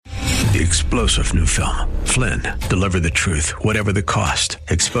The explosive new film, Flynn, deliver the truth, whatever the cost,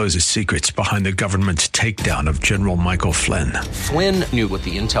 exposes secrets behind the government's takedown of General Michael Flynn. Flynn knew what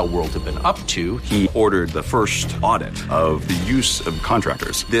the intel world had been up to. He ordered the first audit of the use of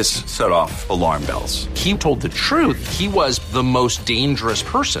contractors. This set off alarm bells. He told the truth. He was the most dangerous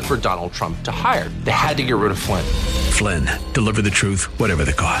person for Donald Trump to hire. They had to get rid of Flynn. Flynn, deliver the truth, whatever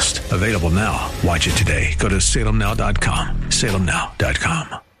the cost. Available now. Watch it today. Go to salemnow.com.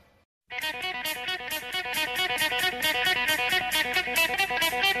 salemnow.com.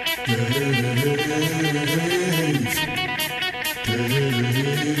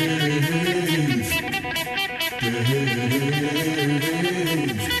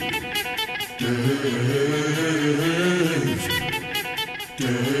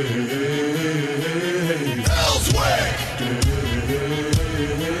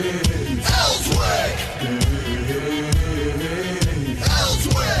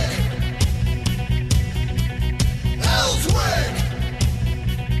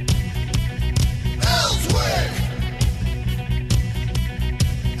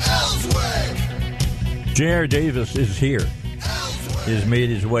 J.R. Davis is here. He has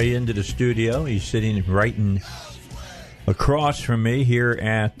made his way into the studio. He's sitting right across from me here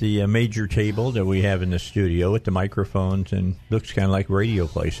at the major table that we have in the studio with the microphones, and looks kind of like radio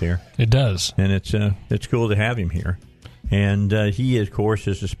place here. It does. And it's cool to have him here. And he, of course,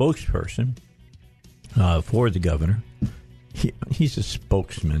 is a spokesperson for the governor. He's a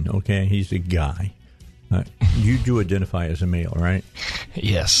spokesman, okay? He's a guy. You do identify as a male, right?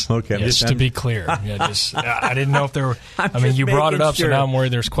 Yes. Okay. Yes, to be clear. Yeah, I didn't know if there were... I mean, you brought it up, sure. So now I'm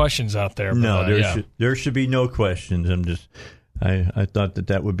worried there's questions out there. But, no, there should be no questions. I thought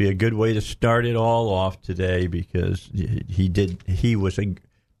that would be a good way to start it all off today, because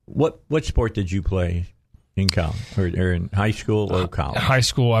what sport did you play in college, or in high school or college? High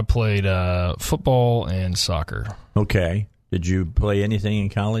school, I played football and soccer. Okay. Did you play anything in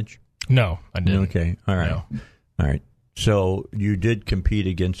college? No, I didn't. Okay, all right. No. All right. So you did compete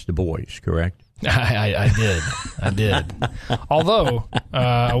against the boys, correct? I did. Although,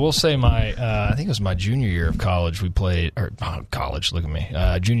 I will say I think it was my junior year of college, we played, or college, look at me,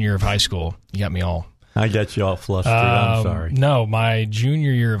 junior year of high school, you got me all. I got you all flustered, I'm sorry. No, my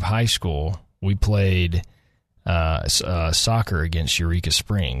junior year of high school, we played soccer against Eureka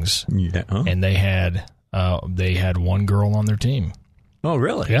Springs, and they had one girl on their team. Oh,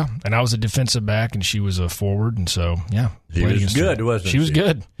 really? Yeah, and I was a defensive back, and she was a forward, and so, yeah. She was good, wasn't she? She was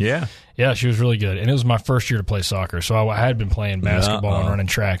good. Yeah. Yeah, she was really good, and it was my first year to play soccer, so I had been playing basketball and running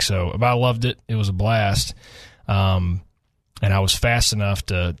track, but I loved it. It was a blast, and I was fast enough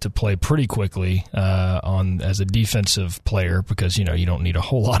to play pretty quickly as a defensive player, because, you don't need a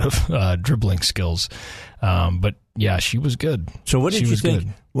whole lot of dribbling skills. But, yeah, she was good. So what did you think?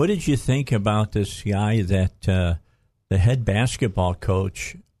 Good. What did you think about this guy that the head basketball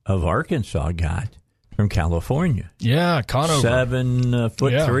coach of Arkansas got from California? Yeah, Conover.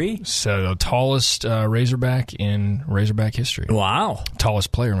 7'3"? So the tallest Razorback in Razorback history. Wow.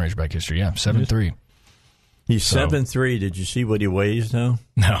 Tallest player in Razorback history, yeah, 7'3". He's 7'3". Did you see what he weighs, though?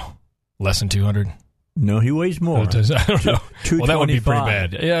 No. Less than 200? No, he weighs more. I don't know. 225. Well, that would be pretty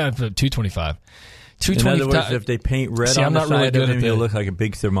bad. Yeah, 225. In other words, if they paint red on the side of him, he'll look like a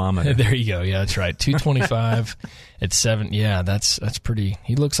big thermometer. There you go. Yeah, that's right. 225 at 7. Yeah, that's pretty.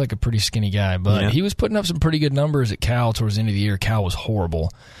 He looks like a pretty skinny guy, but he was putting up some pretty good numbers at Cal towards the end of the year. Cal was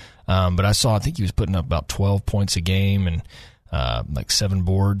horrible, but I think he was putting up about 12 points a game and like 7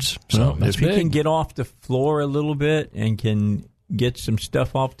 boards. So that's if he big. can get off the floor a little bit and can get some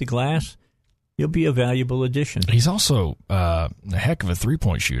stuff off the glass, he'll be a valuable addition. He's also a heck of a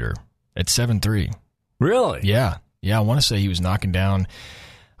 3-point shooter at 7'3". Really? Yeah. I want to say he was knocking down.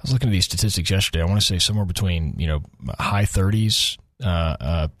 I was looking at these statistics yesterday. I want to say somewhere between high 30s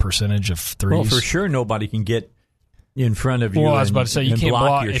percentage of threes. Well, for sure, nobody can get in front of you. Well, I was about to say you can't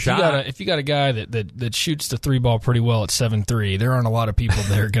block your if shot. If you got a guy that shoots the 3 ball pretty well at 7'3", there aren't a lot of people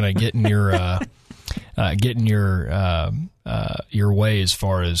that are going to get in your way as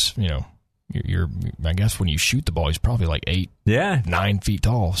far as I guess when you shoot the ball, he's probably like 9 feet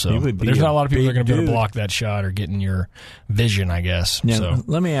tall. So there's not a lot of people that are going to be able to block that shot or get in your vision, I guess. Now, so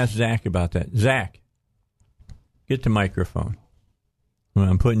let me ask Zach about that. Zach, get the microphone.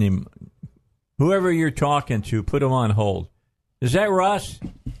 I'm putting him. Whoever you're talking to, put him on hold. Is that Russ?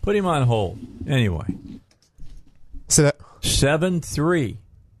 Put him on hold. Anyway. 7'3",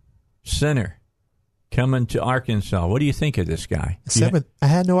 center. Coming to Arkansas. What do you think of this guy? I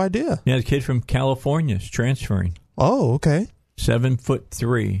had no idea. Yeah, the kid from California is transferring. Oh, okay.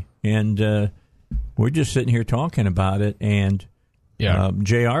 7'3", and we're just sitting here talking about it. And Yeah.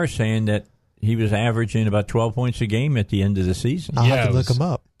 JR saying that he was averaging about 12 points a game at the end of the season. I'll have to look him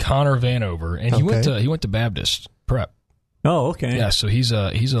up. Connor Vanover, and he went to Baptist Prep. Oh, okay. Yeah, so he's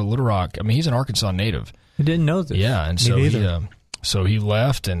a Little Rock. I mean, he's an Arkansas native. I didn't know this. Yeah, and so he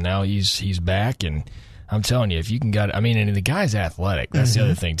left, and now he's back, and I'm telling you, if you can and the guy's athletic. That's the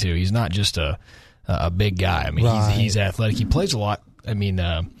other thing too. He's not just a big guy. I mean, he's athletic. He plays a lot. I mean,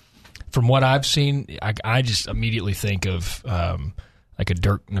 from what I've seen, I just immediately think of like a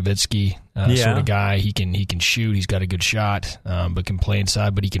Dirk Nowitzki sort of guy. He can shoot. He's got a good shot, but can play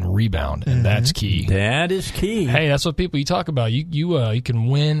inside. But he can rebound, and that's key. That is key. Hey, that's what you talk about. You can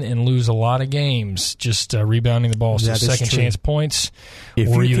win and lose a lot of games just rebounding the ball. So second chance points,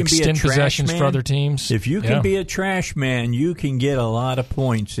 or you extend possessions for other teams. If you can be a trash man, you can get a lot of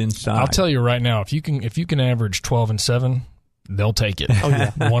points inside. I'll tell you right now, if you can average 12 and 7. They'll take it.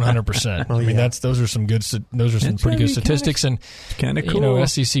 100%. I mean, those are some pretty good statistics, and it's kind of cool.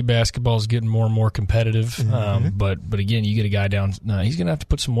 SEC basketball is getting more and more competitive. But again, you get a guy down. He's going to have to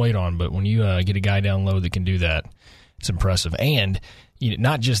put some weight on. But when you get a guy down low that can do that, it's impressive. And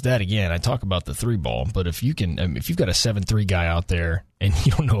not just that. Again, I talk about the 3 ball, but if you've got a 7-3 guy out there and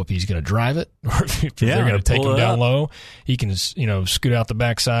you don't know if he's going to drive it or if they're going to take him down low, he can scoot out the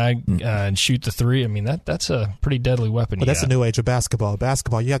backside and shoot the 3. I mean that's a pretty deadly weapon. But that's the new age of basketball.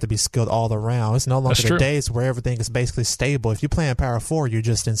 Basketball, you have to be skilled all around. It's no longer the days where everything is basically stable. If you're playing power forward, you're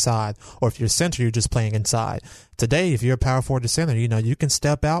just inside, or if you're center, you're just playing inside. Today, if you're a power forward to center, you can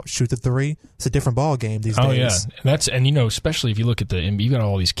step out, shoot the 3. It's a different ball game these days. Oh yeah, especially if you look at the NBA, you got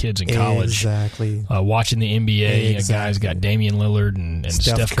all these kids in college, watching the NBA. Guys got Damian Lillard and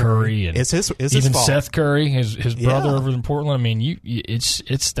Steph Curry, and it's his even fault. Seth Curry, his brother over in Portland. I mean,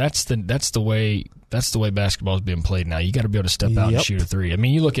 that's the way basketball is being played now. You got to be able to step out and shoot a 3. I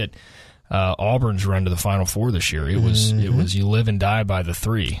mean, you look at Auburn's run to the Final Four this year. It was you live and die by the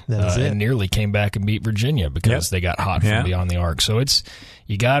 3, and nearly came back and beat Virginia because they got hot from beyond the arc. So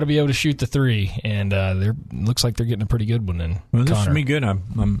you got to be able to shoot the 3, and looks like they're getting a pretty good one. Then this is me good.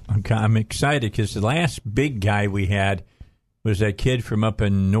 I'm excited because the last big guy we had was that kid from up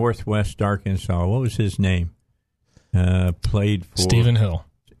in Northwest Arkansas. What was his name? Played for Stephen Hill.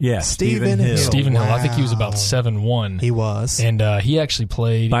 Yeah, Stephen Hill. Stephen Hill. I think he was about 7'1". He was. And he actually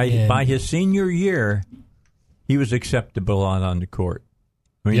played by his senior year, he was acceptable on the court.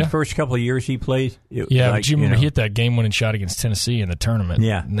 I mean, the first couple of years he played. But you remember he hit that game-winning shot against Tennessee in the tournament.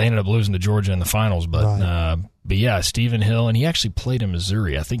 Yeah. And they ended up losing to Georgia in the finals. But Stephen Hill, and he actually played in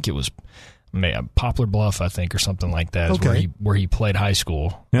Missouri. I think it was Poplar Bluff, I think, or something like that, is where he played high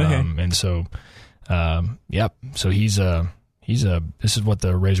school. Okay. And so, so he's this is what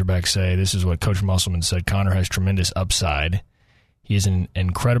the Razorbacks say. This is what Coach Musselman said. Connor has tremendous upside. He is an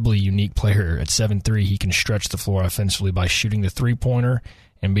incredibly unique player. At 7'3", he can stretch the floor offensively by shooting the 3-pointer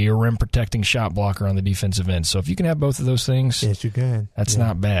and be a rim-protecting shot blocker on the defensive end. So if you can have both of those things, yes, you can. That's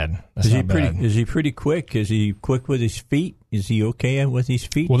not bad. Is he pretty quick? Is he quick with his feet? Is he okay with his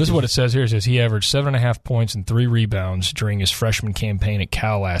feet? Well, this is what it says here. It says he averaged 7.5 points and 3 rebounds during his freshman campaign at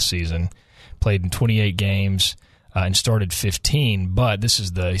Cal last season, played in 28 games, and started 15. But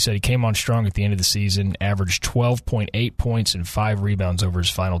he said he came on strong at the end of the season, averaged 12.8 points and 5 rebounds over his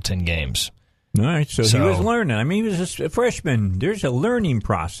final 10 games. All right, so he was learning. I mean, he was a freshman. There's a learning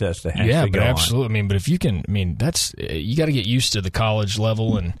process that has to go on. Yeah, absolutely. I mean, but if you can, that's you got to get used to the college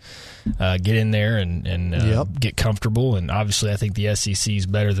level and get in there and get comfortable. And obviously, I think the SEC is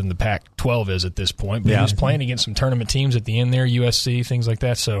better than the Pac-12 is at this point. But he was playing against some tournament teams at the end there, USC, things like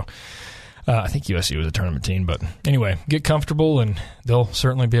that. So I think USC was a tournament team. But anyway, get comfortable, and they'll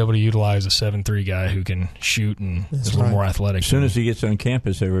certainly be able to utilize a 7'3" guy who can shoot and is a little more athletic. As soon as he gets on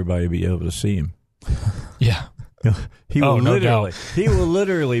campus, everybody will be able to see him. Yeah. He will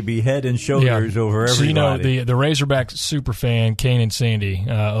literally be head and shoulders over everybody. So, the Razorback super fan, Kanan Sandy,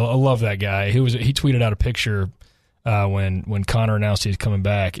 I love that guy. He tweeted out a picture when Connor announced he was coming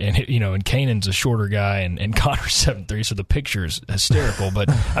back, and and Kanan's a shorter guy, and Connor's 7'3", so the picture's hysterical. But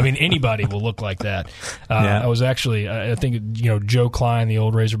I mean, anybody will look like that. I was actually, I think Joe Klein, the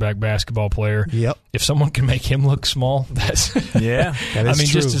old Razorback basketball player. Yep. If someone can make him look small, that's that is I mean, true.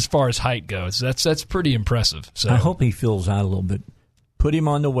 just as far as height goes, that's pretty impressive. So I hope he fills out a little bit. Put him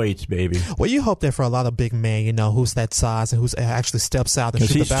on the weights, baby. Well, you hope that for a lot of big men, who's that size and who's actually steps out and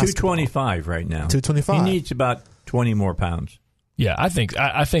shoot the basketball. He's 225 right now. 225. He needs about 20 more pounds. Yeah, I think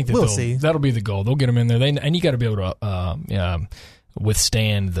that we'll see. That'll be the goal. They'll get him in there. And you got to be able to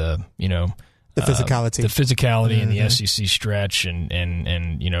withstand the physicality and the SEC stretch,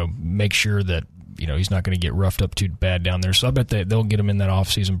 and make sure that he's not going to get roughed up too bad down there. So I bet they'll get him in that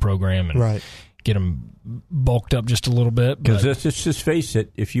off-season program and get him bulked up just a little bit. Because let's just face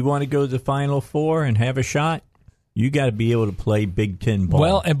it, if you want to go to the Final Four and have a shot, you got to be able to play Big Ten ball.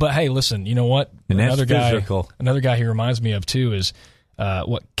 Well, but hey, listen, you know what? And another physical. Another guy he reminds me of too is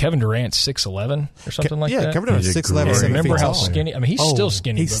Kevin Durant's 6'11" or something like that. Yeah, Kevin Durant's 6'11". Remember how skinny? I mean, he's still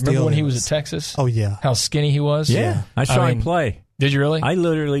skinny. But remember when he was at Texas? Oh yeah, how skinny he was. Yeah, I saw him play. Did you really? I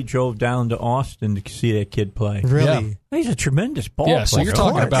literally drove down to Austin to see that kid play. Really? Yeah. He's a tremendous ball player. Yeah, so you're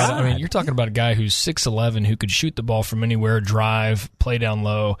talking about. I mean, you're talking about a guy who's 6'11", who could shoot the ball from anywhere, drive, play down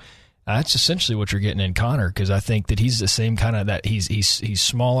low. That's essentially what you're getting in Connor, because I think that he's the same kind of that. He's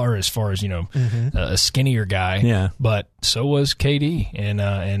smaller as far as a skinnier guy. Yeah, but so was KD,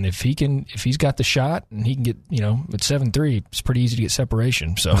 and if he's got the shot and he can get at 7'3", it's pretty easy to get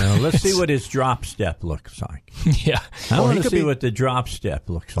separation. So let's see what his drop step looks like. Yeah, I want to see what the drop step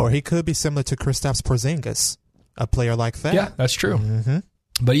looks like. Or he could be similar to Kristaps Porzingis, a player like that. Yeah, that's true. Mm-hmm.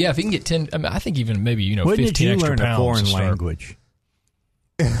 But yeah, if he can get 10, I think even maybe 15 extra pounds. When did you learn a foreign language?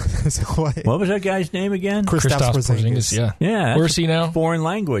 What was that guy's name again? Kristaps Porzingis. Yeah. Where's he now? Foreign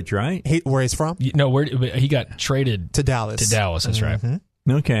language, right? Where he's from? No, where he got traded to Dallas. That's right.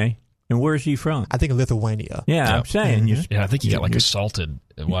 Okay. And where's he from? I think Lithuania. Yeah, I'm saying. I think he got assaulted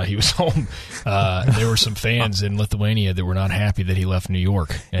while he was home. There were some fans in Lithuania that were not happy that he left New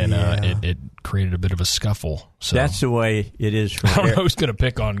York, and it created a bit of a scuffle. So that's the way it is. I don't know who's going to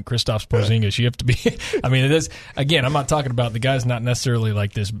pick on Kristaps Porzingis. You have to be. I mean, it is. Again, I'm not talking about the guy's not necessarily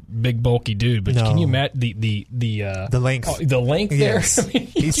like this big bulky dude, but can you imagine the length? The length yes. there. I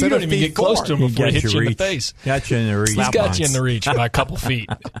mean, you don't even get close to him before he hits you in the face. Got you in the reach. He's got you in the reach by a couple feet.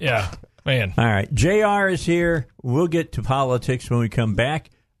 Yeah. Man. All right. JR is here. We'll get to politics when we come back.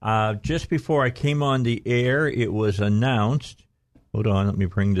 Just before I came on the air, it was announced. Hold on. Let me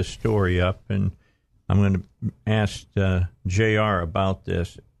bring the story up. And I'm going to ask JR about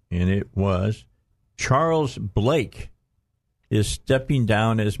this. And it was Charles Blake is stepping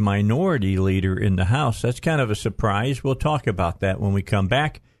down as minority leader in the House. That's kind of a surprise. We'll talk about that when we come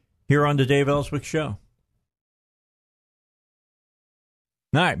back here on the Dave Elswick Show.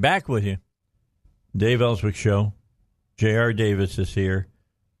 All right, back with you. Dave Elswick Show. J.R. Davis is here.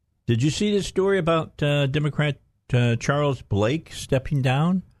 Did you see this story about Democrat Charles Blake stepping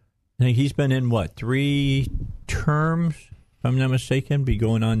down? I think he's been in, 3 terms, if I'm not mistaken, be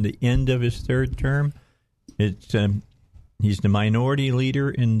going on the end of his 3rd term. It's he's the minority leader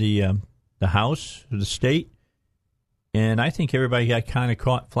in the House of the state, and I think everybody got kind of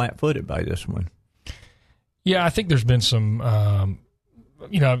caught flat-footed by this one. Yeah, I think there's been some...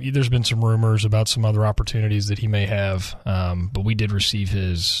 there's been some rumors about some other opportunities that he may have, but we did receive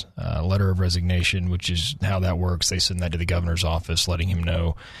his letter of resignation, which is how that works. They send that to the governor's office, letting him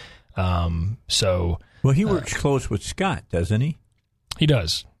know. Well, he works close with Scott, doesn't he? He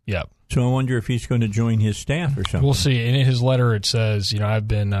does, yeah. So I wonder if he's going to join his staff or something. We'll see. And in his letter, it says, I've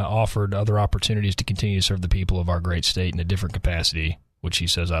been offered other opportunities to continue to serve the people of our great state in a different capacity, which he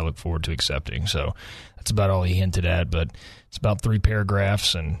says I look forward to accepting. So that's about all he hinted at, but it's about 3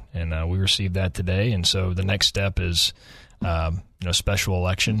 paragraphs, and we received that today. And so the next step is special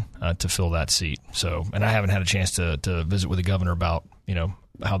election to fill that seat. So, and I haven't had a chance to visit with the governor about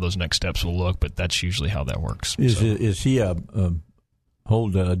how those next steps will look, but that's usually how that works. Is he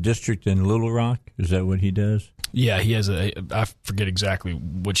hold a district in Little Rock? Is that what he does? Yeah, he has I forget exactly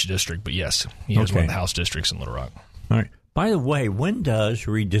which district, but yes, he has one of the House districts in Little Rock. All right. By the way, when does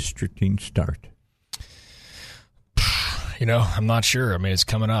redistricting start? I'm not sure. I mean, it's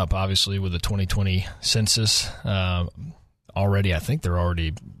coming up, obviously, with the 2020 census. Already, I think they've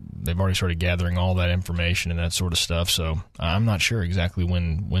already started gathering all that information and that sort of stuff. So I'm not sure exactly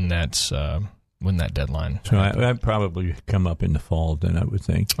when that deadline. So that probably come up in the fall, then I would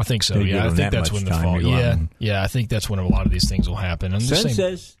think. I think so. Yeah, I think that's when the fall. Yeah, I think that's when a lot of these things will happen.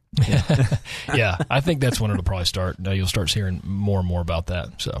 Census. Yeah, I think that's when it'll probably start. You'll start hearing more and more about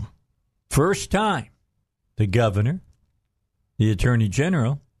that. So, first time, the governor, the attorney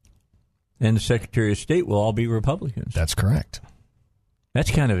general, and the secretary of state will all be Republicans. That's correct.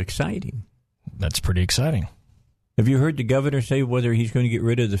 That's kind of exciting. That's pretty exciting. Have you heard the governor say whether he's going to get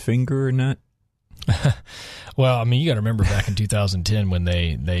rid of the finger or not? Well, I mean, you got to remember back in 2010 when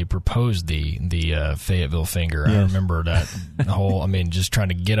they proposed the Fayetteville finger. Yes. I remember that whole. I mean, just trying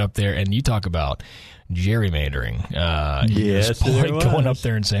to get up there, and you talk about gerrymandering. Yes, going up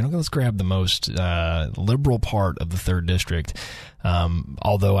there and saying, "Okay, let's grab the most liberal part of the 3rd district."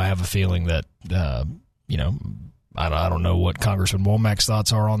 Although I have a feeling that I don't know what Congressman Womack's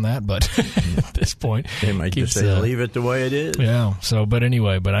thoughts are on that, but at this point, they might just say leave it the way it is. Yeah. So, but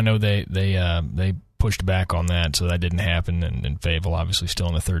anyway, I know they pushed back on that, so that didn't happen. And Fayetteville obviously still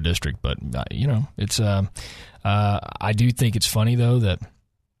in the 3rd district, but it's I do think it's funny though that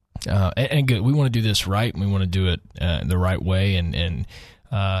and good. We want to do this right, and we want to do it the right way, and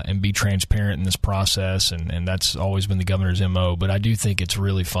be transparent in this process, and that's always been the governor's MO. But I do think it's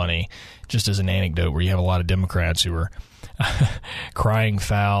really funny, just as an anecdote, where you have a lot of Democrats who are crying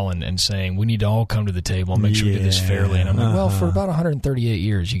foul and saying, we need to all come to the table and make sure we do this fairly. And I'm like, well, for about 138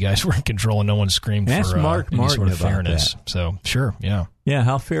 years, you guys were in control and no one screamed Ask for Mark any Martin sort of fairness. That. So, sure, yeah. Yeah,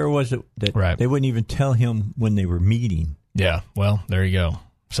 how fair was it that they wouldn't even tell him when they were meeting? Yeah, well, there you go.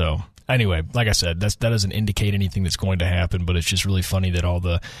 So, anyway, like I said, that doesn't indicate anything that's going to happen, but it's just really funny that all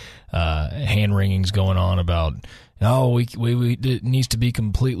the hand-wringing's going on about, it needs to be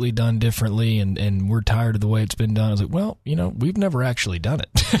completely done differently, and we're tired of the way it's been done. I was like, well, we've never actually done it.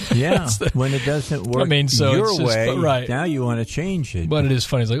 Yeah, when it doesn't work your way, right. Now you want to change it. But it is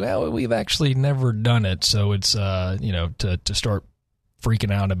funny. It's like, well, we've actually never done it, so it's, to start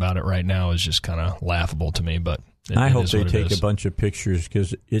freaking out about it right now is just kind of laughable to me, but I hope they take a bunch of pictures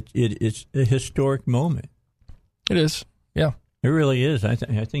because it's a historic moment. It is, yeah. It really is. I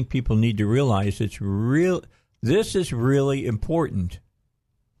think people need to realize it's real. This is really important.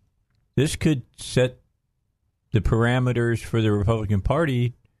 This could set the parameters for the Republican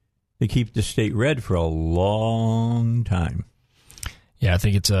Party to keep the state red for a long time. Yeah, I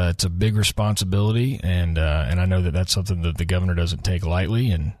think it's a big responsibility, and I know that that's something that the governor doesn't take lightly,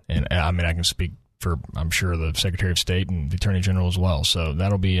 and I mean I can speak for, I'm sure, the Secretary of State and the Attorney General as well. So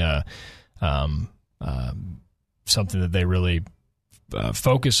that'll be something that they really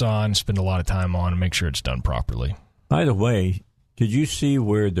focus on, spend a lot of time on, and make sure it's done properly. By the way, did you see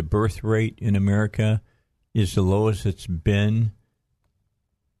where the birth rate in America is the lowest it's been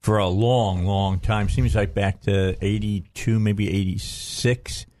for a long, long time? Seems like back to 82, maybe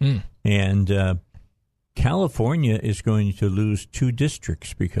 86. And California is going to lose 2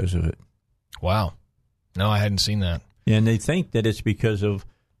 districts because of it. Wow. No, I hadn't seen that. And they think that it's because of,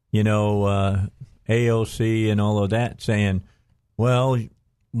 AOC and all of that saying, well,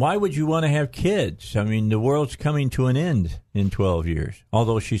 why would you want to have kids? I mean, the world's coming to an end in 12 years.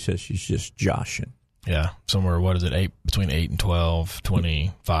 Although she says she's just joshing. Yeah, somewhere, what is it, between 8 and 12,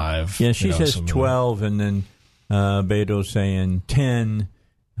 25. Yeah, she says 12, and then Beto's saying 10.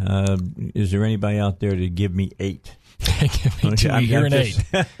 Is there anybody out there to give me 8? Do we hear an 8?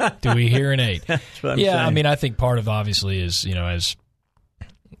 Do we hear an 8? That's what I'm saying. I mean, I think part of obviously is,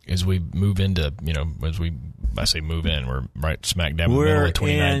 as we move into, I say move in, we're right smack dab in the middle of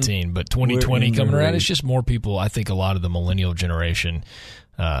 2019, but 2020 coming around, it's just more people. I think a lot of the millennial generation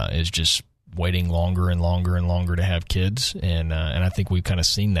is just waiting longer and longer and longer to have kids, and I think we've kind of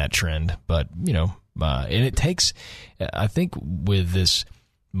seen that trend. But and it takes, I think, with this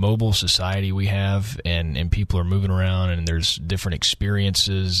mobile society we have, and people are moving around, and there's different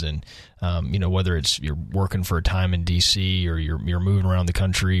experiences, and whether it's you're working for a time in DC, or you're moving around the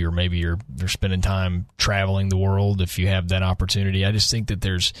country, or maybe you're spending time traveling the world if you have that opportunity. I just think that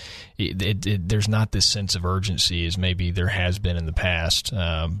there's not this sense of urgency as maybe there has been in the past,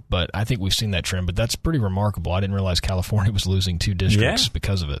 but I think we've seen that trend. But that's pretty remarkable. I didn't realize California was losing 2 districts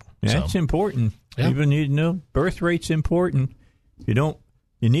because of it. Yeah, it's important. Yeah. People need to know birth rate's important.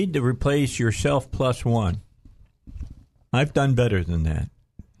 You need to replace yourself plus 1. I've done better than that.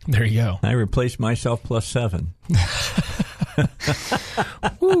 There you go. I replaced myself plus 7.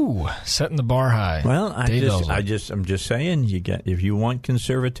 Woo, setting the bar high. Well, I'm just saying, if you want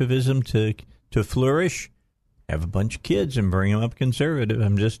conservatism to flourish, have a bunch of kids and bring them up conservative.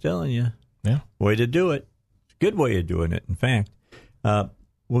 I'm just telling you. Yeah. Way to do it. It's a good way of doing it, in fact. We're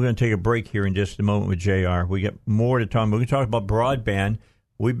going to take a break here in just a moment with JR. We got more to talk about. We're going to talk about broadband.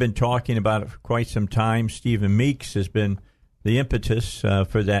 We've been talking about it for quite some time. Stephen Meeks has been the impetus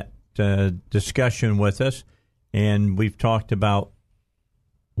for that discussion with us, and we've talked about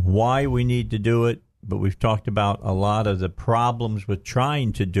why we need to do it, but we've talked about a lot of the problems with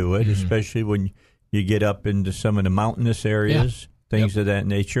trying to do it, especially when you get up into some of the mountainous areas, things of that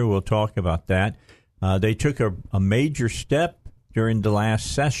nature. We'll talk about that. They took a major step during the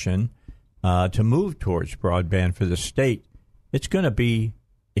last session to move towards broadband for the state. It's going to be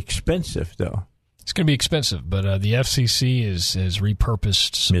expensive, though. It's going to be expensive, but the FCC has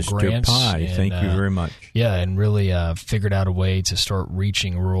repurposed some Mr. grants. Pye, and, thank you very much. Yeah, and really figured out a way to start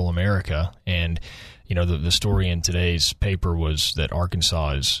reaching rural America. And the story in today's paper was that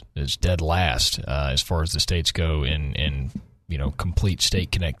Arkansas is dead last as far as the states go in complete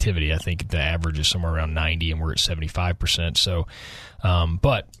state connectivity. I think the average is somewhere around 90, and we're at 75%. So,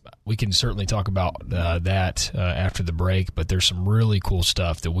 but we can certainly talk about that after the break. But there's some really cool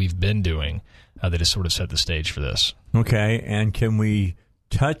stuff that we've been doing that has sort of set the stage for this. Okay, and can we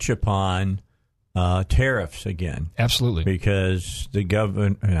touch upon tariffs again? Absolutely, because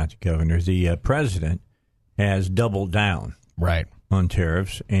the president has doubled down on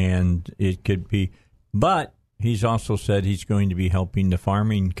tariffs, and it could be. But he's also said he's going to be helping the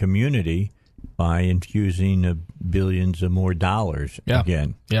farming community by infusing billions of more dollars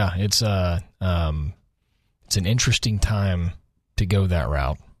again. Yeah, it's an interesting time to go that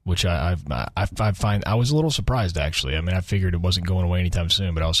route, which I find I was a little surprised, actually. I mean, I figured it wasn't going away anytime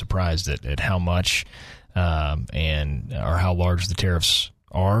soon, but I was surprised at how much or how large the tariffs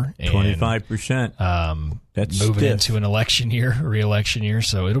are. 25%. That's moving stiff. into an election year, re-election year.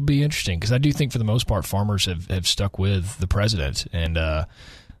 So it'll be interesting because I do think for the most part farmers have stuck with the president, and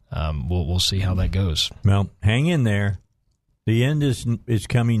we'll see how that goes. Well, hang in there. The end is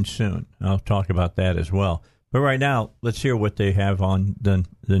coming soon. I'll talk about that as well. But right now, let's hear what they have on the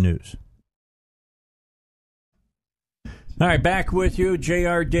news. All right, back with you,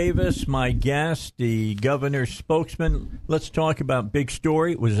 J.R. Davis, my guest, the governor's spokesman. Let's talk about big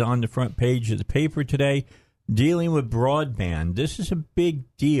story. It was on the front page of the paper today, dealing with broadband. This is a big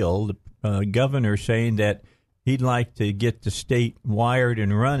deal. The governor saying that he'd like to get the state wired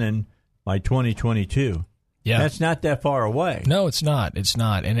and running by 2022. Yeah, that's not that far away. No, it's not. It's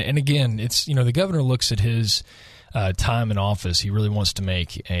not. And again, it's the governor looks at his time in office. He really wants to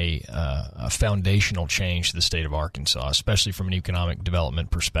make a foundational change to the state of Arkansas, especially from an economic development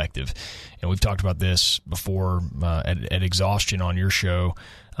perspective. And we've talked about this before at exhaustion on your show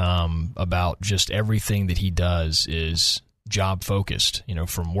about just everything that he does is job focused.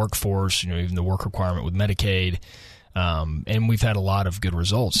 From workforce, even the work requirement with Medicaid, and we've had a lot of good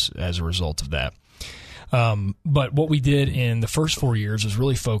results as a result of that. But what we did in the first 4 years was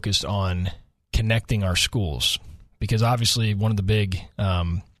really focused on connecting our schools, because obviously one of the big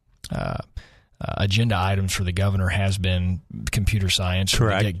agenda items for the governor has been computer science from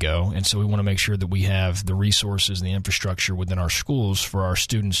the get-go. And so we want to make sure that we have the resources and the infrastructure within our schools for our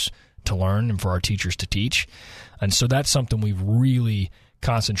students to learn and for our teachers to teach. And so that's something we've really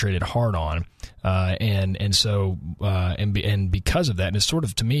concentrated hard on, and because of that, and it's sort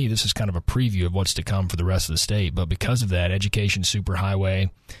of, to me, this is kind of a preview of what's to come for the rest of the state. But because of that, Education Superhighway,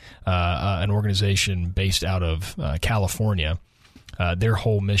 an organization based out of California, their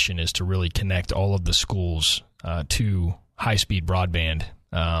whole mission is to really connect all of the schools to high-speed broadband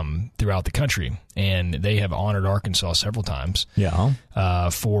throughout the country, and they have honored Arkansas several times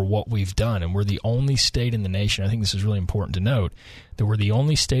for what we've done. And we're the only state in the nation, I think this is really important to note, that we're the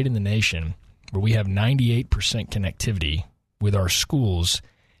only state in the nation where we have 98% connectivity with our schools,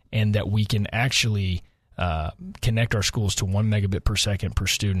 and that we can actually connect our schools to 1 megabit per second per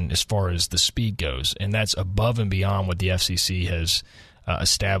student as far as the speed goes. And that's above and beyond what the FCC has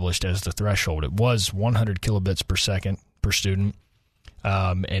established as the threshold. It was 100 kilobits per second per student.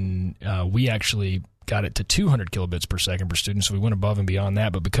 And we actually got it to 200 kilobits per second per student, so we went above and beyond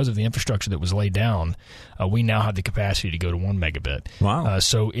that. But because of the infrastructure that was laid down, we now have the capacity to go to 1 megabit. Wow!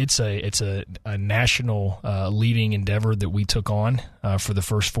 So it's a national leading endeavor that we took on for the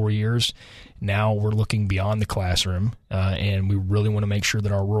first 4 years. Now we're looking beyond the classroom, and we really want to make sure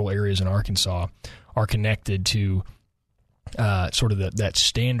that our rural areas in Arkansas are connected to sort of that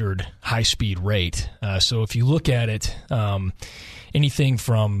standard high-speed rate. So if you look at it, anything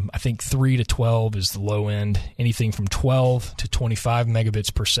from, I think, 3 to 12 is the low end. Anything from 12 to 25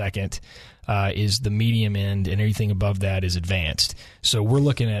 megabits per second is the medium end, and anything above that is advanced. So we're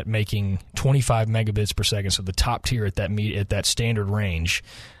looking at making 25 megabits per second, so the top tier at that standard range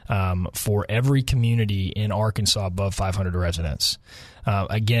for every community in Arkansas above 500 residents.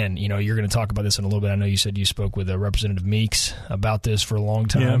 Again, you're going to talk about this in a little bit. I know you said you spoke with Representative Meeks about this for a long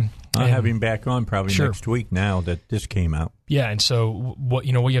time. Yeah, I'll have him back on probably next week now that this came out. Yeah, and so what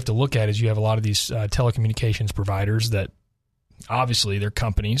you have to look at is you have a lot of these telecommunications providers that obviously they're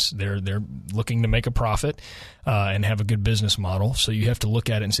companies. They're looking to make a profit and have a good business model. So you have to look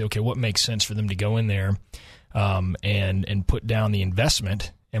at it and say, okay, what makes sense for them to go in there and put down the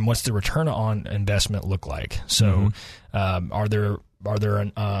investment, and what's the return on investment look like? So are there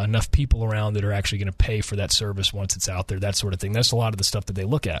enough people around that are actually going to pay for that service once it's out there, that sort of thing? That's a lot of the stuff that they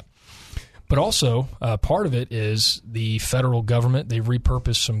look at. But also, part of it is the federal government. They've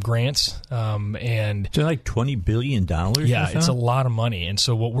repurposed some grants, and it's like $20 billion. Yeah, it's a lot of money. And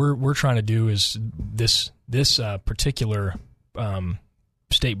so what we're trying to do is this particular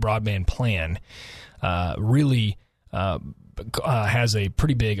state broadband plan really has a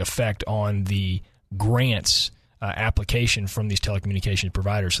pretty big effect on the grants application from these telecommunications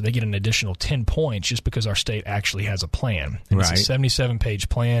providers. So they get an additional 10 points just because our state actually has a plan. And It's a 77-page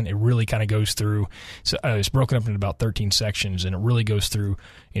plan. It really kind of goes through, so it's broken up into about 13 sections, and it really goes through,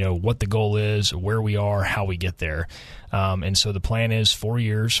 what the goal is, where we are, how we get there. And so the plan is 4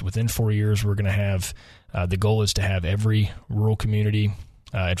 years. Within 4 years, we're going to have, the goal is to have every rural community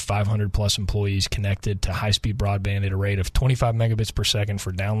at 500 plus employees connected to high-speed broadband at a rate of 25 megabits per second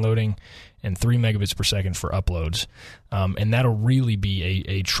for downloading and 3 megabits per second for uploads. And that'll really be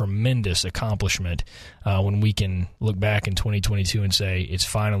a tremendous accomplishment when we can look back in 2022 and say it's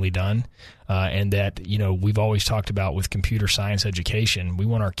finally done. And that, we've always talked about with computer science education, we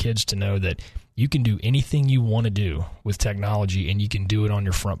want our kids to know that you can do anything you want to do with technology, and you can do it on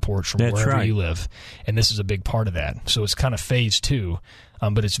your front porch from wherever you live. And this is a big part of that. So it's kind of phase 2.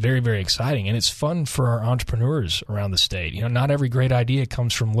 But it's very, very exciting, and it's fun for our entrepreneurs around the state. Not every great idea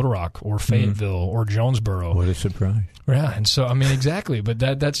comes from Little Rock or Fayetteville or Jonesboro. What a surprise. Yeah, and so, exactly. But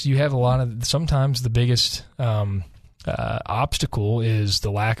that's you have a lot of, sometimes the biggest obstacle is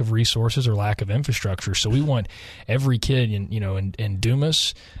the lack of resources or lack of infrastructure. So we want every kid in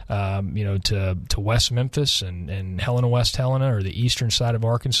Dumas, to West Memphis and Helena, West Helena, or the eastern side of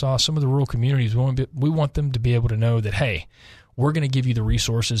Arkansas, some of the rural communities, we want them to be able to know that, hey, we're going to give you the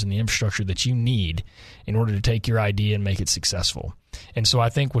resources and the infrastructure that you need in order to take your idea and make it successful. And so I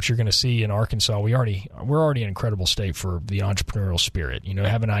think what you're going to see in Arkansas, we're already an incredible state for the entrepreneurial spirit.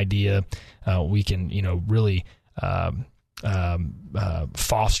 Have an idea, we can really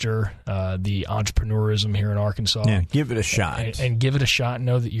foster the entrepreneurism here in Arkansas. Yeah, give it a shot. And give it a shot and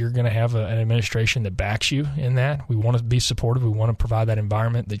know that you're going to have an administration that backs you in that. We want to be supportive. We want to provide that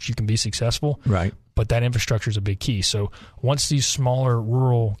environment that you can be successful. Right. But that infrastructure is a big key. So once these smaller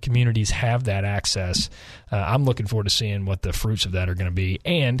rural communities have that access, I'm looking forward to seeing what the fruits of that are going to be.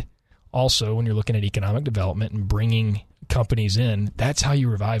 And also, when you're looking at economic development and bringing companies in, that's how you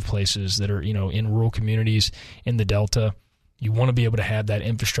revive places that are, in rural communities, in the Delta. You want to be able to have that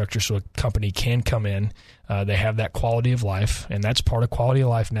infrastructure so a company can come in. They have that quality of life, and that's part of quality of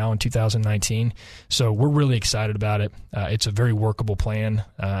life now in 2019. So we're really excited about it. It's a very workable plan.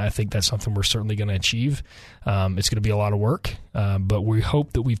 I think that's something we're certainly going to achieve. It's going to be a lot of work, but we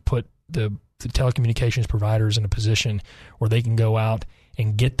hope that we've put the telecommunications providers in a position where they can go out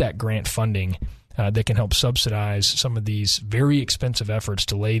and get that grant funding that can help subsidize some of these very expensive efforts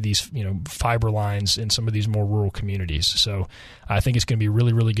to lay these, fiber lines in some of these more rural communities. So I think it's going to be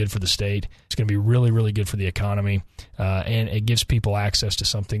really, really good for the state. It's going to be really, really good for the economy, and it gives people access to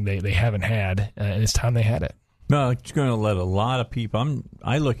something they haven't had, and it's time they had it. No, it's going to let a lot of people.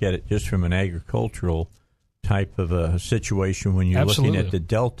 I look at it just from an agricultural type of a situation when you're looking at the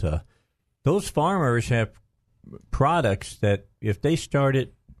Delta. Those farmers have products that if they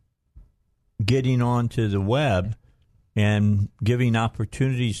started getting onto the web and giving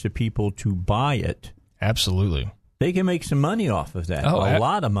opportunities to people to buy it, absolutely, they can make some money off of that. A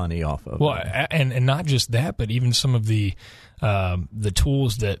lot of money off of it. Well, and not just that, but even some of the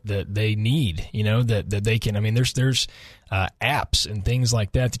tools that they need, that they can. There's apps and things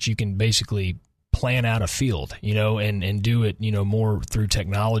like that you can basically plan out a field, and do it, more through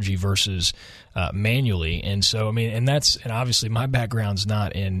technology versus manually. And so, and obviously my background's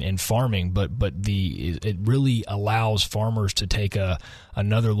not in farming, but it really allows farmers to take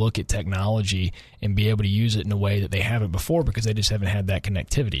another look at technology and be able to use it in a way that they haven't before because they just haven't had that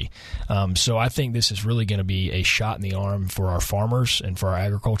connectivity. So I think this is really going to be a shot in the arm for our farmers and for our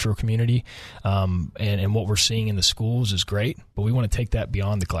agricultural community. And what we're seeing in the schools is great, but we want to take that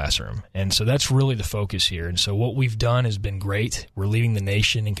beyond the classroom. And so that's really the focus here. And so what we've done has been great. We're leading the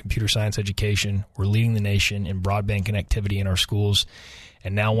nation in computer science education. We're leading the nation in broadband connectivity in our schools.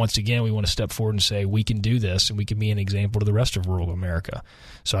 And now, once again, we want to step forward and say we can do this, and we can be an example to the rest of rural America.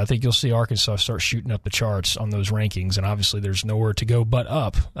 So I think you'll see Arkansas start shooting up the charts on those rankings, and obviously there's nowhere to go but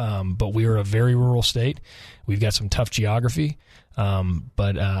up. But we are a very rural state. We've got some tough geography.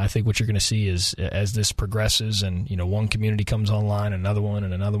 But I think what you're going to see is as this progresses and, one community comes online, another one,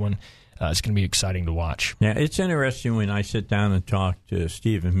 and another one, it's going to be exciting to watch. Yeah, it's interesting when I sit down and talk to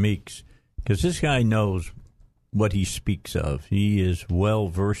Stephen Meeks, because this guy knows what he speaks of. He is well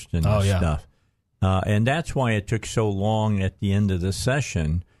versed in this stuff. And that's why it took so long at the end of the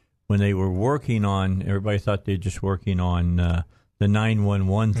session when they were working on, everybody thought they were just working on the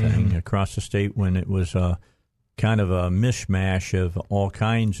 911 thing across the state, when it was kind of a mishmash of all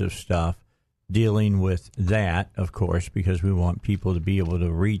kinds of stuff dealing with that, of course, because we want people to be able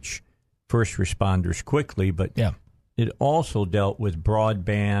to reach first responders quickly. But it also dealt with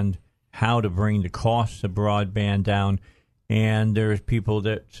broadband, how to bring the costs of broadband down. And there's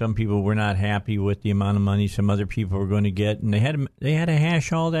some people were not happy with the amount of money some other people were going to get, and they had to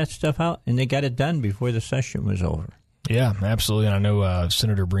hash all that stuff out, and they got it done before the session was over. Yeah, absolutely. And I know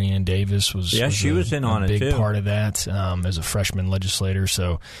Senator Breanne Davis was she was in on it too. A big part of that as a freshman legislator.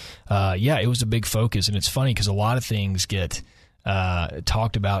 So, it was a big focus. And it's funny because a lot of things get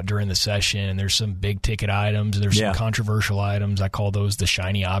talked about during the session. There's some big ticket items. There's some controversial items. I call those the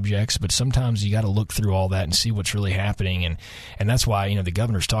shiny objects. But sometimes you got to look through all that and see what's really happening. And that's why, the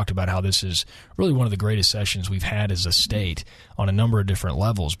governor's talked about how this is really one of the greatest sessions we've had as a state on a number of different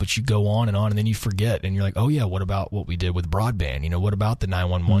levels. But you go on, and then you forget. And you're like, oh, yeah, what about what we did with broadband? What about the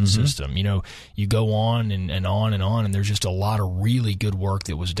 911 system? You go on and on and on. And there's just a lot of really good work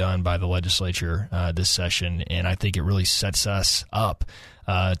that was done by the legislature this session. And I think it really sets us up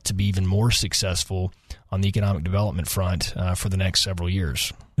to be even more successful on the economic development front for the next several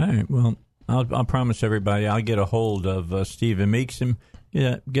years. All right. Well, I'll promise everybody I'll get a hold of Stephen Meeks and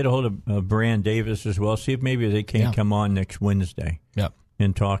get a hold of Breanne Davis as well. See if maybe they can come on next Wednesday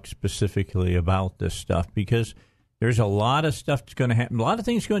and talk specifically about this stuff, because there's a lot of stuff that's going to happen. A lot of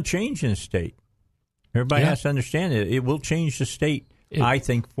things going to change in the state. Everybody has to understand it. It will change the state, I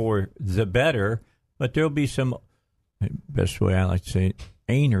think, for the better, but there'll be some, best way I like to say it,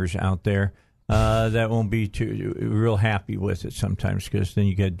 ainers out there that won't be too real happy with it sometimes, because then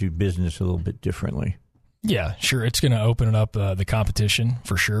you got to do business a little bit differently. Yeah, sure. It's going to open up the competition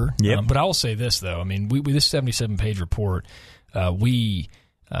for sure. Yep. But I will say this, though. I mean, we this 77-page report, there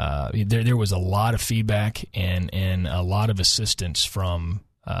was a lot of feedback and a lot of assistance from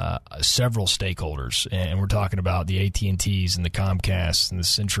several stakeholders, and we're talking about the AT&Ts and the Comcasts and the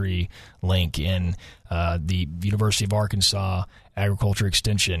CenturyLink and the University of Arkansas Agriculture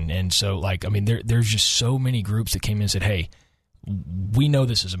Extension. And so, there's just so many groups that came in and said, hey, we know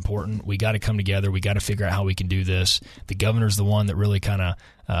this is important. We got to come together. We got to figure out how we can do this. The governor's the one that really kind of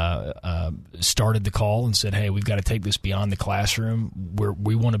started the call and said, hey, we've got to take this beyond the classroom.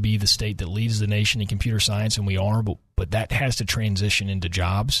 We want to be the state that leads the nation in computer science, and we are, but that has to transition into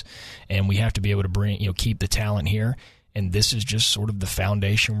jobs, and we have to be able to keep the talent here. And this is just sort of the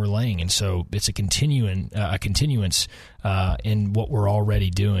foundation we're laying. And so it's a continuance in what we're already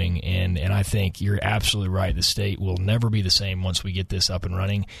doing. And I think you're absolutely right. The state will never be the same once we get this up and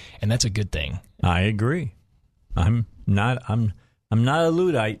running. And that's a good thing. I agree. I'm not a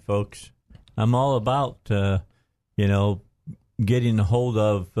Luddite, folks. I'm all about, getting a hold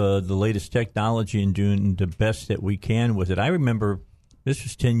of the latest technology and doing the best that we can with it. I remember this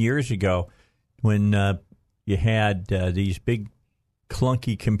was 10 years ago when you had these big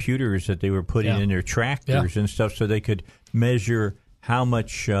clunky computers that they were putting in their tractors and stuff, so they could measure how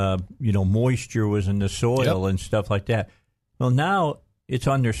much moisture was in the soil and stuff like that. Well, now it's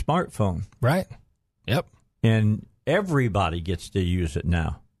on their smartphone, right? Yep, and everybody gets to use it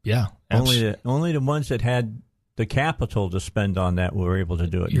now. Yeah, only the ones that had the capital to spend on that were able to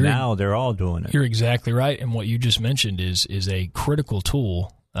do it. Now they're all doing it. You're exactly right, and what you just mentioned is a critical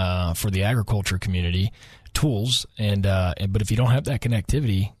tool for the agriculture community. Tools but if you don't have that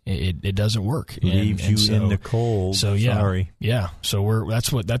connectivity, it doesn't work. It leaves you in the cold. So So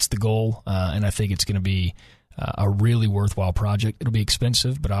that's the goal, and I think it's going to be a really worthwhile project. It'll be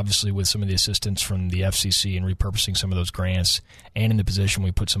expensive, but obviously with some of the assistance from the FCC and repurposing some of those grants, and in the position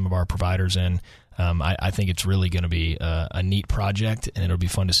we put some of our providers in, I think it's really going to be a neat project, and it'll be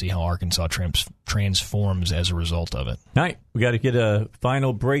fun to see how Arkansas transforms as a result of it. All right. We got to get a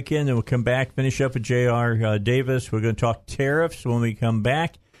final break in, and we'll come back, finish up with J.R. Davis. We're going to talk tariffs when we come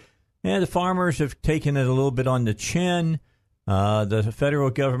back. And the farmers have taken it a little bit on the chin. The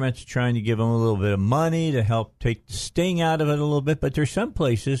federal government's trying to give them a little bit of money to help take the sting out of it a little bit. But there's some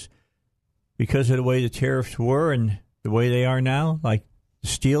places, because of the way the tariffs were and the way they are now, like the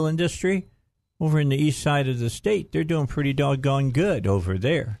steel industry, over in the east side of the state, they're doing pretty doggone good over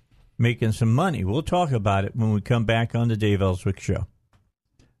there, making some money. We'll talk about it when we come back on the Dave Elswick Show.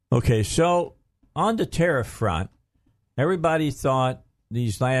 Okay, so on the tariff front, everybody thought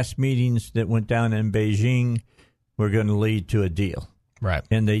these last meetings that went down in Beijing were going to lead to a deal. Right.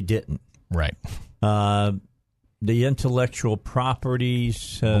 And they didn't. Right. The intellectual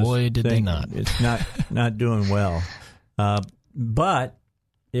properties boy, did they not. It's not doing well. But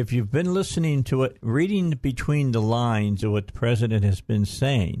if you've been listening to it, reading between the lines of what the president has been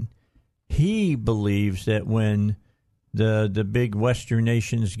saying, he believes that when the big Western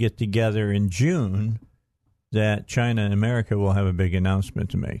nations get together in June, that China and America will have a big announcement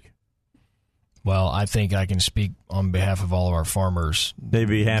to make. Well, I think I can speak on behalf of all of our farmers. They'd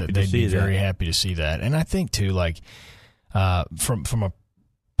be happy to see that. They'd be very happy to see that. And I think, too, from a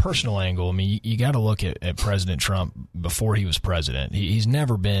personal angle, I mean, you got to look at President Trump before he was president. He's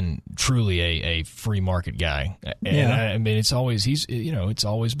never been truly a free market guy. And I mean, it's always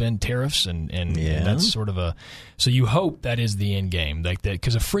been tariffs and that's sort of so you hope that is the end game, like that,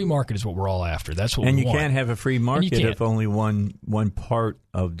 because a free market is what we're all after. That's what we want. And you can't have a free market if only one part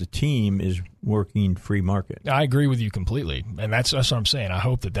of the team is working free market. I agree with you completely, and that's what I'm saying. I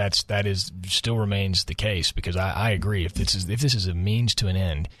hope that still remains the case, because I agree. If this is a means to an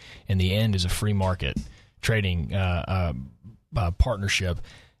end, and the end is a free market trading partnership,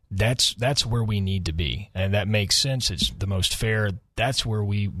 that's where we need to be, and that makes sense. It's the most fair. That's where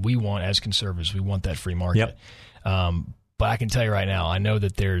we want, as conservatives, we want that free market. Yep. But I can tell you right now, I know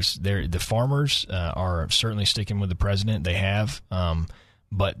that the farmers are certainly sticking with the president. They have,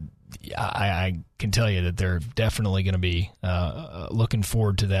 but I can tell you that they're definitely going to be looking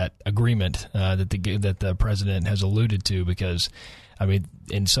forward to that agreement that the president has alluded to, because, I mean,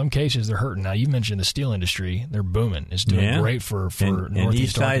 in some cases they're hurting. Now, you mentioned the steel industry; they're booming. It's doing great for Northeast Arkansas.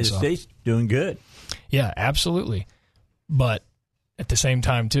 East side of the state's doing good. Yeah, absolutely. But at the same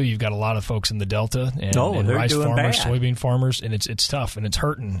time, too, you've got a lot of folks in the Delta and rice farmers, soybean farmers, and it's tough and it's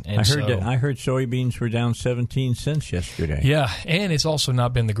hurting. And I heard soybeans were down 17 cents yesterday. Yeah, and it's also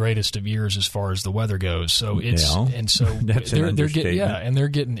not been the greatest of years as far as the weather goes. So they're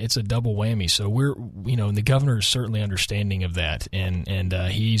getting it's a double whammy. So and the governor is certainly understanding of that, and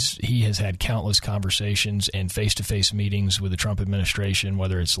he has had countless conversations and face-to-face meetings with the Trump administration,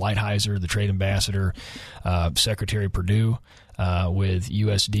 whether it's Lighthizer, the trade ambassador, Secretary Perdue, with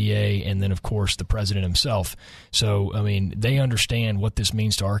USDA, and then, of course, the president himself. So, I mean, they understand what this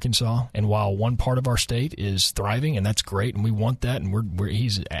means to Arkansas. And while one part of our state is thriving, and that's great, and we want that, and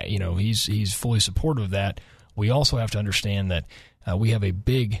he's fully supportive of that, we also have to understand that we have a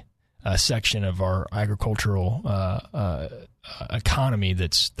big section of our agricultural economy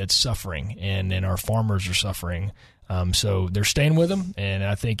that's suffering, and our farmers are suffering. So they're staying with them, and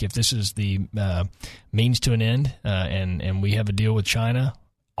I think if this is the means to an end, and we have a deal with China,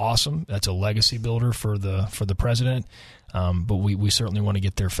 awesome. That's a legacy builder for the president. But we certainly want to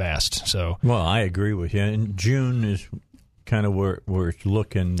get there fast. So, well, I agree with you. And June is kind of where it's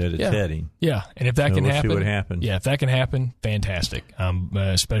looking that it's heading. Yeah, and if that can happen, see what happens. Yeah, if that can happen, fantastic.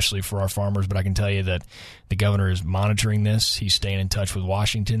 Especially for our farmers. But I can tell you that the governor is monitoring this. He's staying in touch with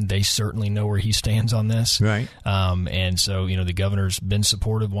Washington. They certainly know where he stands on this. Right. And so, the governor's been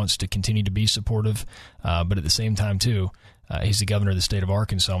supportive, wants to continue to be supportive, but at the same time too, he's the governor of the state of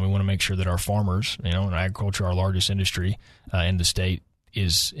Arkansas, and we want to make sure that our farmers, and agriculture, our largest industry in the state,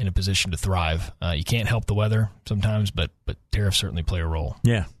 is in a position to thrive. You can't help the weather sometimes, but tariffs certainly play a role.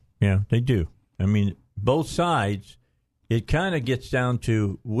 Yeah, they do. I mean, both sides, it kind of gets down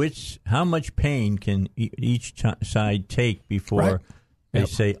to how much pain can each side take before they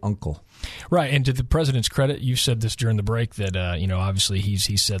say uncle. Right, and to the president's credit, you said this during the break that obviously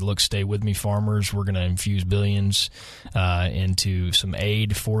he said, "Look, stay with me, farmers. We're going to infuse billions into some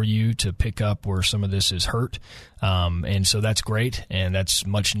aid for you to pick up where some of this is hurt," and so that's great and that's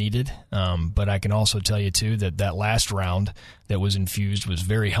much needed. But I can also tell you too that last round that was infused was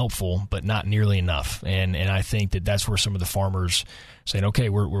very helpful, but not nearly enough. And I think that's where some of the farmers saying, "Okay,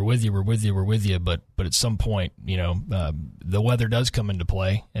 we're with you," but at some point, the weather does come into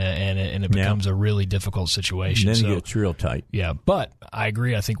play, and it becomes a really difficult situation. And then it gets real tight. Yeah, but I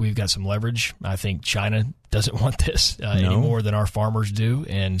agree. I think we've got some leverage. I think China doesn't want this any more than our farmers do,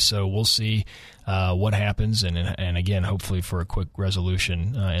 and so we'll see what happens. And again, hopefully for a quick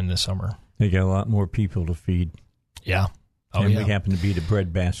resolution in the summer. They got a lot more people to feed. Yeah. We happen to be the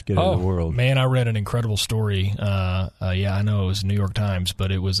breadbasket of the world. Man, I read an incredible story. I know it was New York Times,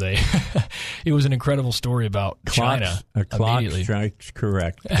 but it was an incredible story about China. A clock strikes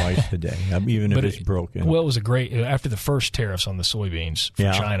correct twice a day, even if it's broken. Well, it was after the first tariffs on the soybeans for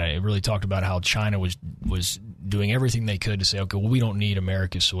China, it really talked about how China was doing everything they could to say, okay, well, we don't need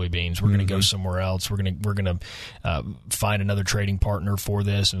America's soybeans. We're going to go somewhere else. We're going to find another trading partner for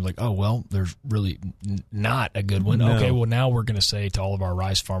this. And like, oh, well, there's really not a good one. No. Okay, well, now we're going to say to all of our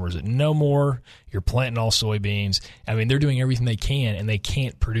rice farmers that no more, you're planting all soybeans. I mean, they're doing everything they can, and they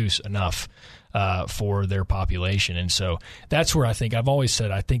can't produce enough for their population. And so that's where I've always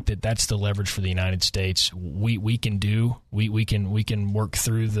said, I think that's the leverage for the United States. We can work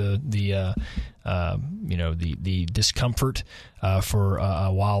through the discomfort for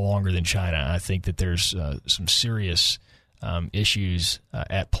a while longer than China. I think that there's some serious issues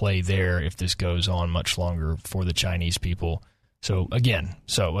at play there if this goes on much longer for the Chinese people. So again,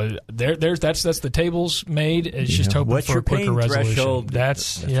 that's the table's made. It's just hoping What's for a quicker resolution. Threshold?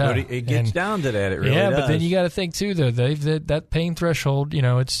 That's what it gets down to that. It really does. But then you got to think too, though. That pain threshold.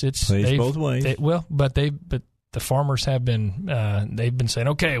 It's plays both ways. But the farmers have been they've been saying,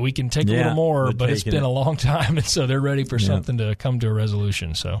 okay, we can take a little more, but it's been a long time, and so they're ready for something to come to a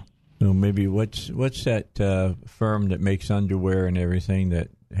resolution. So maybe what's that firm that makes underwear and everything that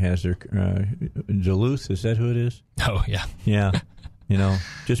has their Duluth? Is that who it is? Oh yeah.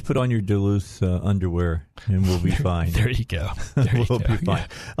 Just put on your Duluth underwear and we'll be fine. There you go. We'll be fine.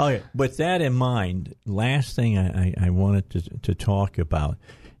 Yeah. Okay, with that in mind, last thing I wanted to talk about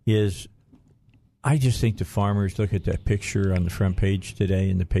is I just think the farmers look at that picture on the front page today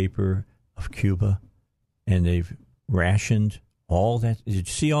in the paper of Cuba, and they've rationed all that. Did you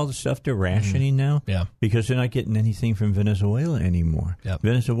see all the stuff they're rationing now? Yeah. Because they're not getting anything from Venezuela anymore. Yep.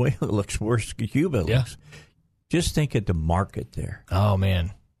 Venezuela looks worse than Cuba looks. Just think of the market there. Oh,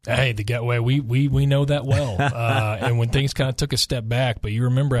 man. Hey, the Gateway, we know that well. And when things kind of took a step back, but you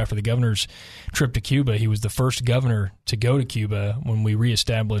remember after the governor's trip to Cuba, he was the first governor to go to Cuba when we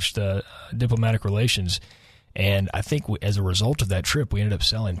reestablished diplomatic relations. And I think as a result of that trip, we ended up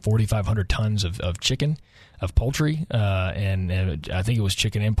selling 4,500 tons of chicken, of poultry, and I think it was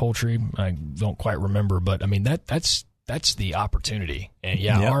chicken and poultry. I don't quite remember, but I mean that's the opportunity. And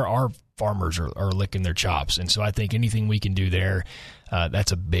our farmers are licking their chops, and so I think anything we can do there,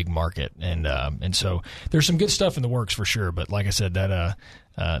 that's a big market, and so there's some good stuff in the works for sure. But like I said,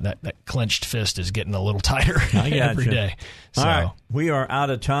 that clenched fist is getting a little tighter every day. So. All right, we are out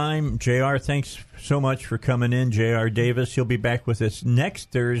of time. JR, thanks so much for coming in. JR Davis, he'll be back with us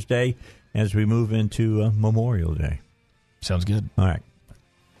next Thursday as we move into Memorial Day. Sounds good. All right.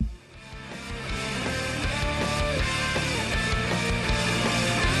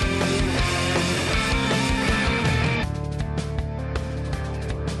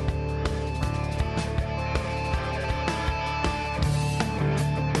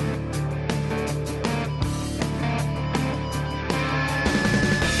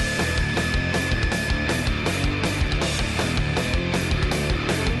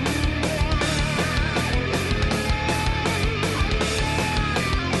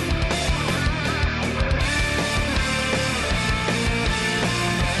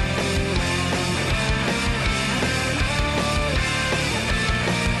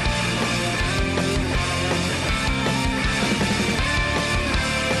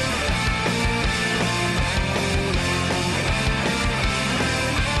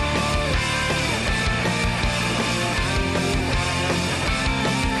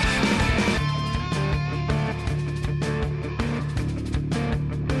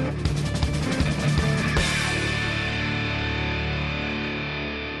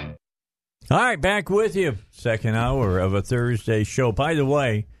 All right, back with you. Second hour of a Thursday show. By the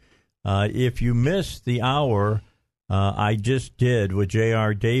way, if you missed the hour I just did with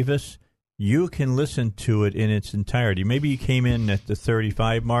J.R. Davis, you can listen to it in its entirety. Maybe you came in at the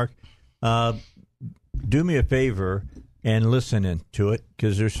 35 mark. Do me a favor and listen to it,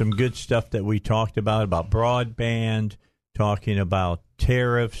 because there's some good stuff that we talked about broadband, talking about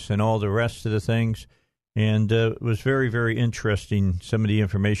tariffs and all the rest of the things. And it was very, very interesting, some of the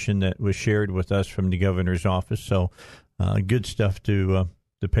information that was shared with us from the governor's office. So good stuff to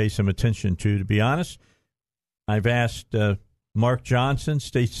pay some attention to be honest. I've asked Mark Johnson,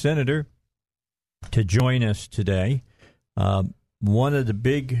 state senator, to join us today. One of the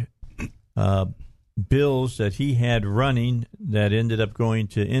big bills that he had running that ended up going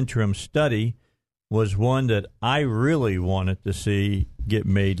to interim study was one that I really wanted to see get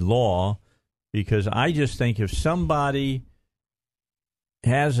made law, because I just think if somebody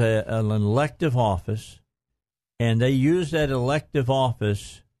has an elective office and they use that elective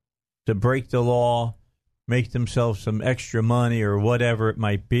office to break the law, make themselves some extra money or whatever it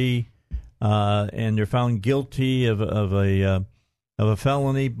might be, and they're found guilty of a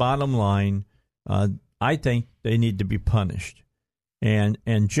felony, bottom line, I think they need to be punished. And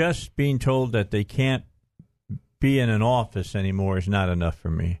just being told that they can't be in an office anymore is not enough for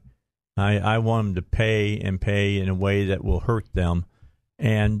me. I want them to pay in a way that will hurt them.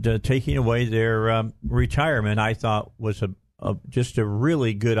 And taking away their retirement, I thought, was just a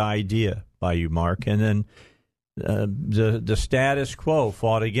really good idea by you, Mark. And then the status quo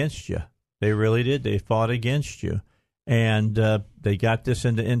fought against you. They really did. They fought against you. And they got this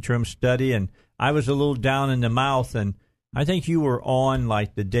into interim study. And I was a little down in the mouth. And I think you were on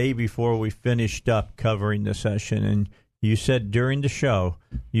like the day before we finished up covering the session. And you said during the show,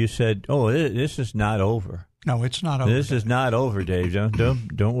 you said, oh, this is not over. No, it's not over. This is not over, Dave.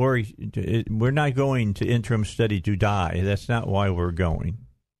 Don't worry. We're not going to interim study to die. That's not why we're going.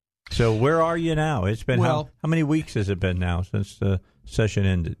 So where are you now? It's been how many weeks has it been now since the session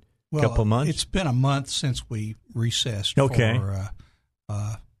ended? A couple months? It's been a month since we recessed. Okay.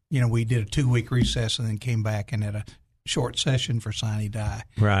 We did a 2-week recess and then came back and had a short session for sine die.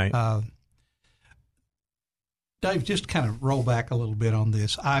 Right. Dave, just kind of roll back a little bit on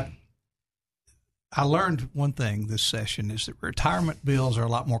this. I learned one thing this session is that retirement bills are a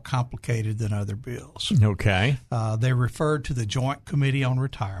lot more complicated than other bills. Okay. They referred to the Joint Committee on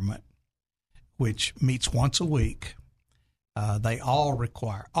Retirement, which meets once a week. They all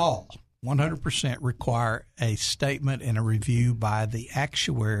 100% require a statement and a review by the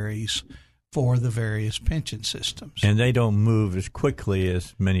actuaries for the various pension systems. And they don't move as quickly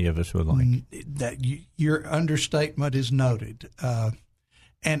as many of us would like. Your understatement is noted.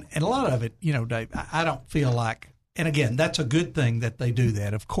 And a lot of it, Dave, I don't feel like, and again, that's a good thing that they do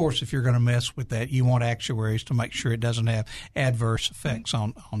that. Of course, if you're going to mess with that, you want actuaries to make sure it doesn't have adverse effects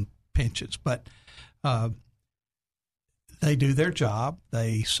on pensions. But they do their job.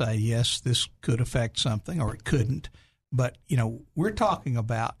 They say, yes, this could affect something or it couldn't. But, we're talking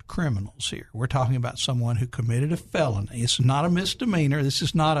about criminals here. We're talking about someone who committed a felony. It's not a misdemeanor. This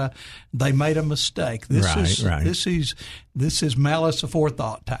is not they made a mistake. This is malice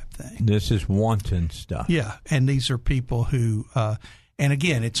aforethought type thing. This is wanton stuff. Yeah, and these are people who, and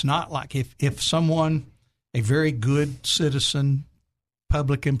again, it's not like if someone, a very good citizen,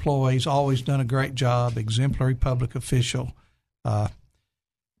 public employee, has always done a great job, exemplary public official,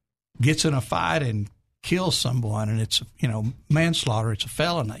 gets in a fight and kills someone and it's manslaughter, it's a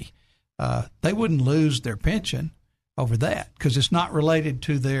felony, they wouldn't lose their pension over that because it's not related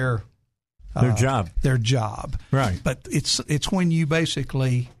to their job. Right. But it's when you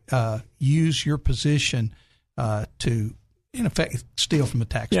basically use your position to in effect steal from the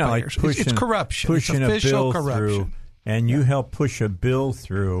taxpayers. Like it's corruption. Pushing it's official a bill corruption. Through, and you help push a bill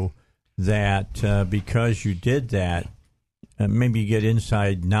through that because you did that. Maybe you get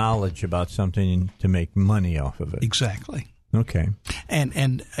inside knowledge about something to make money off of it. Exactly. Okay.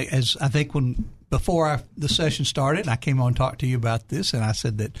 And as I think before the session started, I came on and talked to you about this, and I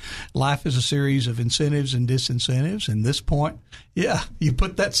said that life is a series of incentives and disincentives. And this point, you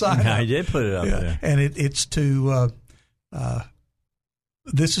put that sign up. I did put it up there. And it's to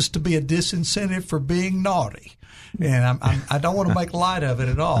this is to be a disincentive for being naughty. And I don't want to make light of it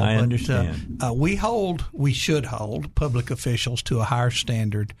at all. I understand. We should hold public officials to a higher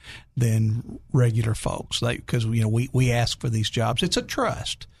standard than regular folks, because we ask for these jobs. It's a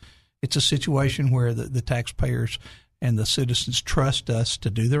trust. It's a situation where the taxpayers and the citizens trust us to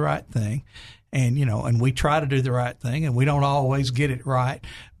do the right thing, and we try to do the right thing, and we don't always get it right.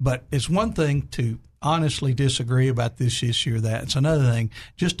 But it's one thing to honestly disagree about this issue or that. It's another thing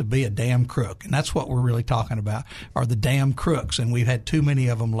just to be a damn crook. And that's what we're really talking about, are the damn crooks. And we've had too many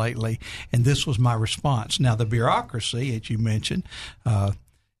of them lately. And this was my response. Now, the bureaucracy, as you mentioned,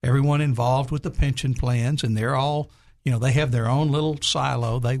 everyone involved with the pension plans, and they're all, they have their own little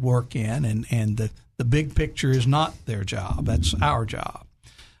silo they work in. And the big picture is not their job. That's our job.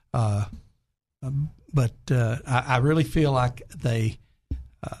 But I really feel like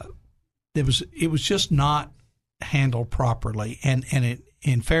it was just not handled properly, and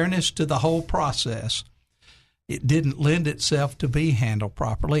in fairness to the whole process, it didn't lend itself to be handled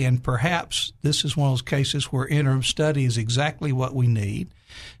properly. And perhaps this is one of those cases where interim study is exactly what we need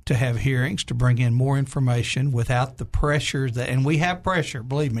to have hearings, to bring in more information without the pressure and we have pressure,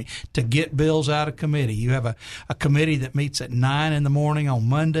 believe me, to get bills out of committee. You have a committee that meets at 9 a.m. on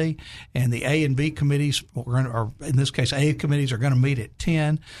Monday, and the A and B committees, or in this case, A committees, are going to meet at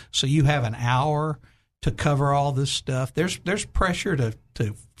 10. So you have an hour to cover all this stuff. There's pressure to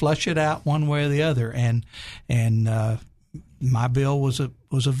flush it out one way or the other, and my bill was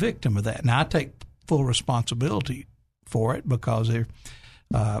a victim of that. Now I take full responsibility for it because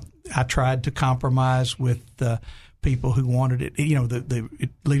I tried to compromise with people who wanted it. The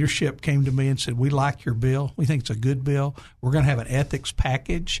leadership came to me and said, "We like your bill. We think it's a good bill. We're going to have an ethics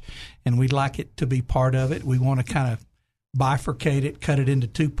package, and we'd like it to be part of it. We want to kind of bifurcate it, cut it into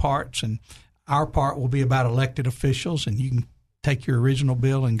two parts, and our part will be about elected officials, and you can take your original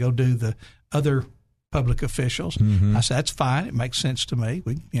bill and go do the other public officials." Mm-hmm. I said, "That's fine. It makes sense to me.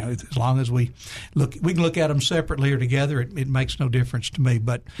 As long as we can look at them separately or together. It makes no difference to me."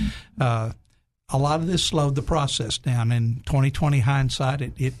 But a lot of this slowed the process down. In 2020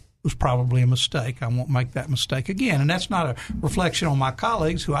 hindsight, it was probably a mistake. I won't make that mistake again. And that's not a reflection on my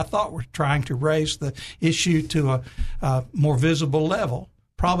colleagues, who I thought were trying to raise the issue to a more visible level.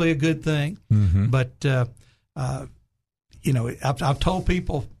 Probably a good thing. Mm-hmm. But I've told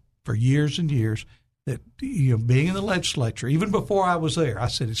people for years and years that, being in the legislature, even before I was there, I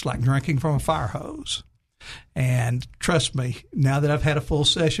said it's like drinking from a fire hose. And trust me, now that I've had a full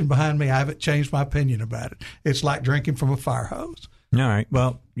session behind me, I haven't changed my opinion about it. It's like drinking from a fire hose. All right.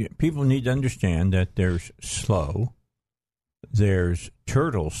 Well, people need to understand that there's slow, there's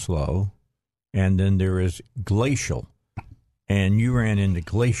turtle slow, and then there is glacial. And you ran into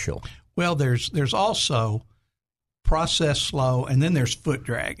glacial. Well, there's also process slow, and then there's foot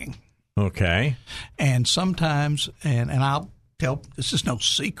dragging. Okay. And sometimes, and I'll tell, this is no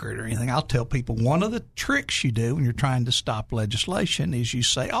secret or anything, I'll tell people one of the tricks you do when you're trying to stop legislation is you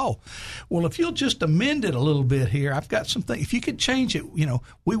say, oh, well, if you'll just amend it a little bit here, I've got something, if you could change it,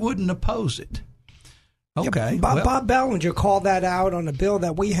 we wouldn't oppose it. Okay. Yeah, Bob Bellinger called that out on a bill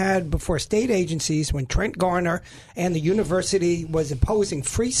that we had before state agencies when Trent Garner and the university was imposing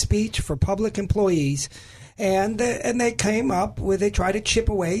free speech for public employees. And they came up with, they try to chip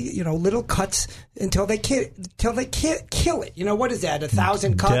away, little cuts until they kill it. What is that?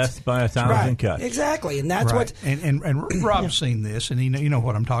 1,000 cuts? Death by 1,000 cuts. Exactly, and that's right. what. And Rob's seen this, and you know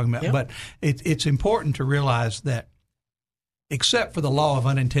what I'm talking about. Yep. But it's important to realize that, except for the law of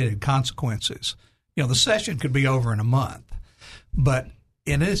unintended consequences, the session could be over in a month. But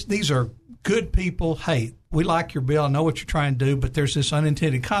these are good people. Hey, we like your bill. I know what you're trying to do, but there's this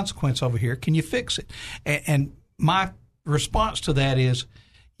unintended consequence over here. Can you fix it? And my response to that is,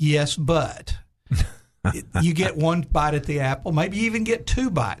 yes, but. You get one bite at the apple. Maybe you even get 2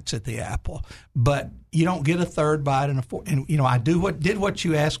 bites at the apple, but you don't get a third bite and a fourth. And I did what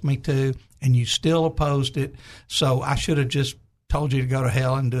you asked me to, and you still opposed it. So I should have just told you to go to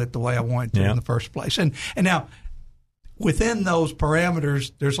hell and do it the way I wanted to in the first place. And now, within those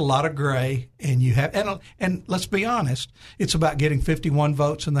parameters, there's a lot of gray, and you have, and let's be honest, it's about getting 51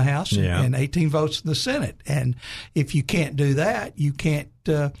 votes in the House and 18 votes in the Senate. And if you can't do that, you can't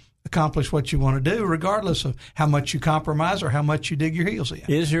accomplish what you want to do, regardless of how much you compromise or how much you dig your heels in.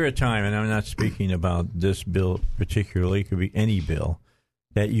 Is there a time, and I'm not speaking about this bill particularly, it could be any bill,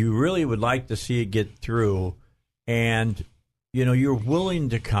 that you really would like to see it get through, and you're willing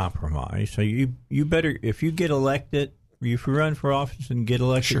to compromise? So you better, if you get elected, if you run for office and get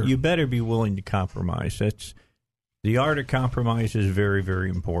elected, you better be willing to compromise. That's the art of compromise is very, very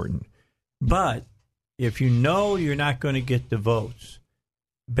important. But if you're not going to get the votes,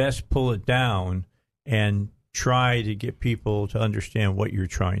 best pull it down and try to get people to understand what you're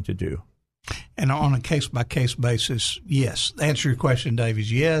trying to do. And on a case-by-case basis, yes. The answer to your question, Dave,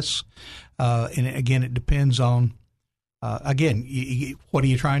 is yes. And again, it depends on, what are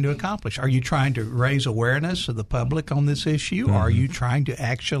you trying to accomplish? Are you trying to raise awareness of the public on this issue? Mm-hmm. Or are you trying to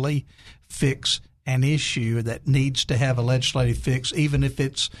actually fix an issue that needs to have a legislative fix, even if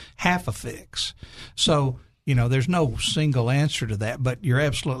it's half a fix? So, there's no single answer to that, but you're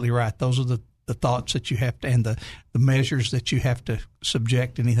absolutely right. Those are the thoughts that you have to, and the measures that you have to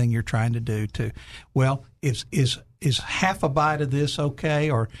subject anything you're trying to do to. Well, is half a bite of this okay,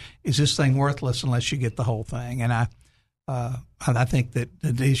 or is this thing worthless unless you get the whole thing? And I think that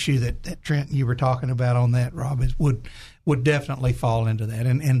the issue that Trent, you were talking about on that, Rob, would definitely fall into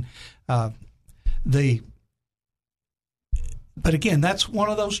that. But again, that's one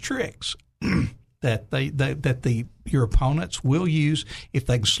of those tricks that your opponents will use if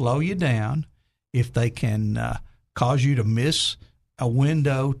they can slow you down, if they can cause you to miss a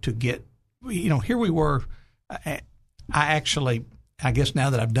window to get. Here we were. I guess now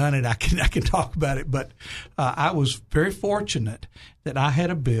that I've done it, I can talk about it. But I was very fortunate that I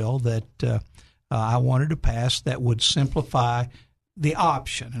had a bill that I wanted to pass that would simplify the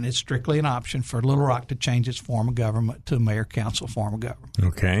option, and it's strictly an option for Little Rock to change its form of government to a mayor-council form of government.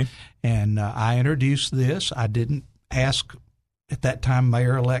 Okay. And I introduced this. I didn't ask, at that time,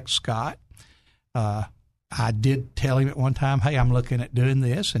 Mayor-elect Scott. I did tell him at one time, hey, I'm looking at doing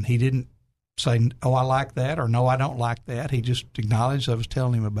this, and he didn't say, oh, I like that, or no, I don't like that. He just acknowledged I was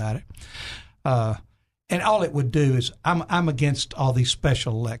telling him about it. And all it would do is, I'm against all these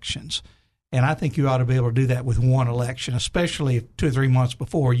special elections. And I think you ought to be able to do that with one election, especially if 2 or 3 months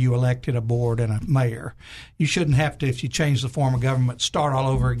before you elected a board and a mayor. You shouldn't have to, if you change the form of government, start all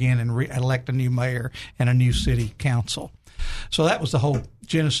over again and elect a new mayor and a new city council. So that was the whole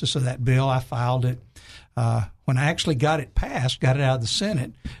genesis of that bill. I filed it. When I actually got it passed, got it out of the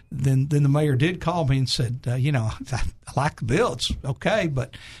Senate, then the mayor did call me and said, I like the bill. It's okay,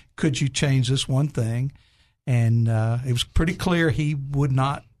 but could you change this one thing? And it was pretty clear he would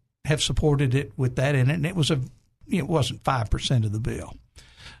not have supported it with that in it, and it wasn't 5% of the bill.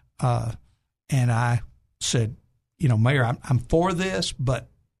 And I said, Mayor, I'm for this, but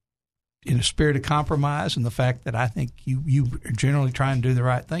in a spirit of compromise and the fact that I think you are generally trying to do the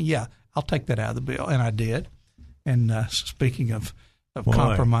right thing, yeah, I'll take that out of the bill, and I did. And speaking of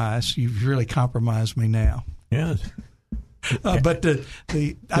compromise, you've really compromised me now. Yes. But did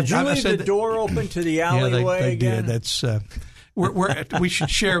you leave the door open to the alleyway? Yeah, they again? did. That's we should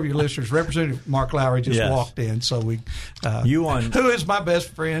share with your listeners. Representative Mark Lowry just walked in, so we who is my best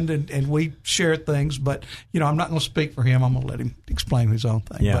friend, and we share things. But I'm not going to speak for him. I'm going to let him explain his own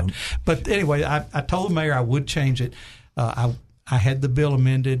thing. Yeah. But anyway, I told the mayor I would change it. I had the bill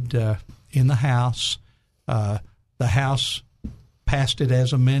amended in the House. The House passed it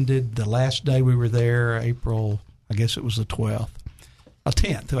as amended the last day we were there, April. I guess it was the 12th,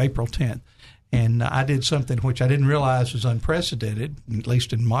 10th, April 10th. And I did something which I didn't realize was unprecedented, at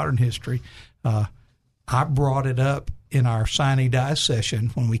least in modern history. I brought it up in our sine die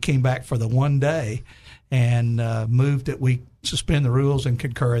session when we came back for the one day and moved that we suspend the rules and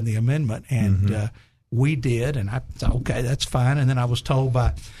concur in the amendment. And we did, and I thought, okay, that's fine. And then I was told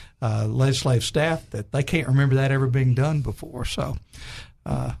by legislative staff that they can't remember that ever being done before. So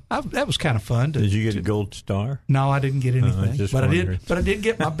that was kind of fun. Did you get a gold star? No, I didn't get anything, but wondering. I did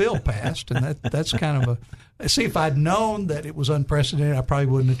get my bill passed, and that's kind of a. See, if I'd known that it was unprecedented, I probably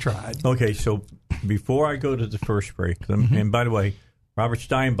wouldn't have tried. Okay, so before I go to the first break, and by the way, Robert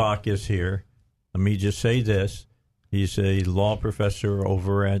Steinbach is here. Let me just say this: he's a law professor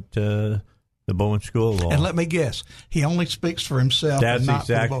over at the Bowen School of Law. And let me guess, he only speaks for himself. That's and not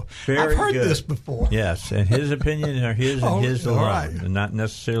exactly. For I've heard this before. Yes, and his opinion are his and his alone, right. And not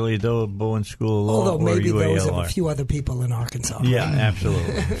necessarily the Bowen School of Law. Although or maybe UALR. those of a few other people in Arkansas. Yeah,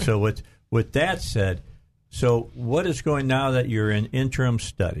 absolutely. So with that said, so what is going now that you're in interim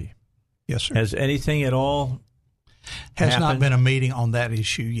study? Yes, sir. Has anything at all has happened? Not been a meeting on that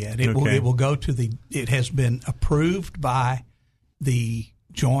issue yet. It will go to the. It has been approved by the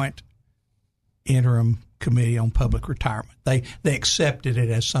joint interim committee on public retirement. They accepted it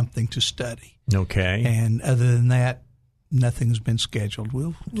as something to study. Okay. And other than that, nothing's been scheduled.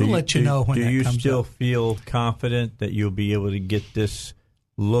 We'll let you know when that comes up. Do you still feel confident that you'll be able to get this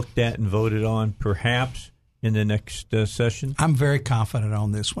looked at and voted on perhaps in the next session? I'm very confident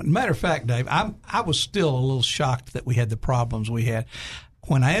on this one. Matter of fact, Dave, I was still a little shocked that we had the problems we had.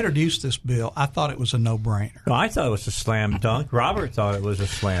 When I introduced this bill, I thought it was a no-brainer. Well, I thought it was a slam dunk. Robert thought it was a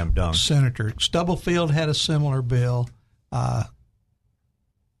slam dunk. Senator Stubblefield had a similar bill.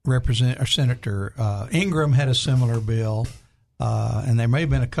 Senator Ingram had a similar bill, and there may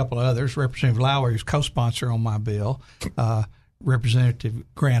have been a couple of others. Representative Lowry was co-sponsor on my bill. Representative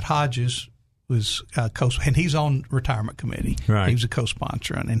Grant Hodges was and he's on retirement committee. Right. He was a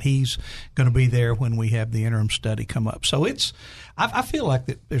co-sponsor, and he's going to be there when we have the interim study come up. So I feel like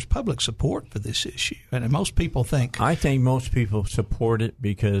that there's public support for this issue, and most people think. I think most people support it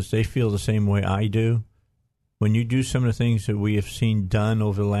because they feel the same way I do. When you do some of the things that we have seen done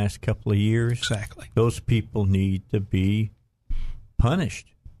over the last couple of years, exactly, those people need to be punished.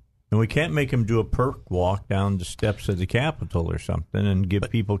 And we can't make them do a perk walk down the steps of the Capitol or something and give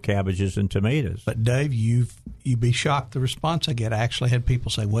people cabbages and tomatoes. But, Dave, you'd be shocked the response I get. I actually had people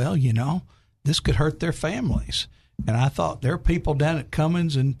say, well, this could hurt their families. And I thought there are people down at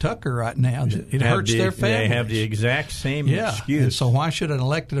Cummins and Tucker right now that it hurts their families. They have the exact same excuse. And so why should an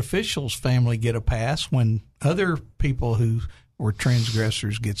elected official's family get a pass when other people who were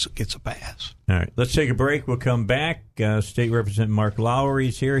transgressors gets a pass? All right, let's take a break. We'll come back. State Representative Mark Lowry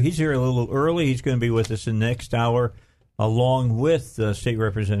is here. He's here a little early. He's going to be with us in the next hour, along with State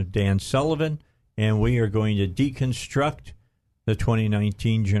Representative Dan Sullivan, and we are going to deconstruct the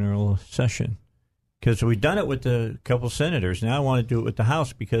 2019 general session. Because we've done it with a couple senators. Now I want to do it with the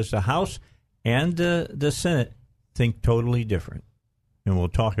House because the House and the Senate think totally different. And we'll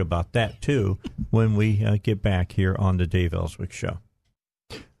talk about that, too, when we get back here on the Dave Elswick Show.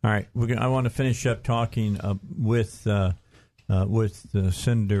 All right. I want to finish up talking with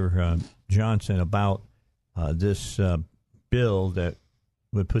Senator Johnson about this bill that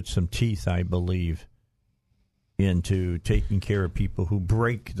would put some teeth, I believe, into taking care of people who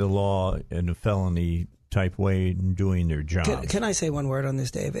break the law in a felony-type way and doing their job. Can I say one word on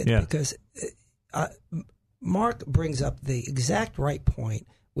this, David? Yeah. Because Mark brings up the exact right point,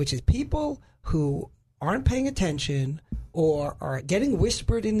 which is people who aren't paying attention or are getting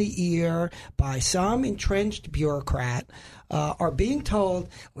whispered in the ear by some entrenched bureaucrat are being told,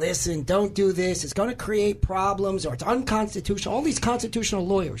 listen, don't do this. It's going to create problems or it's unconstitutional. All these constitutional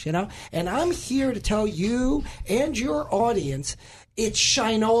lawyers, And I'm here to tell you and your audience it's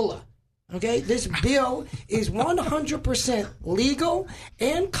Shinola. Okay, this bill is 100% legal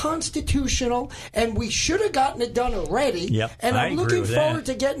and constitutional, and we should have gotten it done already. Yep, and I'm looking forward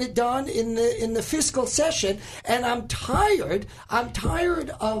that. to getting it done in the fiscal session. And I'm tired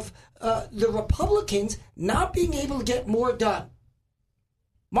of the Republicans not being able to get more done.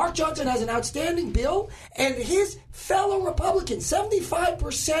 Mark Johnson has an outstanding bill, and his fellow Republicans,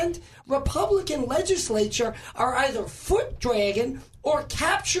 75% Republican legislature, are either foot dragging or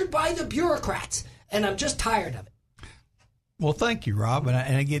captured by the bureaucrats. And I'm just tired of it. Well, thank you, Rob.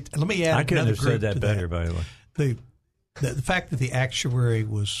 And let me add. I couldn't have said that better, by the way. The fact that the actuary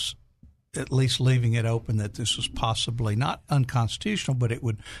was at least leaving it open that this was possibly not unconstitutional, but it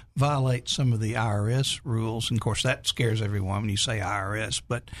would violate some of the IRS rules. And, of course, that scares everyone when you say IRS.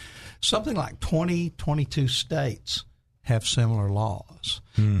 But something like 22 states have similar laws.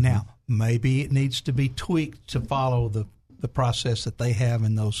 Mm-hmm. Now, maybe it needs to be tweaked to follow the process that they have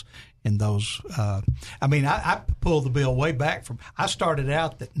in those. I pulled the bill way back from. I started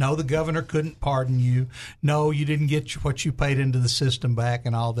out that no, the governor couldn't pardon you. No, you didn't get what you paid into the system back,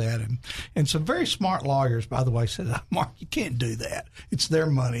 and all that. And some very smart lawyers, by the way, said, Mark, you can't do that. It's their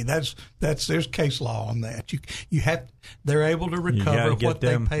money. There's case law on that. You have. They're able to recover what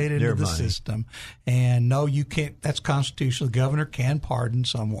they paid into the system, and no, you can't. That's constitutional. The governor can pardon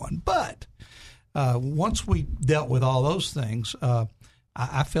someone, but once we dealt with all those things.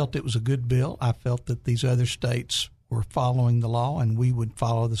 I felt it was a good bill. I felt that these other states were following the law and we would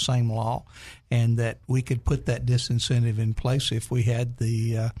follow the same law, and that we could put that disincentive in place if we had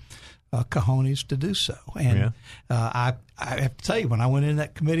the cojones to do so. And I have to tell you, when I went in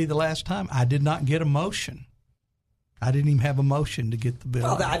that committee the last time, I did not get a motion. I didn't even have a motion to get the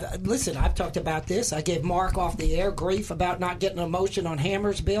bill. Well, listen, I've talked about this. I gave Mark off the air grief about not getting a motion on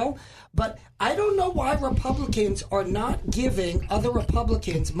Hammer's bill. But I don't know why Republicans are not giving other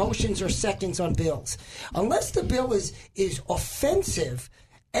Republicans motions or seconds on bills. Unless the bill is offensive,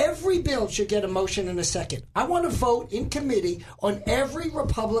 every bill should get a motion and a second. I want to vote in committee on every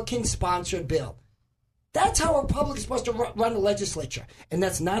Republican-sponsored bill. That's how a Republican is supposed to run the legislature. And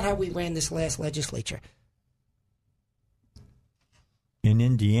that's not how we ran this last legislature. In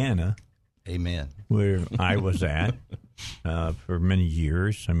Indiana, amen, where I was at for many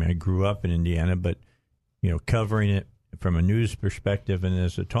years. I mean, I grew up in Indiana, but covering it from a news perspective and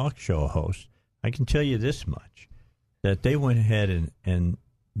as a talk show host, I can tell you this much: that they went ahead and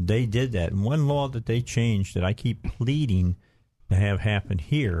they did that. And one law that they changed that I keep pleading to have happen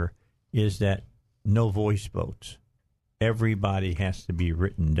here is that no voice votes. Everybody has to be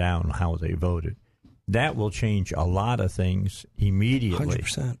written down how they voted. That will change a lot of things immediately.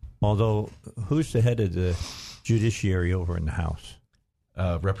 100%. Although, who's the head of the judiciary over in the House?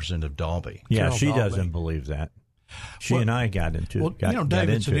 Representative Dalby. Yeah, Carol she Dalby. doesn't believe that. She and I got into it. Well,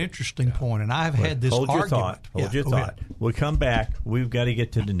 David, it's an interesting point, and I've had this argument. Hold your thought. We'll come back. We've got to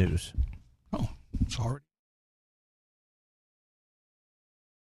get to the news. Oh, sorry.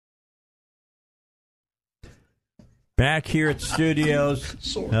 Back here at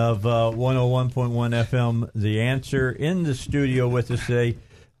studios of 101.1 FM, The Answer. In the studio with us today,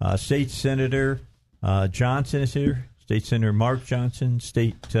 State Senator Johnson is here, State Senator Mark Johnson,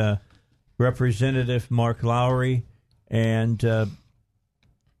 State Representative Mark Lowry, and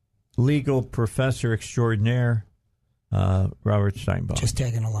legal professor extraordinaire Robert Steinbaum. Just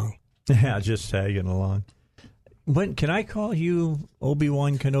tagging along. Yeah, just tagging along. When can I call you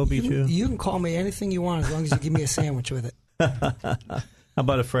Obi-Wan Kenobi too? You can call me anything you want as long as you give me a sandwich with it. How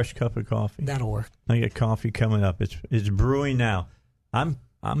about a fresh cup of coffee? That'll work. I got coffee coming up. It's brewing now. I'm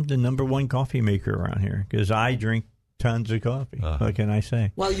the number one coffee maker around here because I drink tons of coffee. What can I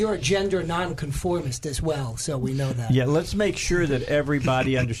say? Well, you're a gender nonconformist as well, so we know that. Yeah, let's make sure that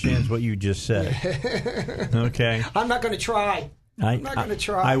everybody understands what you just said. Okay. I'm not going to try. I'm not going to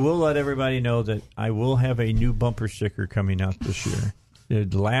try. I will let everybody know that I will have a new bumper sticker coming out this year.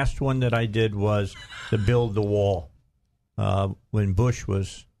 The last one that I did was to build the wall when Bush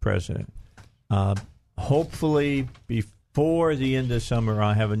was president. Hopefully, before the end of summer,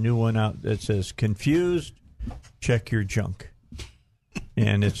 I'll have a new one out that says, "Confused? Check your junk."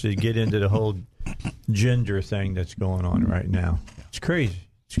 And it's to get into the whole gender thing that's going on right now. It's crazy.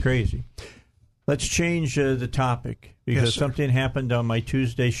 It's crazy. Let's change the topic because something happened on my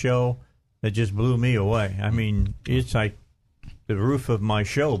Tuesday show that just blew me away. I mean, it's like the roof of my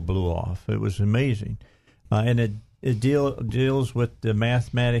show blew off. It was amazing. And it deals with the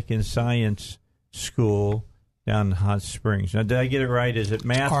mathematics and science school down in Hot Springs. Now, did I get it right? Is it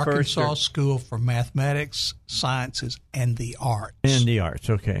math first? Arkansas School for Mathematics, Sciences, and the Arts. And the Arts,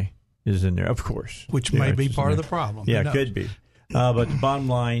 okay, is in there, of course. Which may be part of the problem. Yeah, it could be. But the bottom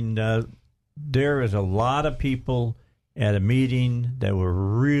line, there is a lot of people at a meeting that were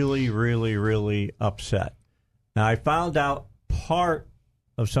really, really, really upset. Now, I found out part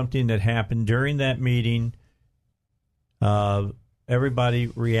of something that happened during that meeting. Everybody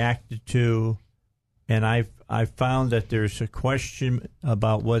reacted to, and I found that there's a question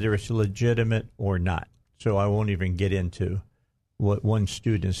about whether it's legitimate or not. So I won't even get into what one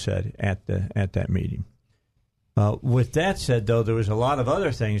student said at that meeting. With that said, though, there was a lot of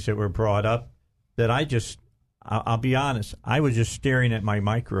other things that were brought up that I'll be honest, I was just staring at my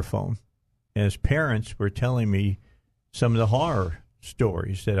microphone as parents were telling me some of the horror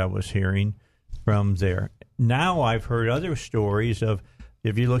stories that I was hearing from there. Now I've heard other stories of,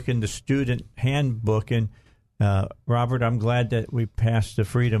 if you look in the student handbook, and Robert, I'm glad that we passed the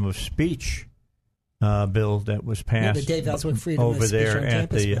freedom of speech bill that was passed the Dave Elswick freedom over of speech there on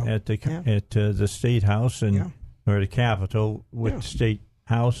at the State House or the Capitol with the State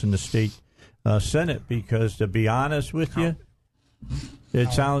House and the State Senate. Because to be honest with you,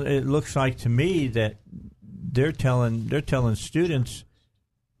 it looks like to me that they're telling students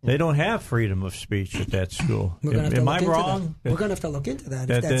they don't have freedom of speech at that school. Am I wrong? We're going to have to look into that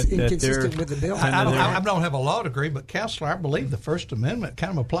if that's inconsistent with the bill. I don't have a law degree, but, Counselor, I believe the First Amendment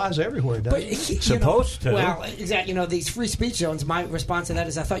kind of applies everywhere, doesn't it? Supposed to. Well, exactly. These free speech zones, my response to that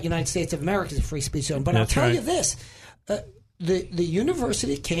is I thought United States of America is a free speech zone. But I'll tell you this. The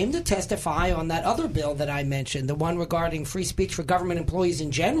university came to testify on that other bill that I mentioned, the one regarding free speech for government employees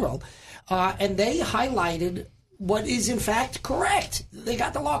in general, and they highlighted what is in fact correct. They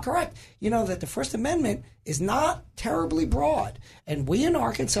got the law correct. That the First Amendment is not terribly broad. And we in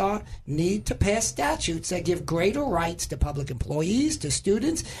Arkansas need to pass statutes that give greater rights to public employees, to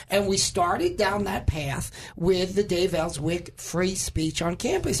students. And we started down that path with the Dave Elswick free speech on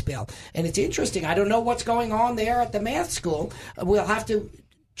campus bill. And it's interesting. I don't know what's going on there at the math school. We'll have to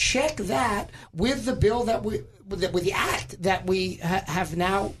check that with the bill with the act that we have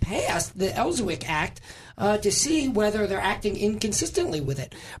now passed, the Elswick Act, to see whether they're acting inconsistently with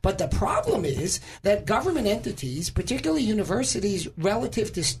it. But the problem is that government entities, particularly universities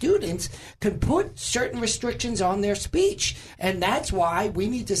relative to students, can put certain restrictions on their speech. And that's why we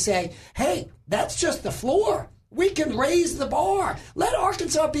need to say, hey, that's just the floor. We can raise the bar. Let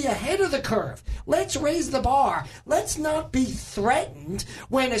Arkansas be ahead of the curve. Let's raise the bar. Let's not be threatened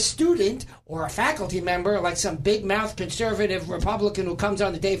when a student or a faculty member, like some big-mouth conservative Republican who comes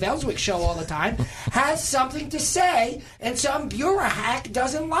on the Dave Elswick show all the time, has something to say and some bureau hack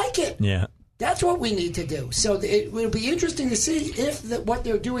doesn't like it. Yeah. That's what we need to do. So it will be interesting to see if what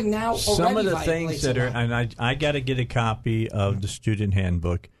they're doing now already some of the things that are, and I got to get a copy of the student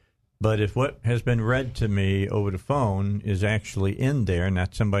handbook. But if what has been read to me over the phone is actually in there, and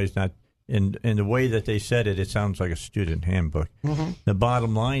that somebody's not in the way that they said it, it sounds like a student handbook. Mm-hmm. The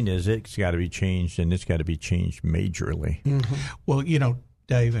bottom line is it's got to be changed, and it's got to be changed majorly. Mm-hmm. Well,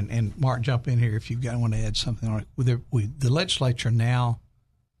 Dave and Mark, jump in here if you want to add something on it. The legislature now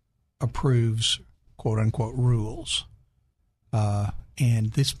approves quote unquote rules.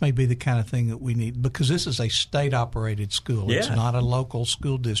 And this may be the kind of thing that we need, because this is a state-operated school. Yeah. It's not a local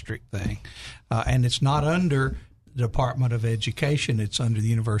school district thing. And it's not under the Department of Education. It's under the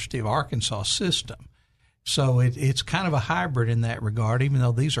University of Arkansas system. So it's kind of a hybrid in that regard. Even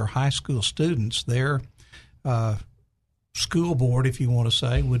though these are high school students, their school board, if you want to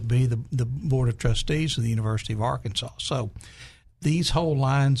say, would be the Board of Trustees of the University of Arkansas. So these whole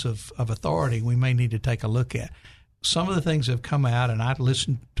lines of authority we may need to take a look at. Some of the things have come out, and I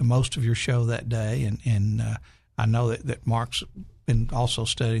listened to most of your show that day, and I know that Mark's been also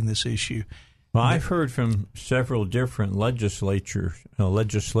studying this issue. Well, I've heard from several different legislators,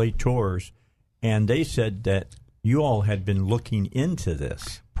 and they said that you all had been looking into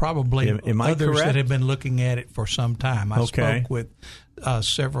this. Probably am I others correct? That have been looking at it for some time. I spoke with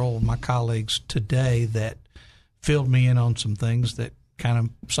several of my colleagues today that filled me in on some things that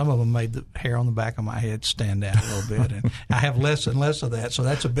some of them made the hair on the back of my head stand out a little bit, and I have less and less of that, so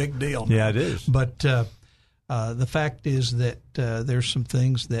that's a big deal now. Yeah, it is. But the fact is that there's some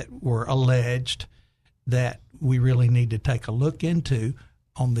things that were alleged that we really need to take a look into.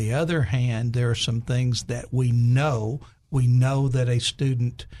 On the other hand, there are some things that we know that a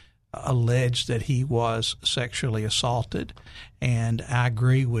student alleged that he was sexually assaulted, and I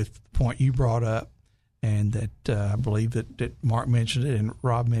agree with the point you brought up, and that I believe that Mark mentioned it and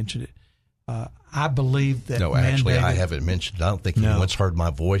Rob mentioned it. I believe that. No, actually, I haven't mentioned it. I don't think anyone's heard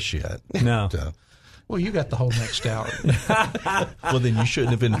my voice yet. No. Well, you got the whole next hour. Well, then you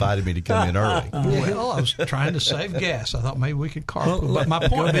shouldn't have invited me to come in early. Well, I was trying to save gas. I thought maybe we could carpool. But my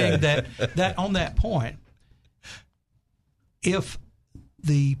point being that on that point, if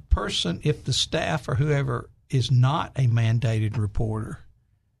the person, if the staff or whoever is not a mandated reporter,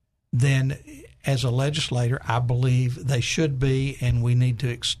 then as a legislator, I believe they should be, and we need to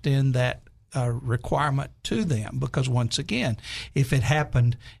extend that requirement to them, because once again, if it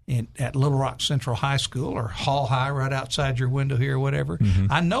happened at Little Rock Central High School or Hall High right outside your window here or whatever,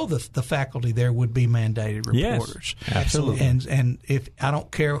 I know the faculty there would be mandated reporters. Yes, absolutely. And if I don't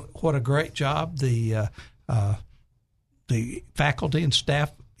care what a great job the faculty and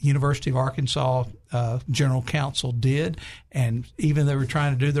staff, University of Arkansas General Counsel did, and even they were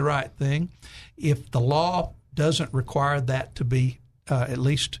trying to do the right thing, if the law doesn't require that to be at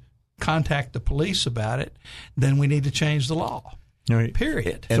least contact the police about it, then we need to change the law.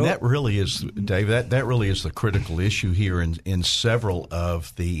 Period. And that really is, Dave, that really is the critical issue here in several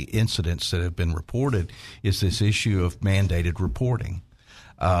of the incidents that have been reported, is this issue of mandated reporting.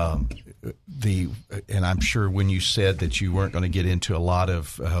 And I'm sure when you said that you weren't going to get into a lot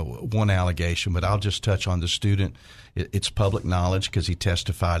of one allegation, but I'll just touch on the student. It's public knowledge, because he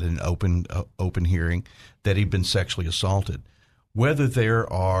testified in an open hearing, that he'd been sexually assaulted. Whether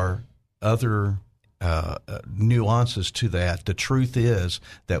there are other nuances to that, the truth is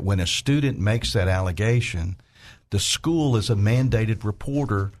that when a student makes that allegation, the school is a mandated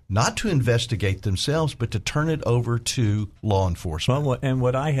reporter, not to investigate themselves, but to turn it over to law enforcement. Well, and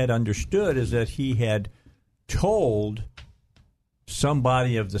what I had understood is that he had told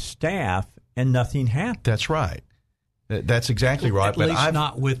somebody of the staff and nothing happened. That's right. That's exactly right. At least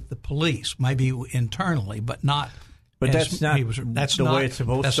not with the police, maybe internally, but not. But that's not that's the not, way it's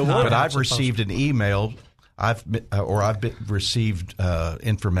supposed to work. But I've received an email. I've received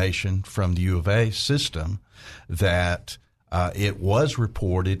information from the U of A system that it was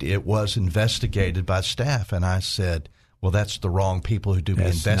reported, it was investigated by staff, and I said, "Well, that's the wrong people who do the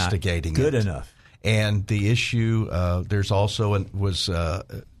investigating." Not good enough. And the issue, there's also it was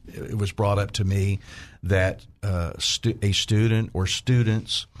brought up to me that a student or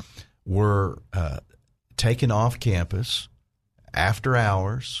students were taken off campus after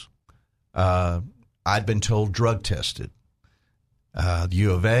hours. I'd been told drug tested. The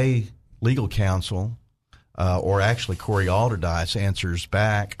U of A legal counsel, or actually Corey Alderdice, answers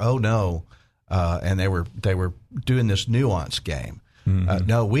back, "Oh no," and they were doing this nuance game.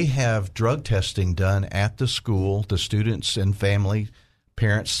 No, we have drug testing done at the school. The students and family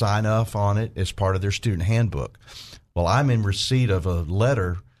parents sign off on it as part of their student handbook. Well, I'm in receipt of a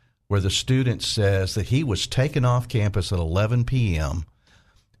letter where the student says that he was taken off campus at 11 p.m.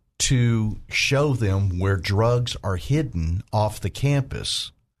 to show them where drugs are hidden off the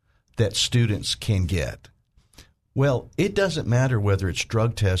campus that students can get. Well, it doesn't matter whether it's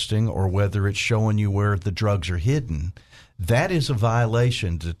drug testing or whether it's showing you where the drugs are hidden. That is a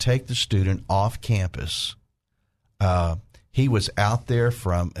violation to take the student off campus. He was out there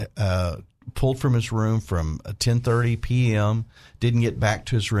pulled from his room from 10:30 p.m., didn't get back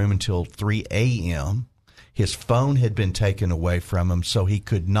to his room until 3 a.m. His phone had been taken away from him, so he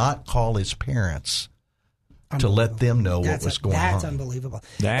could not call his parents to let them know what was going on. That's unbelievable.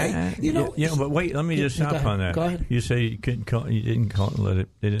 But wait, let me just stop on that. Go ahead. You say you didn't let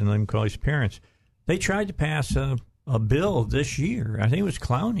him call his parents. They tried to pass a bill this year, I think it was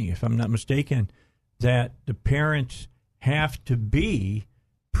Clowney, if I'm not mistaken, that the parents have to be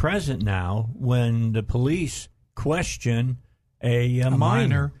present now when the police question a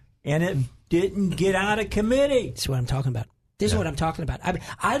minor, and it didn't get out of committee. That's what I'm talking about. This is what I'm talking about.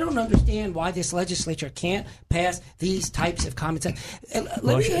 I don't understand why this legislature can't pass these types of common sense.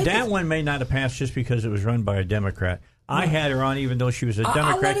 That one may not have passed just because it was run by a Democrat. I had her on even though she was a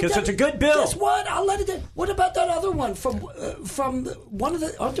Democrat because it's a good bill. Guess what? I'll let it do. What about that other one from one of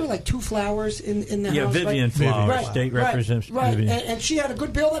the? Aren't there like two Flowers in the House? Yeah, Vivian Flowers, state representative. Right, and she had a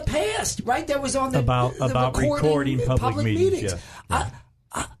good bill that passed. Right, that was on the about recording public meetings. Yeah.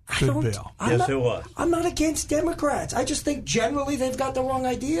 Good bill. It was. I'm not against Democrats. I just think generally they've got the wrong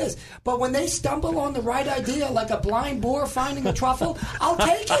ideas. But when they stumble on the right idea, like a blind boar finding a truffle, I'll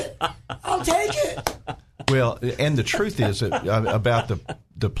take it. I'll take it. Well, and the truth is about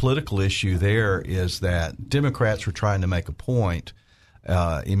the political issue there is that Democrats were trying to make a point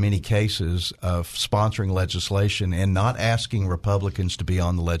in many cases of sponsoring legislation and not asking Republicans to be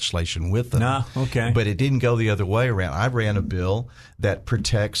on the legislation with them. No, okay. But it didn't go the other way around. I ran a bill that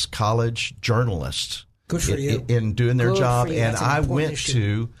protects college journalists Good for you. in doing their job, and That's I went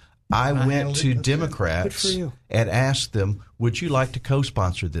to Democrats and asked them, "Would you like to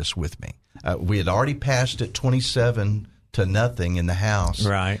co-sponsor this with me?" We had already passed it 27-0 in the House.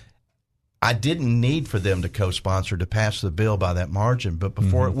 Right. I didn't need for them to co-sponsor to pass the bill by that margin. But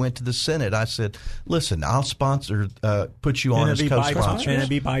before it went to the Senate, I said, listen, I'll sponsor, put you on as co-sponsor. And it'd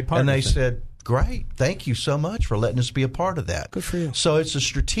be bipartisan. And they said, great, thank you so much for letting us be a part of that. Good for you. So it's a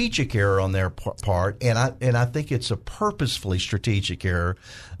strategic error on their part, and I think it's a purposefully strategic error.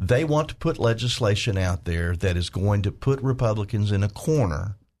 They want to put legislation out there that is going to put Republicans in a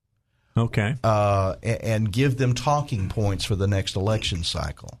corner. Okay. And give them talking points for the next election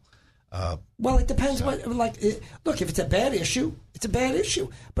cycle. Well, it depends. Look, if it's a bad issue, it's a bad issue.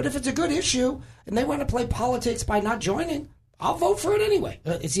 But if it's a good issue and they want to play politics by not joining, I'll vote for it anyway.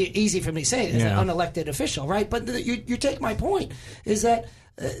 It's easy for me to say it as an unelected official, right? But you take my point, is that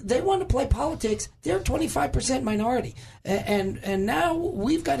they want to play politics. They're a 25% minority. And now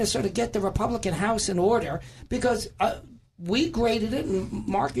we've got to sort of get the Republican House in order because we graded it, and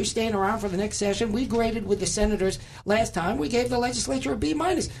Mark, you're staying around for the next session. We graded with the senators last time. We gave the legislature a B-.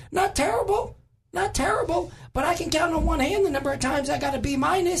 Not terrible, but I can count on one hand the number of times I got a B-.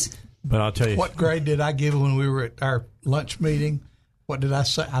 But I'll tell you. What grade did I give when we were at our lunch meeting? What did I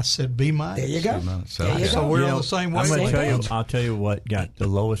say? I said B-. There you go. So we're on the same way. I'll tell you what got the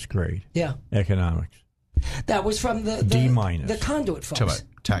lowest grade. Yeah. Economics. That was from the D-. The conduit folks. Talk about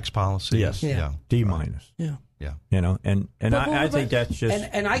tax policy? Yes. Yeah. D-. Yeah. Yeah. You know, and I think that's just...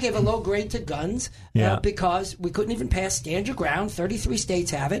 And I gave a low grade to guns because we couldn't even pass Stand Your Ground. 33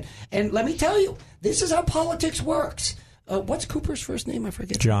 states have it. And let me tell you, this is how politics works. What's Cooper's first name? I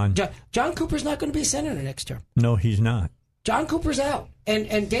forget. John. John Cooper's not going to be a senator next term. No, he's not. John Cooper's out.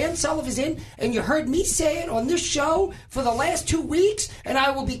 And Dan Sullivan's in. And you heard me say it on this show for the last 2 weeks. And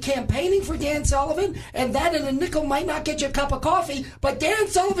I will be campaigning for Dan Sullivan. And that and a nickel might not get you a cup of coffee. But Dan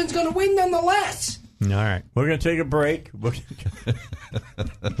Sullivan's going to win nonetheless. All right. We're going to take a break. We're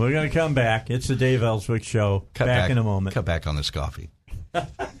going to come back. It's the Dave Elswick Show. Back in a moment. Cut back on this coffee.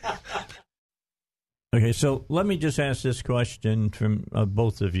 Okay, so let me just ask this question from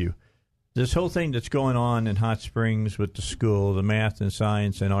both of you. This whole thing that's going on in Hot Springs with the school, the math and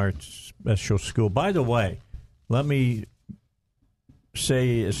science and arts special school. By the way, let me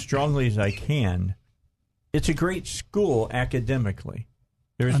say as strongly as I can, it's a great school academically.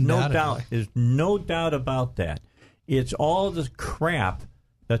 There's no doubt. There's no doubt about that. It's all the crap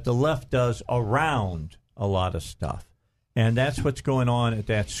that the left does around a lot of stuff, and that's what's going on at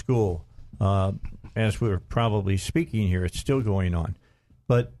that school. As we're probably speaking here, it's still going on.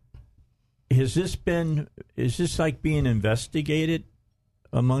 But is this like being investigated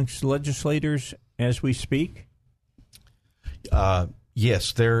amongst legislators as we speak?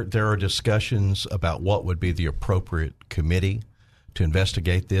 Yes, there are discussions about what would be the appropriate committee to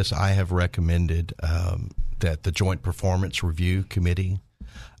investigate this. I have recommended that the Joint Performance Review Committee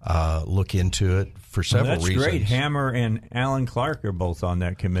look into it for several reasons. That's great. Hammer and Alan Clark are both on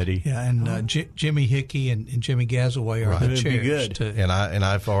that committee. Yeah, and Jimmy Hickey and Jimmy Gazaway are the chairs. Good. And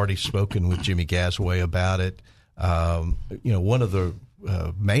I've already spoken with Jimmy Gazaway about it. One of the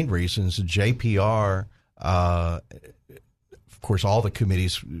main reasons JPR. Of course, all the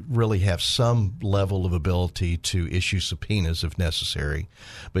committees really have some level of ability to issue subpoenas if necessary,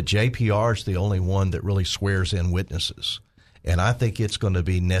 but JPR is the only one that really swears in witnesses. And I think it's going to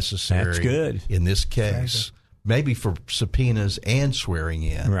be necessary in this case, maybe for subpoenas and swearing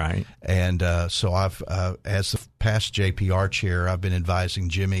in. Right. And so I've, as the past JPR chair, I've been advising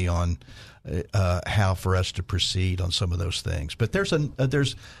Jimmy on how for us to proceed on some of those things. But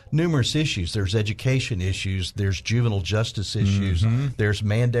there's numerous issues. There's education issues. There's juvenile justice issues. Mm-hmm. There's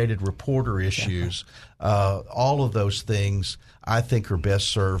mandated reporter issues. All of those things I think are best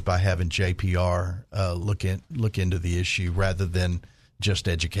served by having JPR look into the issue rather than just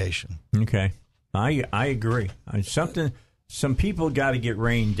education. Okay, I agree. Some people got to get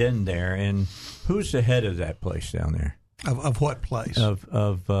reined in there. And who's the head of that place down there? Of what place? Of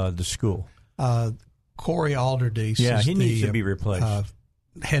the school. Corey Alderdice. Yeah, he needs to be replaced.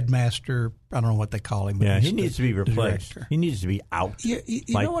 Headmaster, I don't know what they call him. Yeah, he needs to be replaced. He needs to be out. You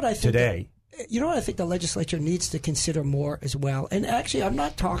know what I think today? You know what I think the legislature needs to consider more as well. And actually, I'm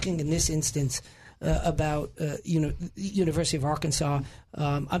not talking in this instance about University of Arkansas.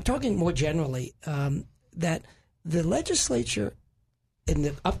 I'm talking more generally that the legislature in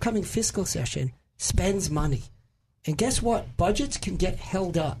the upcoming fiscal session spends money. And guess what? Budgets can get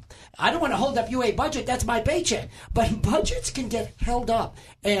held up. I don't want to hold up UA budget. That's my paycheck. But budgets can get held up.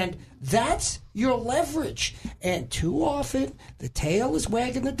 And that's your leverage. And too often, the tail is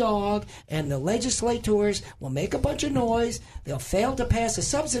wagging the dog, and the legislators will make a bunch of noise. They'll fail to pass a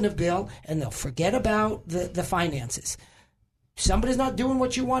substantive bill, and they'll forget about the finances. Somebody's not doing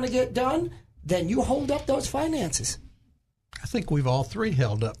what you want to get done, then you hold up those finances. I think we've all three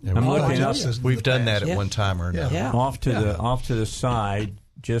held up. I'm looking up. We've done that at one time or another. Yeah. Off to the side,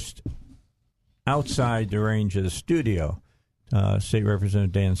 just outside the range of the studio, State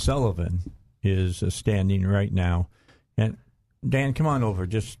Representative Dan Sullivan is standing right now. And Dan, come on over.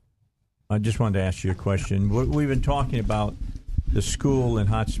 I just wanted to ask you a question. We've been talking about the school in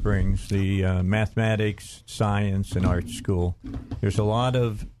Hot Springs, the mathematics, science, and art school. There's a lot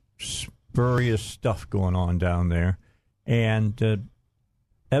of spurious stuff going on down there. And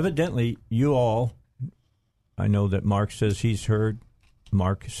evidently, you all, I know that Mark says he's heard.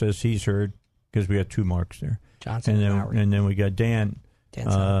 Mark says he's heard, because we got two Marks there. Johnson and then we got Dan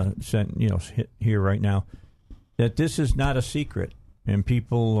sent, here right now, that this is not a secret, and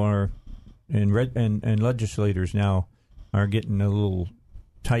people are, and legislators now are getting a little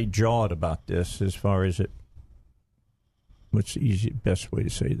tight-jawed about this as far as what's the best way to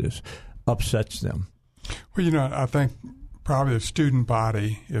say this, upsets them. Well, I think probably the student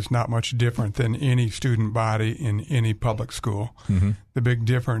body is not much different than any student body in any public school. Mm-hmm. The big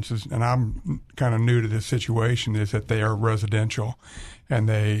difference is, and I'm kind of new to this situation, is that they are residential and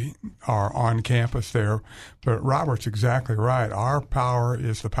they are on campus there. But Robert's exactly right. Our power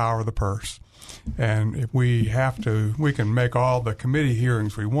is the power of the purse. And if we have to, we can make all the committee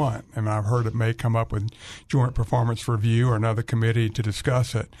hearings we want. And I've heard it may come up with joint performance review or another committee to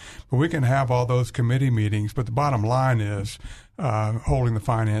discuss it. But we can have all those committee meetings. But the bottom line is holding the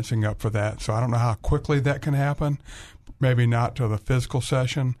financing up for that. So I don't know how quickly that can happen. Maybe not till the fiscal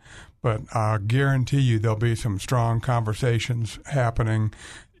session. But I guarantee you there'll be some strong conversations happening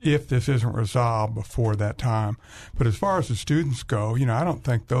if this isn't resolved before that time. But as far as the students go, I don't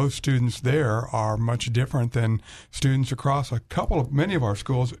think those students there are much different than students across many of our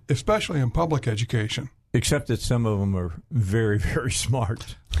schools, especially in public education. Except that some of them are very, very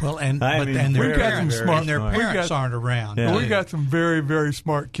smart. Well, and their parents aren't around. Yeah. We got some very, very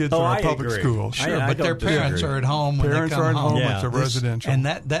smart kids in our public schools. Sure, but their parents are at home when they come home. It's a residential. And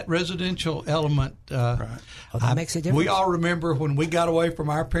that residential element, that makes a difference. We all remember when we got away from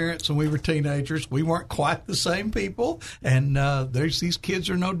our parents when we were teenagers, we weren't quite the same people. And these kids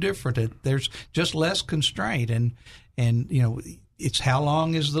are no different. There's just less constraint. And it's how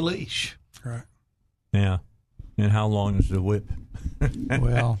long is the leash? Right. Yeah. And how long is the whip?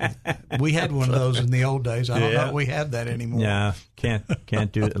 Well, we had one of those in the old days. I don't know if we have that anymore. Yeah,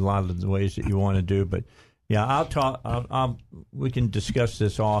 can't do it a lot of the ways that you want to do. But yeah, I'll talk. We can discuss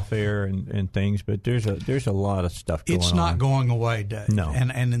this off air and things. But there's a lot of stuff going on. It's not going away, Dave. No.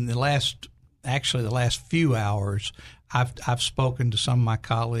 And in the last few hours, I've spoken to some of my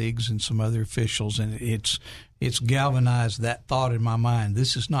colleagues and some other officials, and it's galvanized that thought in my mind.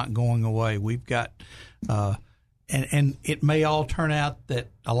 This is not going away. We've got, and it may all turn out that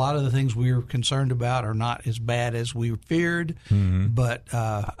a lot of the things we were concerned about are not as bad as we feared, but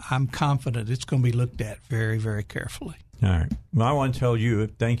I'm confident it's going to be looked at very, very carefully. All right. Well, I want to tell you,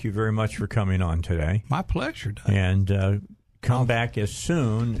 thank you very much for coming on today. My pleasure, Dave. And come back as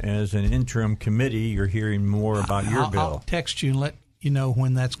soon as an interim committee you're hearing more about your bill. I'll text you and let you know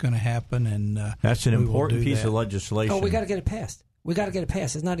when that's going to happen. And that's an important piece of legislation. Oh, we got to get it passed.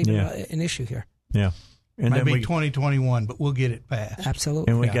 It's not even an issue here. Yeah. And maybe 2021, but we'll get it passed.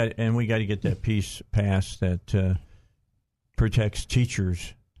 Absolutely. And we got to get that piece passed that protects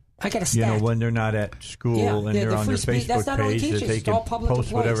teachers. I got a stat. When they're not at school and they're on their Facebook page, that they can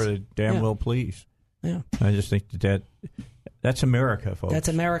post whatever they damn well please. Yeah. I just think that's America, folks. That's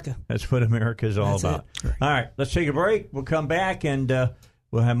America. That's what America is all about. All right, let's take a break. We'll come back, and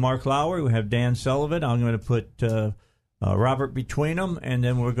we'll have Mark Lowry. We'll have Dan Sullivan. I'm going to put Robert between them, and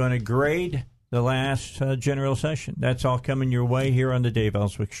then we're going to grade the last general session. That's all coming your way here on the Dave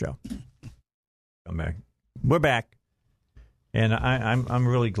Elswick Show. Come back. We're back. And I'm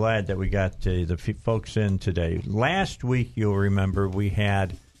really glad that we got the folks in today. Last week, you'll remember, we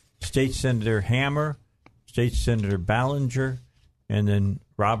had State Senator Hammer, State Senator Ballinger, and then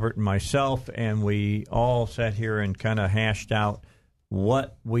Robert and myself, and we all sat here and kind of hashed out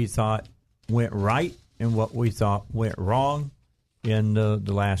what we thought went right and what we thought went wrong in the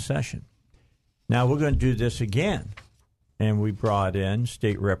last session. Now we're going to do this again, and we brought in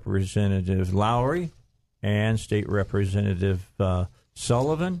State Representative Lowry and State Representative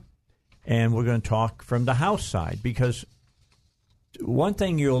Sullivan, and we're going to talk from the House side, because one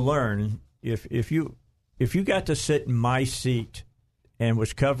thing you'll learn if you got to sit in my seat and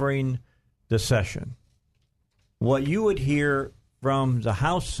was covering the session, what you would hear from the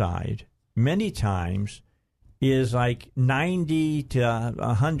House side many times is like 90 to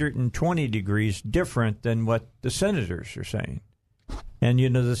 120 degrees different than what the senators are saying. And,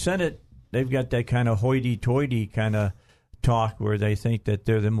 the Senate, they've got that kind of hoity-toity kind of talk where they think that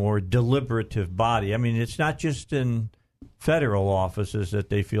they're the more deliberative body. I mean, it's not just in federal offices that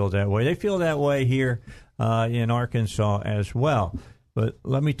they feel that way. They feel that way here in Arkansas as well. But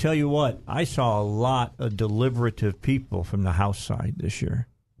let me tell you what, I saw a lot of deliberative people from the House side this year.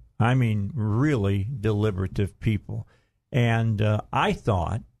 I mean, really deliberative people. And I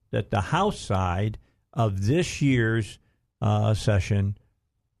thought that the House side of this year's session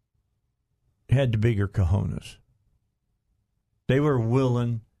had the bigger cojones. They were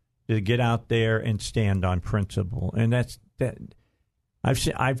willing to get out there and stand on principle, and that.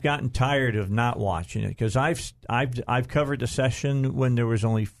 I've gotten tired of not watching it because I've covered the session when there was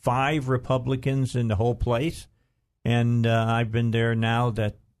only 5 Republicans in the whole place, and I've been there now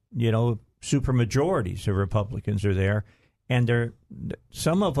that super majorities of Republicans are there, and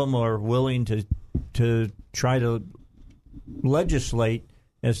some of them are willing to try to legislate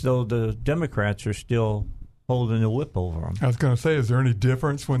as though the Democrats are still holding the whip over them. I was going to say, is there any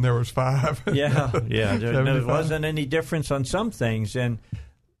difference when there was 5? Yeah. There wasn't any difference on some things, and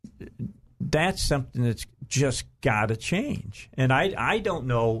that's something that's just got to change. And I don't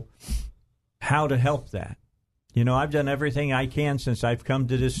know how to help that. I've done everything I can since I've come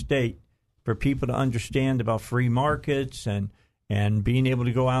to this state for people to understand about free markets and being able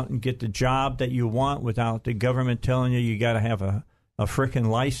to go out and get the job that you want without the government telling you got to have a frickin'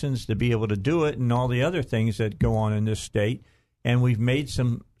 license to be able to do it, and all the other things that go on in this state. And we've made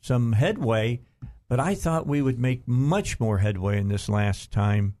some headway, but I thought we would make much more headway in this last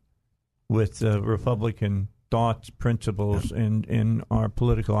time with Republican thoughts, principles, and in our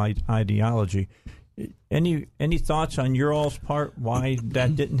political ideology. Any thoughts on your all's part why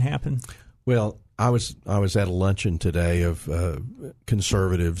that didn't happen? Well, I was at a luncheon today of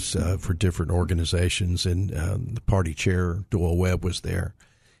conservatives for different organizations, and the party chair Doyle Webb was there.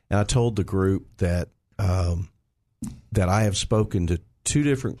 And I told the group that that I have spoken to two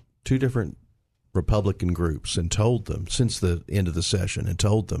different Republican groups and told them since the end of the session, and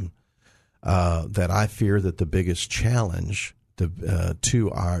told them that I fear that the biggest challenge to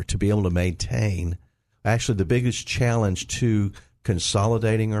be able to maintain, actually the biggest challenge to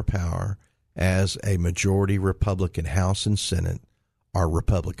consolidating our power as a majority Republican House and Senate are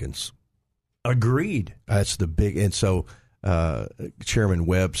Republicans. Agreed. That's the big, and so Chairman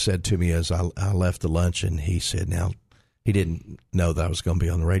Webb said to me as I left the luncheon, he said, now, he didn't know that I was going to be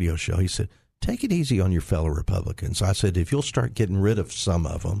on the radio show. He said, take it easy on your fellow Republicans. I said, if you'll start getting rid of some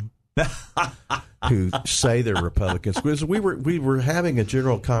of them who say they're Republicans, because we were having a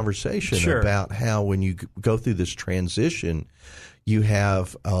general conversation about how when you go through this transition, you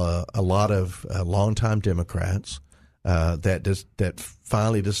have a lot of longtime Democrats that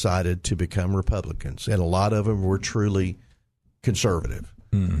finally decided to become Republicans, and a lot of them were truly conservative.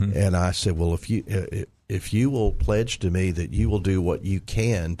 Mm-hmm. And I said, well, if you will pledge to me that you will do what you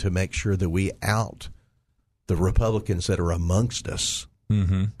can to make sure that we out the Republicans that are amongst us,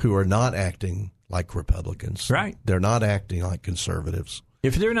 mm-hmm. who are not acting like Republicans, right? They're not acting like conservatives.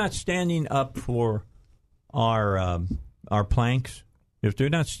 If they're not standing up for our planks, if they're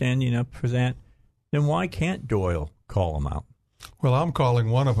not standing up for that, then why can't Doyle call them out? Well, I'm calling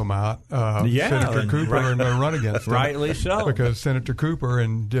one of them out, Senator Cooper, and going to run against him. Rightly so. Because Senator Cooper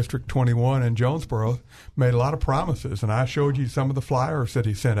in District 21 in Jonesboro made a lot of promises, and I showed you some of the flyers that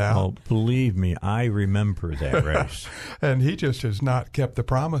he sent out. Oh, believe me, I remember that race. And he just has not kept the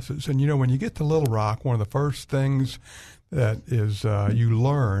promises. And, when you get to Little Rock, one of the first things that is you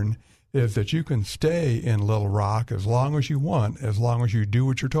learn is that you can stay in Little Rock as long as you want, as long as you do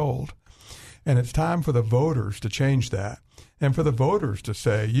what you're told. And it's time for the voters to change that. And for the voters to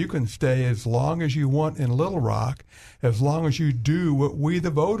say, you can stay as long as you want in Little Rock, as long as you do what we, the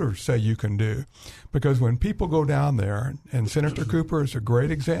voters, say you can do. Because when people go down there, and Senator Cooper is a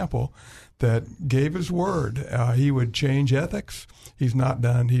great example that gave his word, he would change ethics. He's not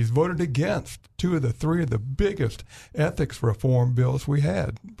done. He's voted against 2 of the 3 of the biggest ethics reform bills we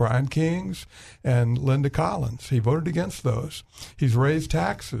had, Brian King's and Linda Collins. He voted against those. He's raised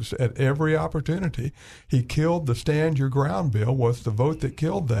taxes at every opportunity. He killed the Stand Your Ground bill, was the vote that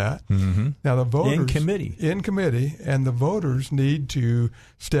killed that. Mm-hmm. Now the voters in committee, and the voters need to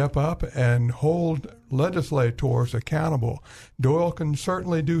step up and hold legislators accountable. Doyle can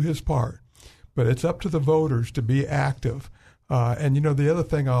certainly do his part, but it's up to the voters to be active. And the other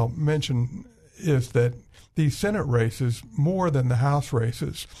thing I'll mention is that these Senate races, more than the House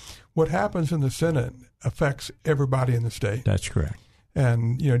races, what happens in the Senate affects everybody in the state. That's correct.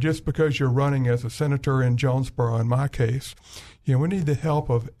 And, just because you're running as a senator in Jonesboro, in my case, we need the help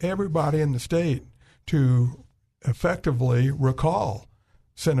of everybody in the state to effectively recall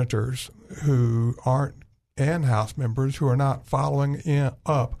senators who aren't and House members who are not following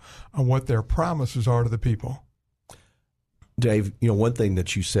up on what their promises are to the people. Dave, one thing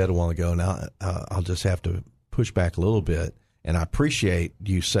that you said a while ago, now I'll just have to push back a little bit, and I appreciate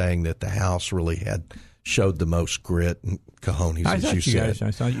you saying that the House really showed the most grit and cojones, as you said.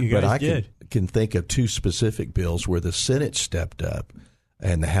 I thought you guys did. But I can think of two specific bills where the Senate stepped up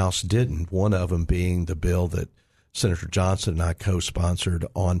and the House didn't, one of them being the bill that Senator Johnson and I co-sponsored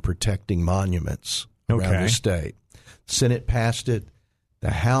on protecting monuments around the state. The Senate passed it.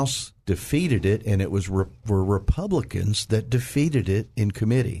 The House defeated it, and it were Republicans that defeated it in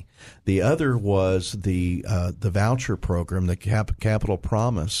committee. The other was the voucher program, the Capital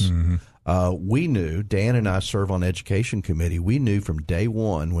Promise. Mm-hmm. We knew, Dan and I serve on Education Committee, we knew from day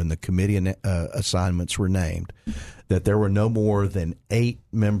one when the committee assignments were named that there were no more than 8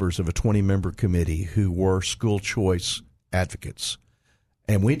 members of a 20-member committee who were school choice advocates.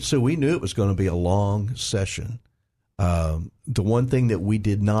 And so we knew it was going to be a long session. The one thing that we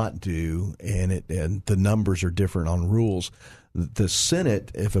did not do, and the numbers are different on rules, the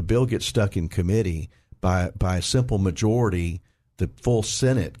Senate, if a bill gets stuck in committee, by a simple majority, the full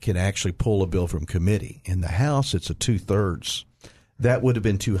Senate can actually pull a bill from committee. In the House, it's a 2/3. That would have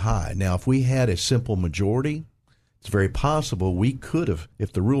been too high. Now, if we had a simple majority, it's very possible we could have,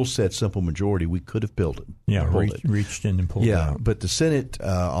 if the rule said simple majority, we could have pulled it. Yeah, reached in and pulled it out. But the Senate,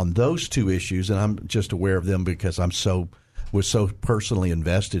 on those two issues, and I'm just aware of them because was so personally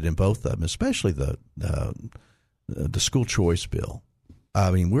invested in both of them, especially the school choice bill. I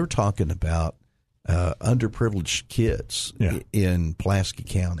mean, we're talking about underprivileged kids in Pulaski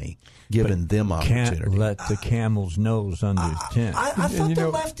County, giving them opportunity. Can't let the camel's nose under the tent. I thought the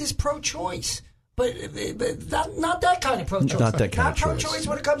left is pro-choice. But not that kind of pro-choice. Not that kind of choice. Not pro-choice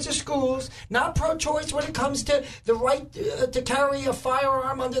when it comes to schools. Not pro-choice when it comes to the right to carry a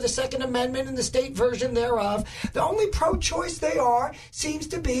firearm under the Second Amendment and the state version thereof. The only pro-choice they are seems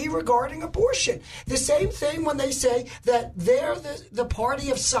to be regarding abortion. The same thing when they say that they're the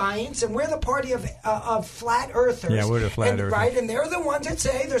party of science and we're the party of flat earthers. Yeah, we're the flat earthers. Right, and they're the ones that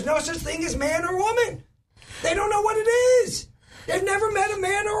say there's no such thing as man or woman. They don't know what it is. They've never met a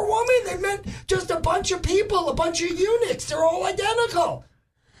man or a woman. They've met just a bunch of people, a bunch of eunuchs. They're all identical.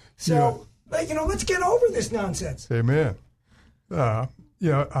 So, let's get over this nonsense. Amen. I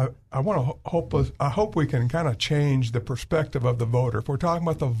want to I hope we can kind of change the perspective of the voter. If we're talking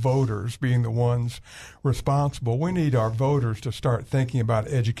about the voters being the ones responsible, we need our voters to start thinking about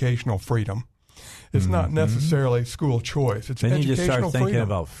educational freedom. It's not necessarily school choice. It's then educational freedom. You just start thinking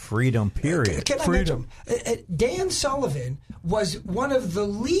about freedom, period. Freedom. Dan Sullivan was one of the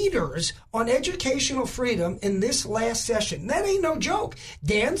leaders on educational freedom in this last session. That ain't no joke.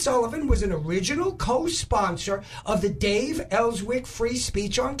 Dan Sullivan was an original co-sponsor of the Dave Elswick Free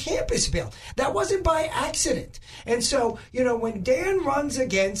Speech on Campus bill. That wasn't by accident. And so, when Dan runs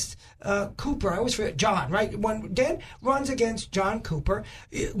against Cooper, I always forget, John, right? When Dan runs against John Cooper,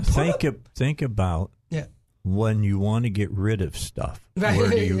 think about when you want to get rid of stuff. Right. Where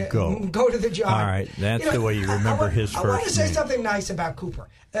do you go? Go to the John. All right, that's the way you remember his first name. I want to say something nice about Cooper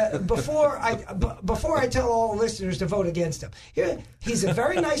before I tell all listeners to vote against him. He's a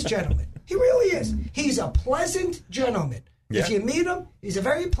very nice gentleman. He really is. He's a pleasant gentleman. Yeah. If you meet him, he's a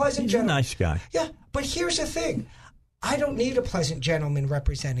very pleasant gentleman. He's a nice guy. Yeah, but here's the thing. I don't need a pleasant gentleman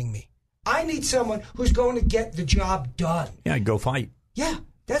representing me. I need someone who's going to get the job done. Yeah, go fight. Yeah,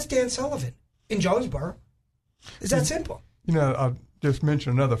 that's Dan Sullivan in Jonesboro. It's that simple. I'll just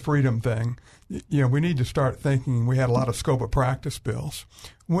mention another freedom thing. We need to start thinking. We had a lot of scope of practice bills.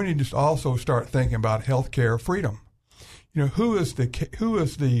 We need to also start thinking about health care freedom. Who is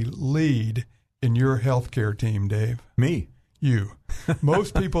the lead in your health care team, Dave? Me. You.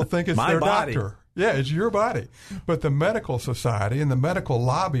 Most people think it's their body. Doctor. Yeah, it's your body. But the medical society and the medical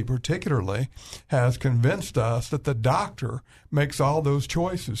lobby particularly has convinced us that the doctor makes all those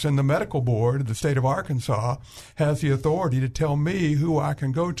choices. And the medical board of the state of Arkansas has the authority to tell me who I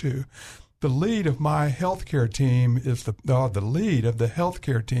can go to. The lead of my healthcare team is the lead of the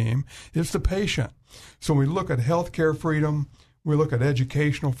healthcare team is the patient. So when we look at healthcare freedom, we look at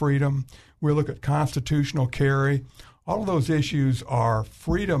educational freedom, we look at constitutional carry. All of those issues are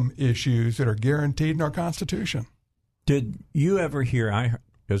freedom issues that are guaranteed in our Constitution. Did you ever hear?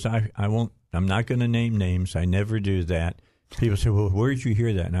 Because I'm not going to name names. I never do that. People say, "Well, where did you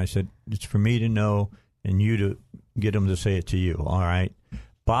hear that?" And I said, "It's for me to know and you to get them to say it to you." All right.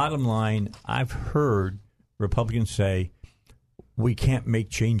 Bottom line, I've heard Republicans say we can't make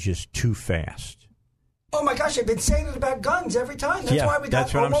changes too fast. Oh my gosh! I've been saying it about guns every time. That's why we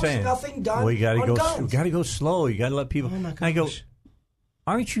got almost nothing done. We got to go. Guns. We got to go slow. You got to let people. Oh my gosh. I go.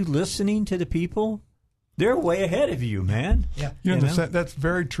 Aren't you listening to the people? They're way ahead of you, man. Yeah. That's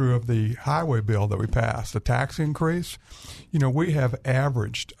very true of the highway bill that we passed, the tax increase. We have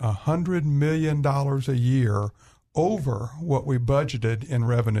averaged $100 million a year over what we budgeted in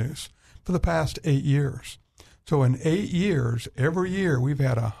revenues for the past 8 years. So in 8 years, every year, we've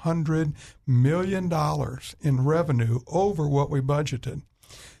had $100 million in revenue over what we budgeted.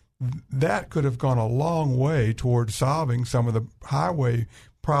 That could have gone a long way towards solving some of the highway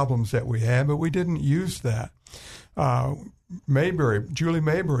problems that we had, but we didn't use that. Julie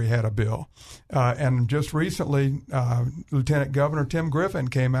Mayberry had a bill, and just recently, Lieutenant Governor Tim Griffin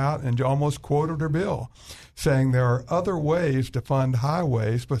came out and almost quoted her bill, saying there are other ways to fund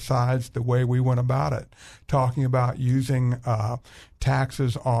highways besides the way we went about it, talking about using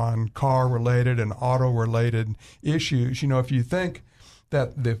taxes on car-related and auto-related issues. If you think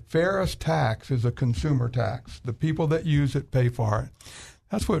that the fairest tax is a consumer tax, the people that use it pay for it.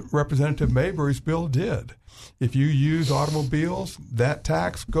 That's what Representative Mayberry's bill did. If you use automobiles, that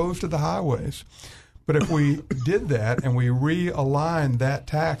tax goes to the highways. But if we did that and we realigned that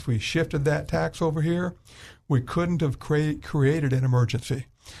tax, we shifted that tax over here, we couldn't have created an emergency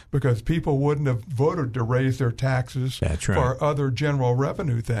because people wouldn't have voted to raise their taxes for other general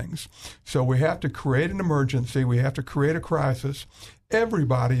revenue things. So we have to create an emergency. We have to create a crisis.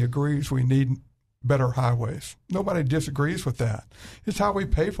 Everybody agrees we need better highways. Nobody disagrees with that. It's how we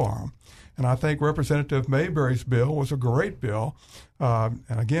pay for them. And I think Representative Mayberry's bill was a great bill. And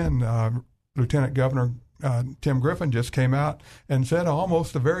again, Lieutenant Governor Tim Griffin just came out and said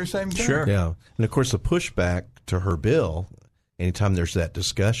almost the very same thing. Sure. Yeah. And, of course, the pushback to her bill, anytime there's that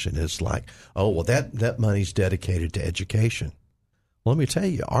discussion, is like, oh, well, that money's dedicated to education. Well, let me tell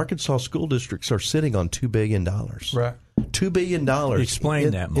you, Arkansas school districts are sitting on $2 billion. Right. $2 billion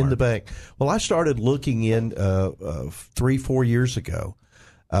Explain that, Mark. In the bank. Well, I started looking in 3-4 years ago.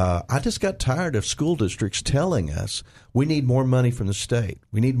 I just got tired of school districts telling us we need more money from the state.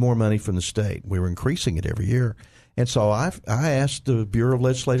 We need more money from the state. We were increasing it every year. And so I asked the Bureau of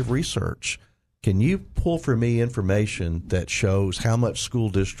Legislative Research, can you pull for me information that shows how much school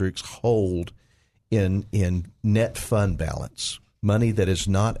districts hold in net fund balance, money that is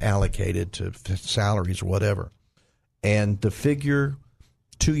not allocated to salaries or whatever? And the figure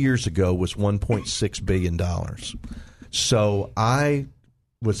 2 years ago was $1.6 billion. So I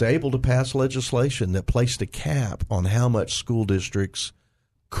was able to pass legislation that placed a cap on how much school districts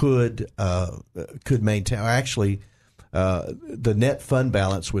could maintain. Actually, the net fund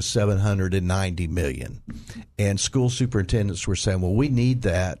balance was $790 million, and school superintendents were saying, "Well, we need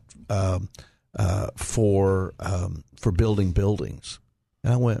that for building buildings."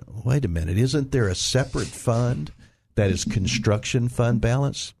 And I went, "Wait a minute! Isn't there a separate fund that is construction fund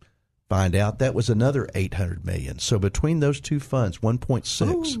balance?" Find out that was another $800 million. So between those two funds,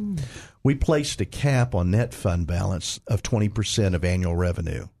 1.6, we placed a cap on net fund balance of 20% of annual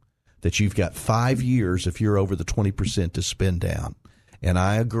revenue. That you've got 5 years if you're over the 20% to spend down. And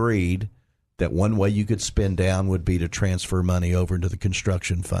I agreed that one way you could spend down would be to transfer money over into the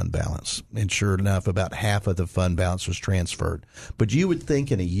construction fund balance. And sure enough, about half of the fund balance was transferred. But you would think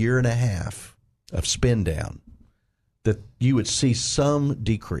in a year and a half of spend down that you would see some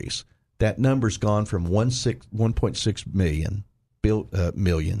decrease. That number's gone from 1.6 billion,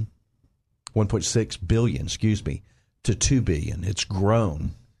 to 2 billion. It's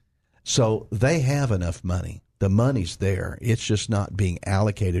grown. So they have enough money. The money's there. It's just not being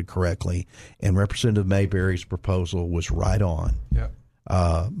allocated correctly. And Representative Mayberry's proposal was right on. Yeah.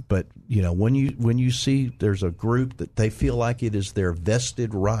 But when you see there's a group that they feel like it is their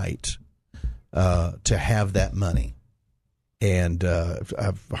vested right to have that money. And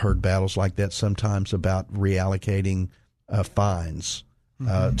I've heard battles like that sometimes about reallocating fines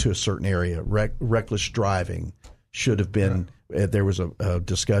to a certain area. Reckless driving should have been there was a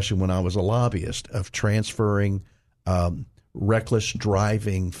discussion when I was a lobbyist of transferring reckless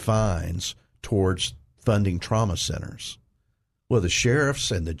driving fines towards funding trauma centers. Well, the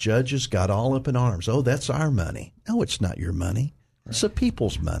sheriffs and the judges got all up in arms. Oh, that's our money. No, it's not your money. Right. It's the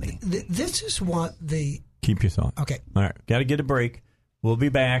people's money. This is what the... Keep your thought. Okay. All right. Got to get a break. We'll be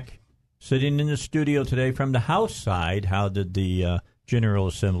back. Sitting in the studio today from the House side, how did the General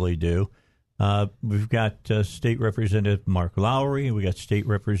Assembly do? We've got State Representative Mark Lowry. We got State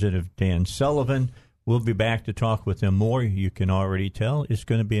Representative Dan Sullivan. We'll be back to talk with them more. You can already tell it's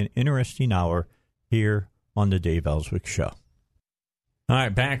going to be an interesting hour here on the Dave Elswick Show. All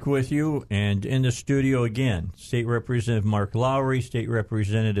right, back with you, and in the studio again, State Representative Mark Lowry, State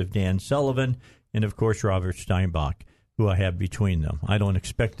Representative Dan Sullivan, and, of course, Robert Steinbach, who I have between them. I don't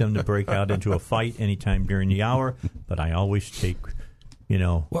expect them to break out into a fight anytime during the hour, but I always take,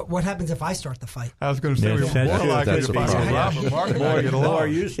 What happens if I start the fight? I was going to say we're more likely to fight Mark and I get along. Or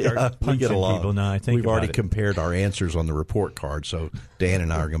you start punching people. No, I think we've already compared our answers on the report card, so Dan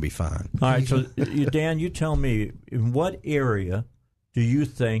and I are going to be fine. All right, so Dan, you tell me, in what area do you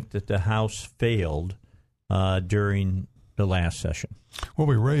think that the House failed during the last session? Well,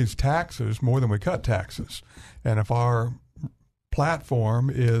 we raised taxes more than we cut taxes. And if our platform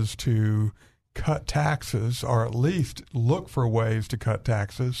is to cut taxes or at least look for ways to cut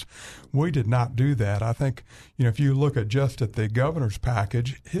taxes, we did not do that. I think, if you look at just at the governor's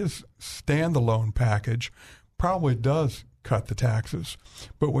package, his standalone package probably does cut the taxes.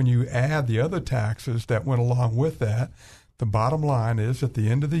 But when you add the other taxes that went along with that, the bottom line is at the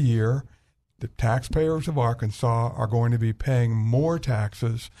end of the year, the taxpayers of Arkansas are going to be paying more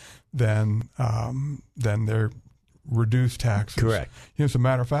taxes than their reduced taxes. Correct. As a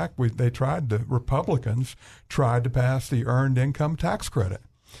matter of fact, the Republicans tried to pass the earned income tax credit.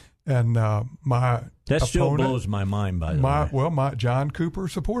 And that still blows my mind, by the way. Well, John Cooper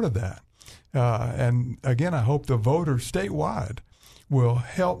supported that. And again, I hope the voters statewide will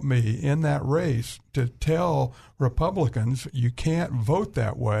help me in that race to tell Republicans you can't vote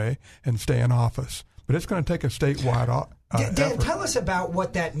that way and stay in office. But it's going to take a statewide Dan, effort. tell us about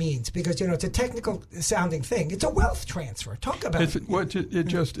what that means, because it's a technical sounding thing. It's a wealth transfer. Talk about it. It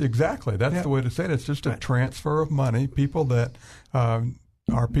just exactly. That's the way to say it. It's just a transfer of money. People that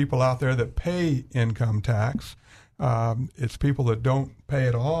are people out there that pay income tax. It's people that don't pay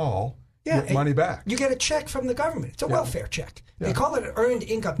at all. Get money back. You get a check from the government. It's a welfare check. They call it an earned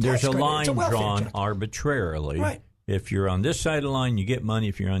income tax There's a credit. line drawn check. Arbitrarily. Right. If you're on this side of the line, you get money.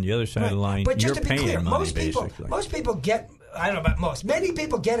 If you're on the other side of the line, but you're just to be paying clear, money, most people get, I don't know about most, many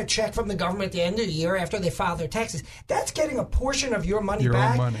people get a check from the government at the end of the year after they file their taxes. That's getting a portion of your money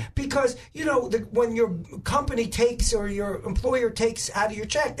back. Own money. Because, when your company takes or your employer takes out of your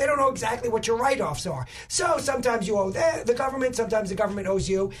check, they don't know exactly what your write-offs are. So sometimes you owe the government, sometimes the government owes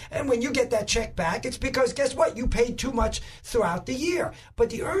you. And when you get that check back, it's because, guess what? You paid too much throughout the year. But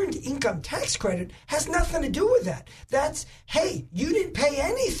the earned income tax credit has nothing to do with that. That's, hey, you didn't pay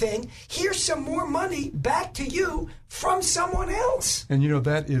anything. Here's some more money back to you from someone else. And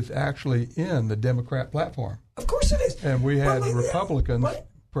that is actually in the Democrat platform. Of course it is. And we had Republicans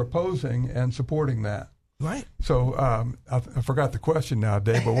proposing and supporting that. Right. So I forgot the question now,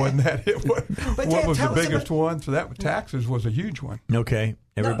 Dave, but wasn't that it? What was the biggest one? So that taxes was a huge one. Okay.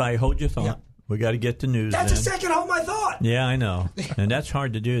 Everybody hold your thought. Yeah. We got to get the news. That's a second, hold my thought. Yeah, I know. And that's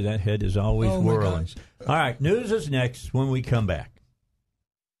hard to do. That head is always whirling. All right. News is next when we come back.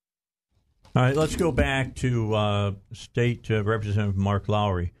 All right, let's go back to State Representative Mark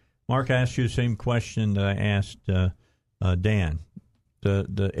Lowry. Mark asked you the same question that I asked Dan.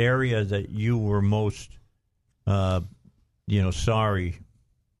 The area that you were most, sorry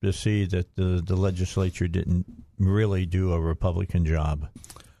to see that the legislature didn't really do a Republican job.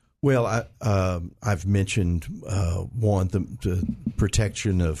 Well, I've mentioned the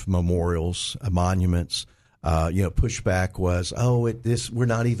protection of memorials, monuments. Pushback was, we're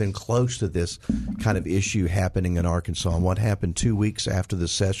not even close to this kind of issue happening in Arkansas. And what happened 2 weeks after the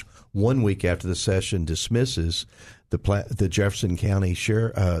session, 1 week after the session dismisses, the Jefferson County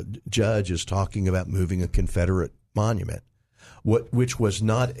judge is talking about moving a Confederate monument, which was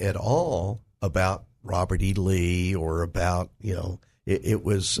not at all about Robert E. Lee or about, it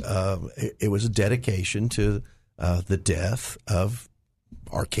was a dedication to the death of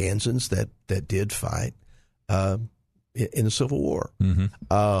Arkansans that did fight in the Civil War.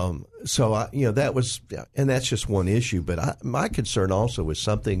 Mm-hmm. So that was, and that's just one issue. But my concern also was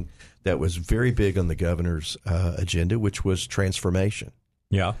something that was very big on the governor's agenda, which was transformation.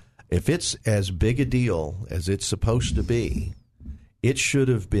 Yeah. If it's as big a deal as it's supposed to be, it should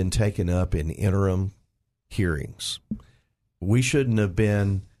have been taken up in interim hearings. We shouldn't have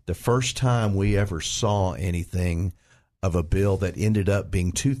been the first time we ever saw anything of a bill that ended up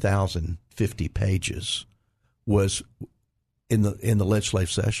being 2,050 pages was in the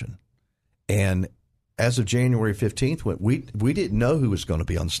legislative session. And as of January 15th, when we didn't know who was going to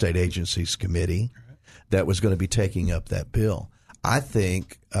be on the state agencies committee that was going to be taking up that bill. I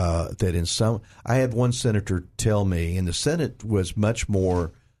think that I had one senator tell me, and the Senate was much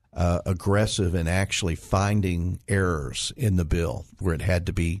more aggressive in actually finding errors in the bill where it had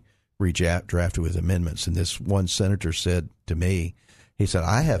to be redrafted with amendments. And this one senator said to me, he said,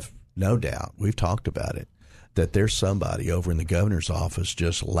 I have no doubt, we've talked about it, that there's somebody over in the governor's office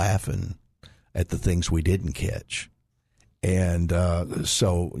just laughing at the things we didn't catch. And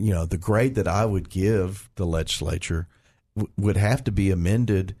so, the grade that I would give the legislature would have to be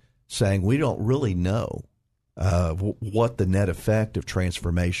amended saying we don't really know what the net effect of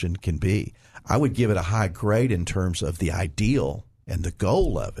transformation can be. I would give it a high grade in terms of the ideal and the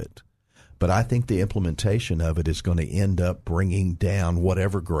goal of it, but I think the implementation of it is going to end up bringing down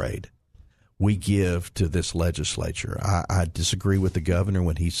whatever grade we give to this legislature. I disagree with the governor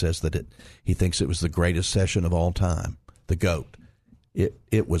when he says that he thinks it was the greatest session of all time, the GOAT.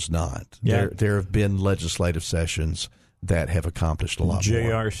 It was not. Yeah. There have been legislative sessions that have accomplished a lot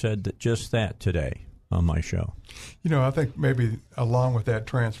more. JR said that today on my show. I think maybe along with that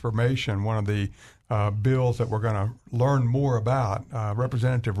transformation, one of the bills that we're going to learn more about,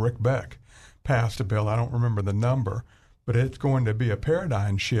 Representative Rick Beck passed a bill. I don't remember the number, but it's going to be a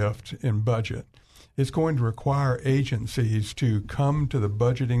paradigm shift in budget. It's going to require agencies to come to the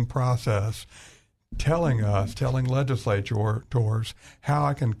budgeting process telling legislators how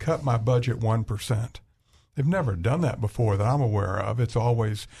I can cut my budget 1%. They've never done that before that I'm aware of. It's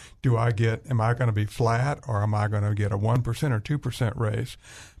always, am I going to be flat or am I going to get a 1% or 2% raise?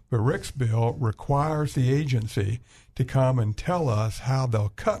 But Rick's bill requires the agency to come and tell us how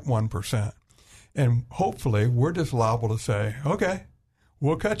they'll cut 1%. And hopefully we're just liable to say, okay,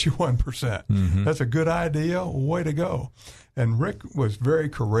 we'll cut you 1%. Mm-hmm. That's a good idea. Way to go. And Rick was very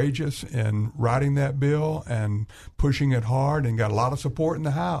courageous in writing that bill and pushing it hard and got a lot of support in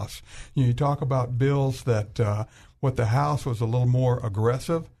the House. You talk about bills that what the House was a little more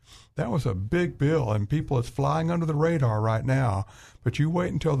aggressive. That was a big bill, and it's flying under the radar right now. But you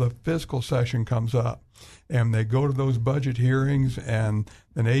wait until the fiscal session comes up, and they go to those budget hearings, and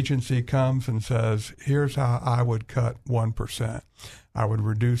an agency comes and says, here's how I would cut 1%. I would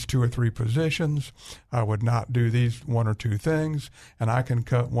reduce 2 or 3 positions. I would not do these 1 or 2 things, and I can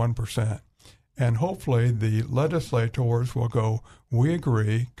cut 1%. And hopefully the legislators will go, we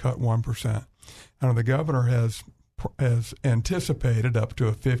agree, cut 1%. Now the governor has anticipated up to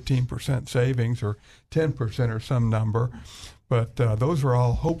a 15% savings or 10% or some number, but those are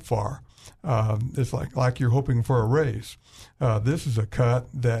all hoped for. It's like you're hoping for a raise. This is a cut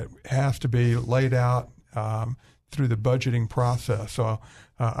that has to be laid out through the budgeting process. So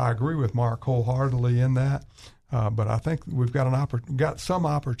I agree with Mark wholeheartedly in that, but I think we've got some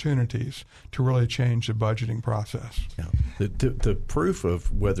opportunities to really change the budgeting process. Yeah. The proof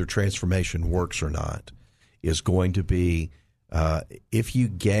of whether transformation works or not is going to be if you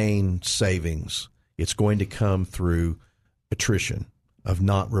gain savings, it's going to come through attrition of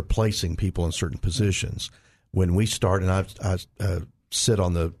not replacing people in certain positions. When we start, and I sit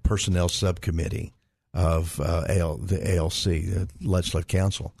on the personnel subcommittee of the ALC, the Legislative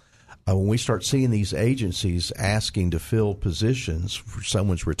Council, when we start seeing these agencies asking to fill positions for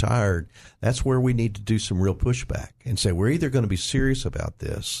someone's retired, that's where we need to do some real pushback and say we're either going to be serious about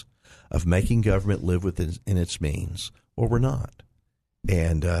this, of making government live within its means, or we're not.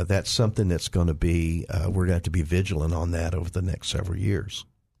 And that's something that's going to be, we're going to have to be vigilant on that over the next several years.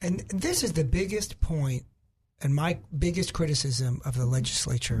 And this is the biggest point and my biggest criticism of the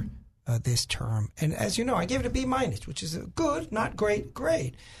legislature this term. And as you know, I gave it a B-, which is a good, not great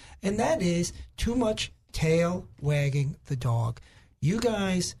grade. And that is too much tail wagging the dog. You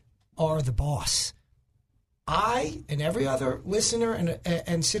guys are the boss. I and every other listener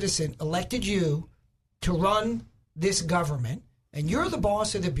and citizen elected you to run this government, and you're the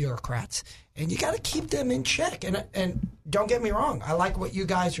boss of the bureaucrats, and you got to keep them in check. And don't get me wrong, I like what you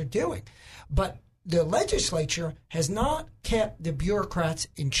guys are doing, but the legislature has not kept the bureaucrats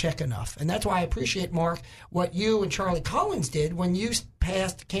in check enough. And that's why I appreciate, Mark, what you and Charlie Collins did when you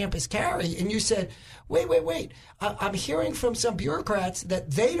passed campus carry and you said, wait, I'm hearing from some bureaucrats that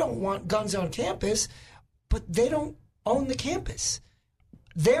they don't want guns on campus, but they don't own the campus.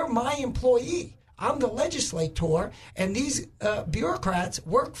 They're my employee. I'm the legislator, and these bureaucrats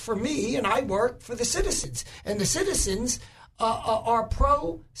work for me, and I work for the citizens. And the citizens are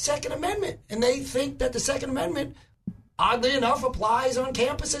pro-Second Amendment, and they think that the Second Amendment, oddly enough, applies on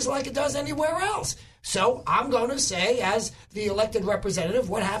campuses like it does anywhere else. So I'm going to say, as the elected representative,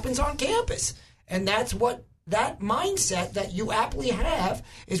 what happens on campus. And that's what that mindset that you aptly have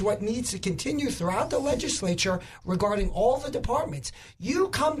is what needs to continue throughout the legislature regarding all the departments. You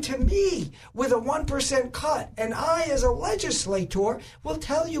come to me with a 1% cut, and I, as a legislator, will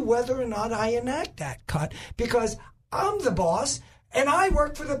tell you whether or not I enact that cut, because I'm the boss, and I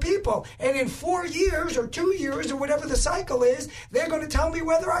work for the people. And in 4 years or 2 years or whatever the cycle is, they're going to tell me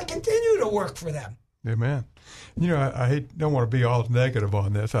whether I continue to work for them. Amen. I don't want to be all negative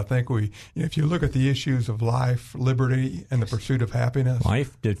on this. I think if you look at the issues of life, liberty, and the pursuit of happiness.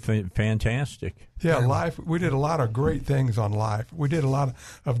 Life did fantastic. Yeah, life. We did a lot of great things on life. We did a lot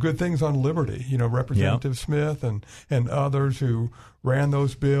of good things on liberty. Representative Smith and others who ran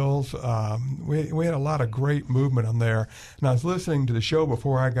those bills. We had a lot of great movement on there. And I was listening to the show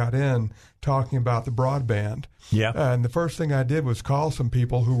before I got in talking about the broadband. Yeah. And the first thing I did was call some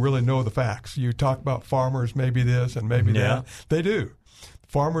people who really know the facts. You talk about farmers, maybe this and maybe that. They do.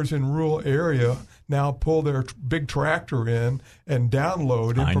 Farmers in rural area now pull their big tractor in and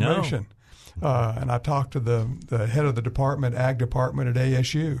download information. And I talked to the head of the ag department at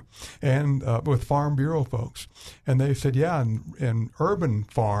ASU, and with Farm Bureau folks, and they said, in urban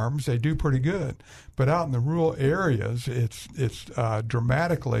farms they do pretty good, but out in the rural areas it's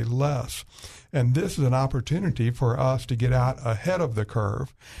dramatically less. And this is an opportunity for us to get out ahead of the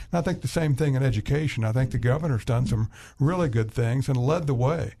curve. And I think the same thing in education. I think the governor's done some really good things and led the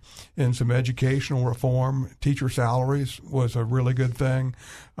way in some educational reform. Teacher salaries was a really good thing,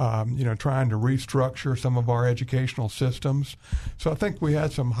 trying to restructure some of our educational systems. So I think we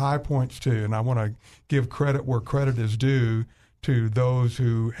had some high points too, and I want to give credit where credit is due to those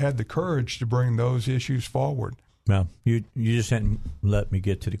who had the courage to bring those issues forward. Well, you just hadn't let me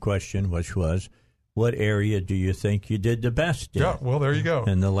get to the question, which was, what area do you think you did the best in? Yeah, well, there you go.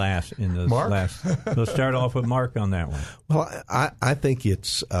 Mark? We'll start off with Mark on that one. Well, I think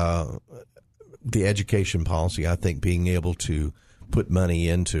it's the education policy. I think being able to put money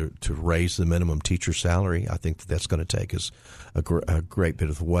in to raise the minimum teacher salary, I think that's going to take us a great bit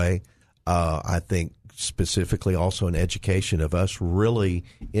of the way. I think specifically also in education of us really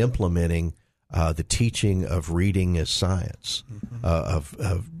implementing the teaching of reading as science.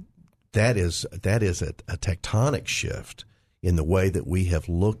 That is a tectonic shift in the way that we have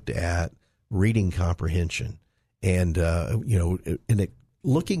looked at reading comprehension, and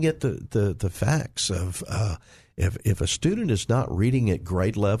looking at the facts of if a student is not reading at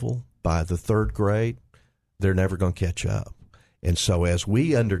grade level by the third grade, they're never going to catch up. And so as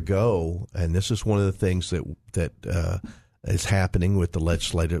we undergo, and this is one of the things that is happening with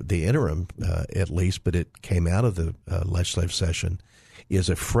the interim, at least, but it came out of the legislative session, is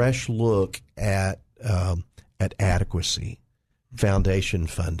a fresh look at adequacy, foundation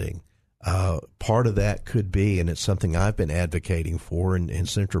funding. Part of that could be, and it's something I've been advocating for, and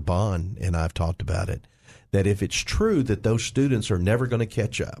Senator Bond and I've talked about it, that if it's true that those students are never going to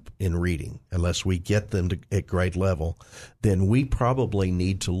catch up in reading unless we get them at grade level, then we probably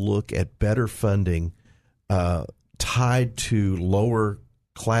need to look at better funding tied to lower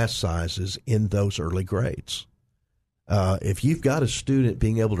class sizes in those early grades. If you've got a student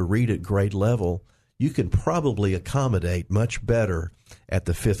being able to read at grade level, you can probably accommodate much better at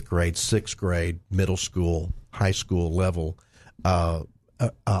the 5th grade, 6th grade, middle school, high school level, a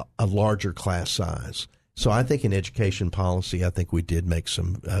larger class size. So I think in education policy, I think we did make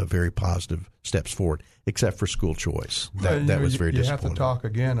some very positive steps forward, except for school choice. That was very disappointing. You have to talk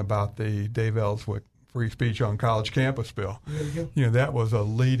again about the Dave Elswick free speech on college campus bill. That was a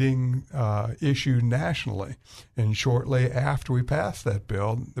leading issue nationally. And shortly after we passed that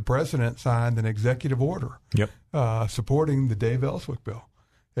bill, the president signed an executive order supporting the Dave Elswick bill.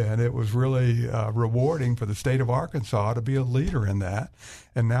 And it was really rewarding for the state of Arkansas to be a leader in that.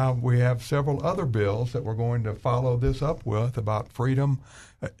 And now we have several other bills that we're going to follow this up with about freedom,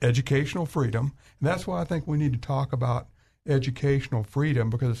 educational freedom. And that's why I think we need to talk about educational freedom,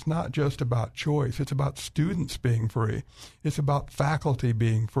 because it's not just about choice. It's about students being free. It's about faculty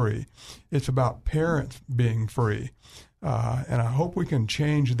being free. It's about parents being free. And I hope we can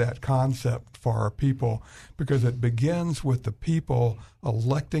change that concept for our people, because it begins with the people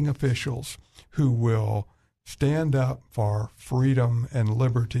electing officials who will stand up for freedom and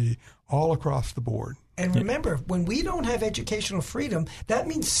liberty all across the board. And remember, when we don't have educational freedom, that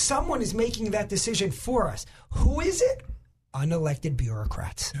means someone is making that decision for us. Who is it? Unelected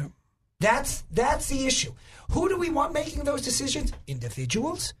bureaucrats. Yep. That's the issue. Who do we want making those decisions?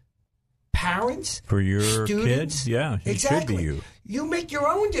 Individuals? Parents? For your students? kid? Yeah, it exactly. should be you. You make your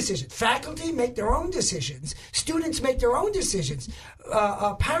own decisions. Faculty make their own decisions. Students make their own decisions.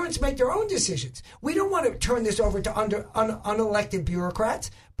 Parents make their own decisions. We don't want to turn this over to unelected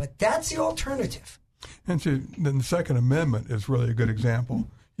bureaucrats, but that's the alternative. And so then the Second Amendment is really a good example.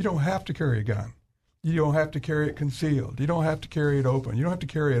 You don't have to carry a gun. You don't have to carry it concealed. You don't have to carry it open. You don't have to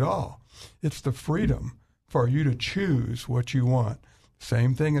carry it all. It's the freedom for you to choose what you want.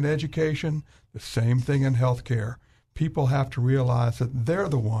 Same thing in education, the same thing in healthcare. People have to realize that they're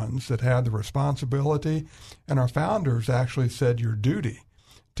the ones that have the responsibility, and our founders actually said your duty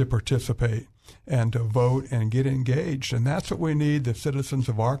to participate and to vote and get engaged. And that's what we need the citizens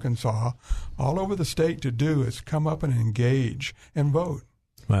of Arkansas all over the state to do, is come up and engage and vote.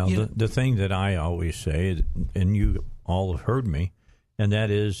 Well, the thing that I always say, and you all have heard me, and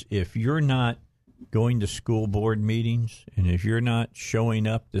that is if you're not going to school board meetings and if you're not showing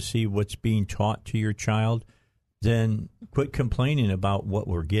up to see what's being taught to your child, then quit complaining about what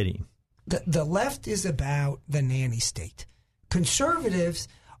we're getting. The left is about the nanny state. Conservatives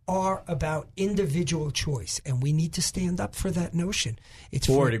are about individual choice, and we need to stand up for that notion.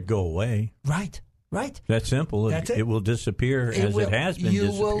 Or to go away. Right. That's simple. It will disappear it has been disappearing.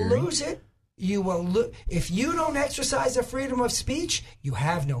 You will lose it. You will if you don't exercise the freedom of speech, you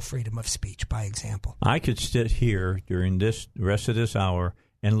have no freedom of speech, by example. I could sit here during the rest of this hour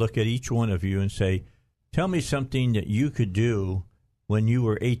and look at each one of you and say, tell me something that you could do when you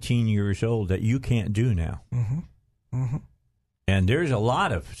were 18 years old that you can't do now. Mm-hmm. Mm-hmm. And there's a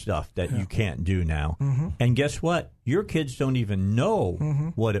lot of stuff that you can't do now. Mm-hmm. And guess what? Your kids don't even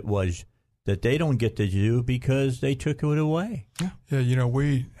know what it was that they don't get to do because they took it away. Yeah,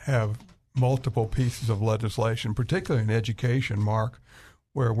 we have multiple pieces of legislation, particularly in education, Mark,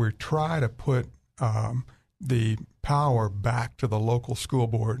 where we try to put the power back to the local school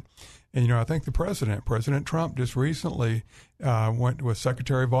board. And, I think President Trump just recently went with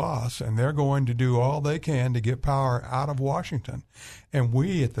Secretary Voss, and they're going to do all they can to get power out of Washington. And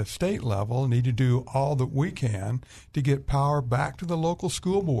we at the state level need to do all that we can to get power back to the local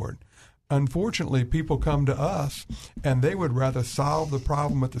school board. Unfortunately, people come to us and they would rather solve the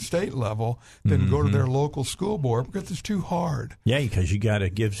problem at the state level than go to their local school board because it's too hard. Yeah, because you got to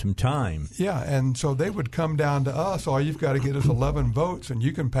give some time. Yeah, and so they would come down to us. All you've got to get is 11 votes, and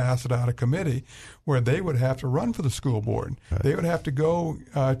you can pass it out of committee, where they would have to run for the school board. Right. They would have to go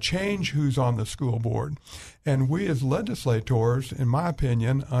change who's on the school board. And we as legislators, in my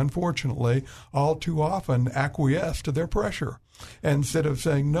opinion, unfortunately, all too often acquiesce to their pressure. Instead of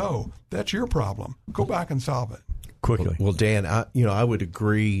saying, no, that's your problem, go back and solve it. Quickly. Well, Dan, I would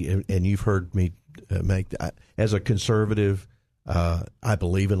agree, and you've heard me make that. As a conservative, I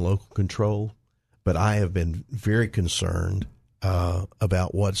believe in local control, but I have been very concerned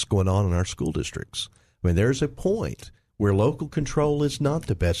about what's going on in our school districts. I mean, there's a point where local control is not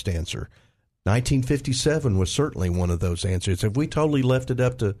the best answer. 1957 was certainly one of those answers. If we totally left it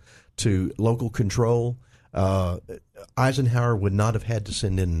up to local control, Eisenhower would not have had to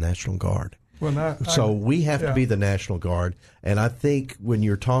send in the National Guard. So we have to be the National Guard. And I think when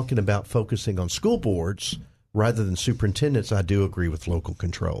you're talking about focusing on school boards rather than superintendents, I do agree with local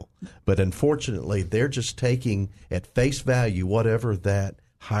control. But unfortunately, they're just taking at face value whatever that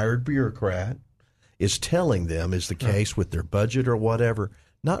hired bureaucrat is telling them is the case with their budget or whatever,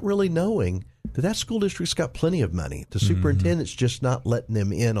 not really knowing that school district's got plenty of money. The superintendent's just not letting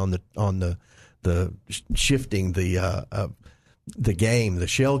them in on the shifting the game, the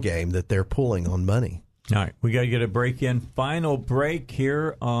shell game that they're pulling on money. All right, we got to get a break in. Final break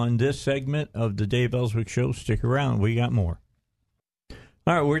here on this segment of the Dave Elswick Show. Stick around. We got more.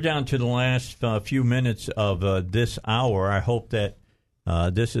 All right, we're down to the last few minutes of this hour. I hope that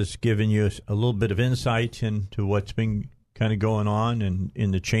this has given you a little bit of insight into what's been kind of going on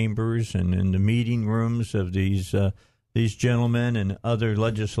in the chambers and in the meeting rooms of these gentlemen and other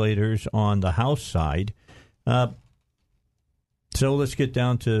legislators on the House side. So let's get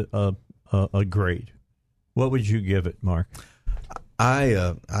down to a grade. What would you give it, Mark?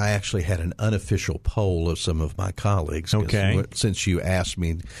 I actually had an unofficial poll of some of my colleagues. Okay. Since you asked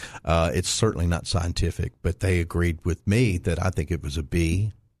me, it's certainly not scientific, but they agreed with me that I think it was a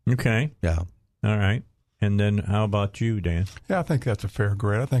B. Okay. Yeah. All right. And then how about you, Dan? Yeah, I think that's a fair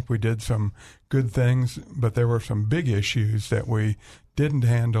grade. I think we did some good things, but there were some big issues that we didn't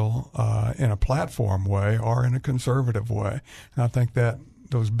handle in a platform way or in a conservative way. And I think that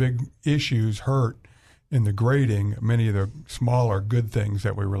those big issues hurt in the grading many of the smaller good things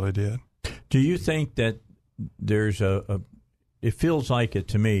that we really did. Do you think that there's it feels like it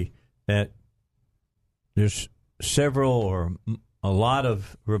to me that there's several or a lot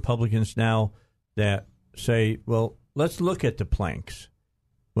of Republicans now that say, well, let's look at the planks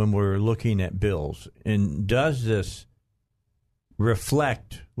when we're looking at bills. And does this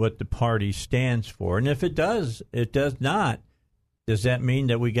reflect what the party stands for? And if it does not, does that mean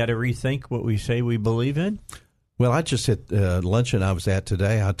that we got to rethink what we say we believe in? Well, I just at luncheon I was at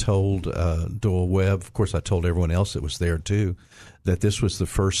today, I told Doyle Webb, of course I told everyone else that was there too, that this was the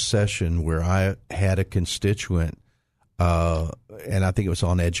first session where I had a constituent, and I think it was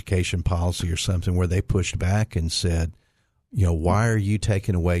on education policy or something, where they pushed back and said, why are you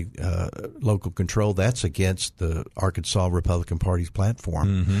taking away local control? That's against the Arkansas Republican Party's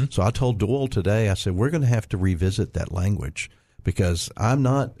platform. Mm-hmm. So I told Doyle today, I said, we're going to have to revisit that language because I'm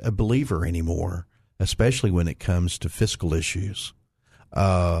not a believer anymore, especially when it comes to fiscal issues,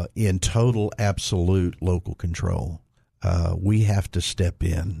 in total, absolute local control. We have to step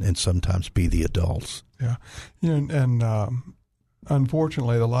in and sometimes be the adults. Yeah, and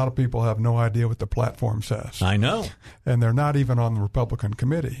unfortunately, a lot of people have no idea what the platform says. I know. And they're not even on the Republican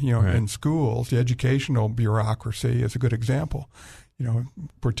committee. Right. In schools, the educational bureaucracy is a good example.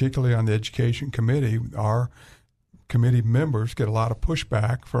 Particularly on the education committee, our committee members get a lot of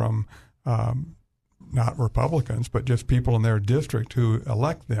pushback from not Republicans, but just people in their district who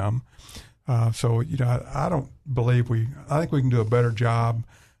elect them. So I don't believe I think we can do a better job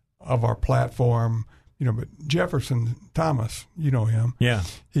of our platform. But Jefferson Thomas, you know him. Yeah.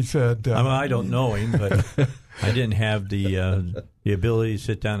 He said... I don't know him, but I didn't have the ability to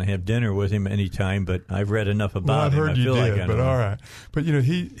sit down and have dinner with him anytime, but I've read enough about him. I've heard you did, like but all right. But,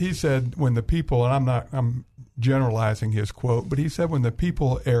 he said when the people, and I'm generalizing his quote, but he said when the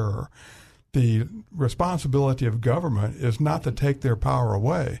people err, the responsibility of government is not to take their power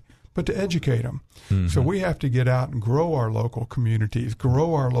away, but to educate them. Mm-hmm. So we have to get out and grow our local communities,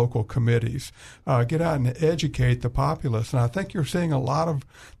 grow our local committees, get out and educate the populace. And I think you're seeing a lot of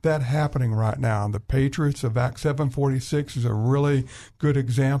that happening right now. The Patriots of Act 746 is a really good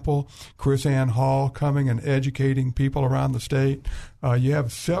example. Chris Ann Hall coming and educating people around the state. You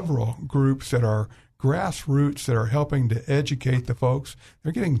have several groups that are grassroots that are helping to educate the folks.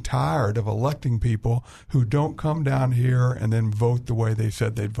 They're getting tired of electing people who don't come down here and then vote the way they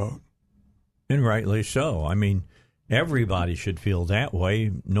said they'd vote. And rightly so. I mean, everybody should feel that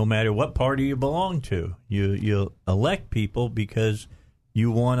way, no matter what party you belong to. You elect people because you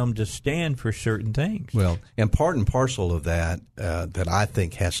want them to stand for certain things. Well, and part and parcel of that that I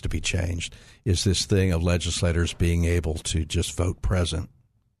think has to be changed is this thing of legislators being able to just vote present.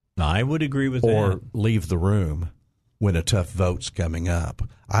 I would agree with or that. Or leave the room when a tough vote's coming up.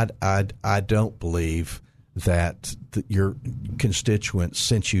 I don't believe that your constituents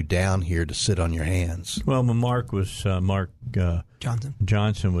sent you down here to sit on your hands. Well, when Mark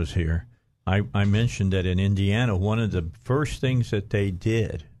Johnson was here, I mentioned that in Indiana, one of the first things that they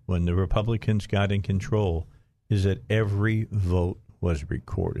did when the Republicans got in control is that every vote was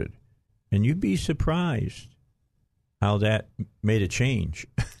recorded. And you'd be surprised how that made a change.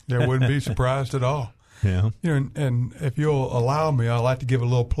 Yeah, wouldn't be surprised at all. Yeah. And if you'll allow me, I'd like to give a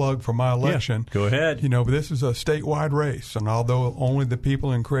little plug for my election. Yeah, go ahead. But this is a statewide race, and although only the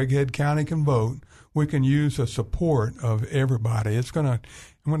people in Craighead County can vote, we can use the support of everybody. I'm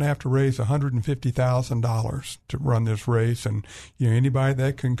going to have to raise $150,000 to run this race, and anybody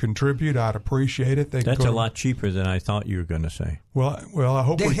that can contribute, I'd appreciate it. That's a lot cheaper than I thought you were going to say. Well, I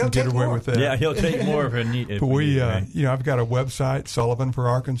hope we can get away with that. Yeah, he'll take more of a need. But I've got a website, Sullivan for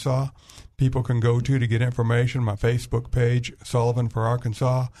Arkansas. People can go to get information. My Facebook page, Sullivan for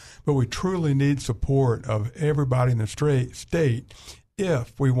Arkansas. But we truly need support of everybody in the state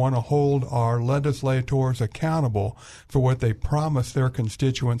if we want to hold our legislators accountable for what they promise their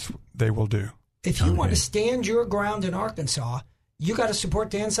constituents they will do. If you want to stand your ground in Arkansas, you got to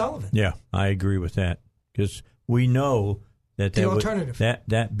support Dan Sullivan. Yeah, I agree with that, because we know that the alternative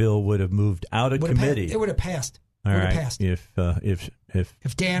that bill would have moved out of committee. It would have passed. All right, if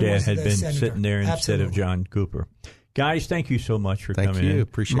Dan had been senator. Sitting there Absolutely. instead of John Cooper. Guys, thank you so much for coming in. Thank you.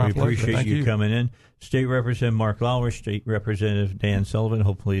 Appreciate you coming in. State Representative Mark Lauer, State Representative Dan Sullivan,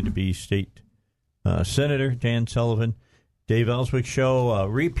 hopefully to be State Senator Dan Sullivan. Dave Elswick Show, a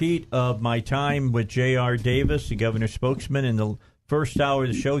repeat of my time with J.R. Davis, the governor's spokesman, in the first hour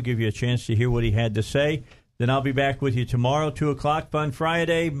of the show, give you a chance to hear what he had to say. Then I'll be back with you tomorrow, 2 o'clock, Fun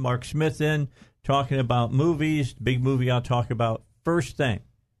Friday. Mark Smith in, talking about movies. The big movie I'll talk about first thing,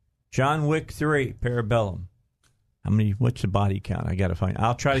 John Wick 3, Parabellum. What's the body count? I got to find.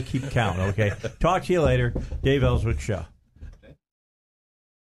 I'll try to keep count, okay? Talk to you later. Dave Elswick Show.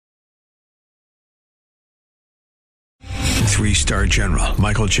 Three-star General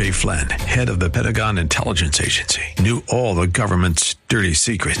Michael J. Flynn, head of the Pentagon Intelligence Agency, knew all the government's dirty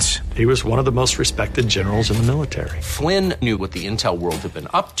secrets. He was one of the most respected generals in the military. Flynn knew what the intel world had been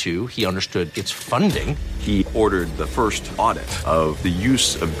up to. He understood its funding. He ordered the first audit of the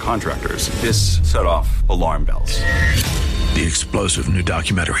use of contractors. This set off alarm bells. The explosive new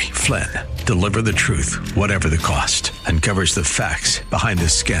documentary, Flynn, Deliver the Truth, Whatever the Cost, uncovers the facts behind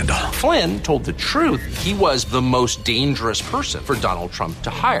this scandal. Flynn told the truth. He was the most dangerous person for Donald Trump to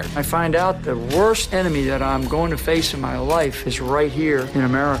hire. I find out the worst enemy that I'm going to face in my life is right here in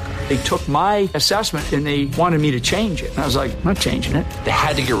America. They took my assessment and they wanted me to change it. And I was like, I'm not changing it. They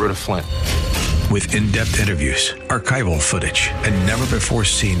had to get rid of Flynn. With in-depth interviews, archival footage, and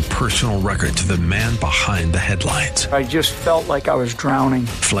never-before-seen personal records of the man behind the headlines. I just felt like I was drowning.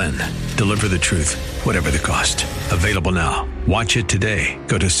 Flynn, deliver the truth, whatever the cost. Available now. Watch it today.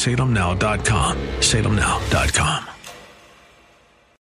 Go to salemnow.com. salemnow.com.